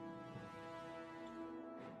 Yeah.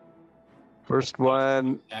 First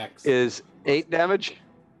one X. is 8 damage.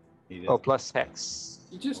 He Oh, plus hex.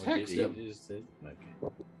 You just Oh, did hexed he? him.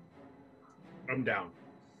 Okay. I'm down.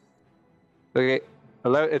 Okay,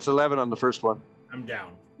 it's 11 on the first one. I'm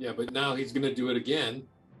down. Yeah, but now he's gonna do it again.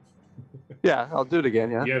 Yeah, I'll do it again,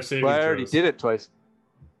 yeah. You have saving Well, I already throws. did it twice.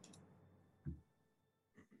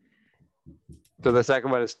 So the second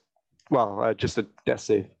one is, just a death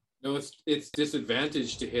save. No, it's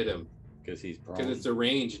disadvantage to hit him Because he's because prone. it's a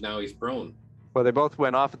range. Now he's prone. Well, they both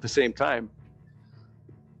went off at the same time.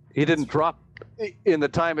 He didn't drop in the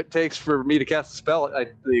time it takes for me to cast a spell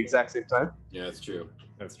at the exact same time. Yeah, that's true.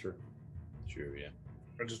 That's true. True, yeah.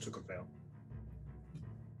 I just took a fail.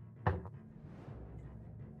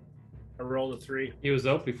 I rolled a 3. He was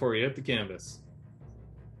out before he hit the canvas.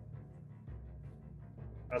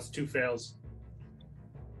 That's 2 fails.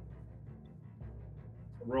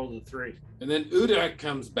 rolled a 3. And then Udak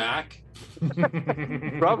comes back.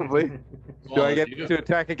 Probably. Do I get to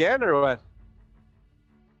attack again or what?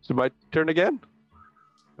 So my turn again?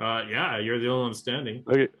 Yeah, you're the only one standing.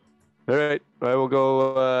 Okay. All right. I will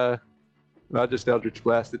go. I'll just Eldritch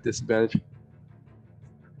Blast at disadvantage.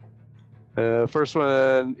 First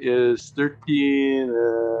one is 13,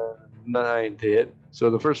 9 to hit. So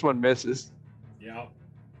the first one misses. Yeah.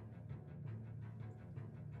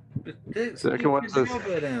 Second one's a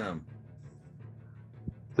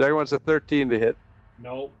 13 to hit.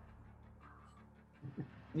 Nope.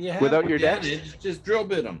 You have Without your advantage, just drill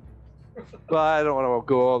bit him. Well, I don't want to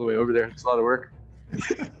go all the way over there. It's a lot of work.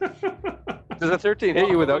 Does a 13 hit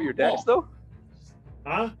you without your dex, though?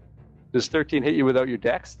 Huh? Does 13 hit you without your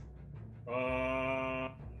dex?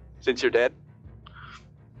 Since you're dead?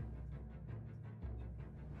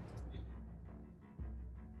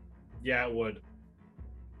 Yeah, it would.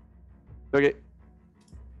 Okay.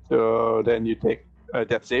 So then you take a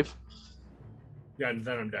death save. Yeah,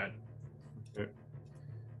 then I'm dead.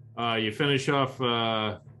 You finish off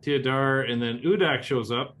Teodar, and then Udak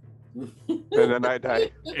shows up. And then I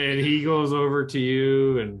die. And he goes over to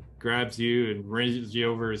you and grabs you and raises you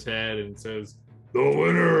over his head and says, "The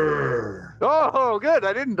winner!" Oh, good.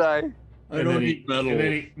 I didn't die. I don't eat metal.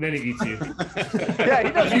 And then he eats you. Yeah,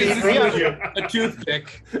 he doesn't eat me. A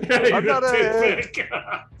toothpick. I'm not a...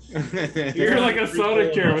 You're like a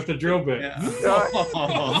Sonic chair with a drill bit. Yeah.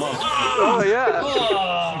 Oh, yeah.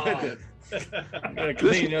 This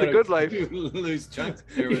is the good life. Loose chunks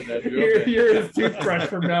there with that drill bit. You're his toothbrush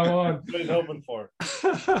from now on. What are you hoping for?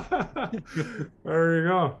 There you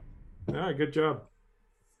go. Yeah, good job.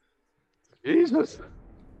 Jesus.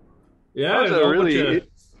 Yeah, That was there's a whole bunch really of-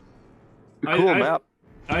 cool map.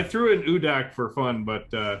 I threw in Udak for fun,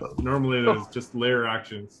 but normally there's just layer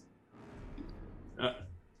actions.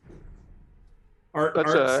 Art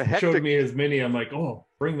That's a showed hectic- me his mini. I'm like, oh,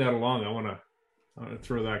 bring that along. I want to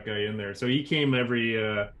throw that guy in there. So he came every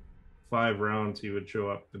 5 rounds. He would show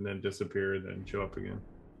up and then disappear, then show up again.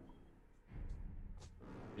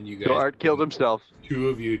 And you So guys, Art killed himself. 2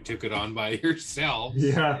 of you took it on by yourselves.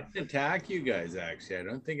 Yeah. I didn't attack you guys, actually. I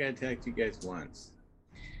don't think I attacked you guys once.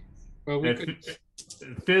 Well, we And could,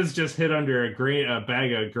 Fizz just hid under a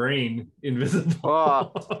bag of grain, invisible.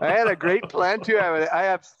 Oh, I had a great plan too. I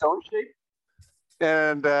have stone shape,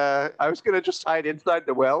 and I was gonna just hide inside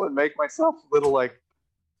the well and make myself a little like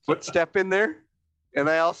footstep in there. And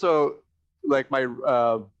I also like my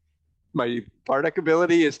Bardic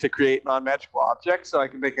ability is to create non-magical objects, so I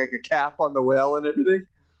can make like a cap on the well and everything.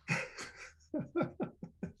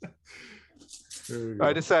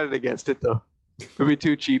 I decided against it though. It'd be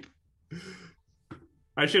too cheap.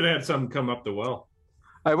 I should have had something come up the well.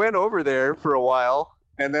 I went over there for a while,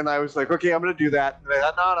 and then I was like, okay, I'm going to do that. And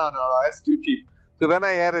I thought, no, that's too cheap. So then I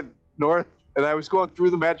headed north, and I was going through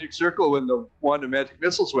the magic circle when the wand of magic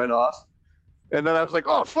missiles went off. And then I was like,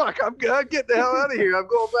 oh, fuck, I'm getting the hell out of here. I'm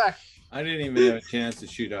going back. I didn't even have a chance to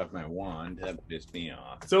shoot off my wand. That pissed me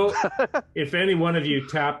off. So if any one of you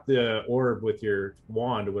tapped the orb with your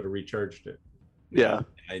wand, it would have recharged it. Yeah.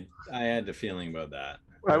 I had the feeling about that.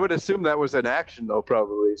 I would assume that was an action, though,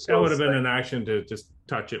 probably. So That would have been an action to just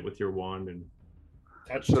touch it with your wand and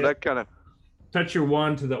So that kind of... touch your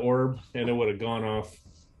wand to the orb, and it would have gone off.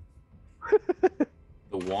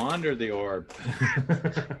 The wand or the orb?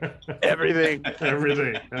 Everything.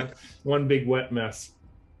 Everything. One big wet mess.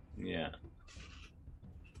 Yeah.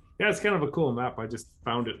 Yeah, it's kind of a cool map. I just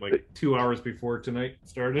found it like 2 hours before tonight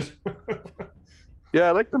started. Yeah,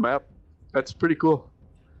 I like the map. That's pretty cool.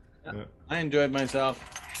 Yeah. I enjoyed myself.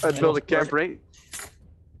 I'd build a campaign.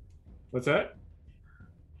 What's that?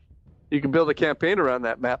 You can build a campaign around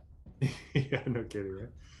that map. Yeah, no kidding, right?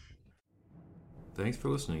 Thanks for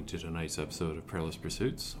listening to tonight's episode of Perilous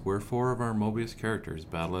Pursuits, where 4 of our Mobius characters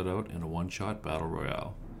battle it out in a one-shot battle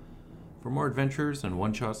royale. For more adventures and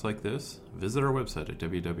one-shots like this, visit our website at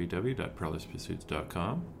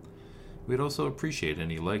www.perilouspursuits.com. We'd also appreciate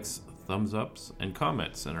any likes, thumbs ups, and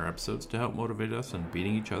comments in our episodes to help motivate us in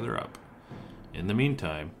beating each other up. In the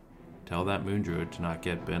meantime, tell that moon druid to not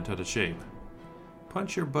get bent out of shape.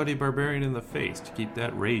 Punch your buddy barbarian in the face to keep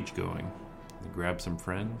that rage going. And grab some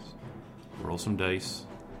friends, roll some dice,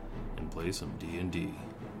 and play some D&D.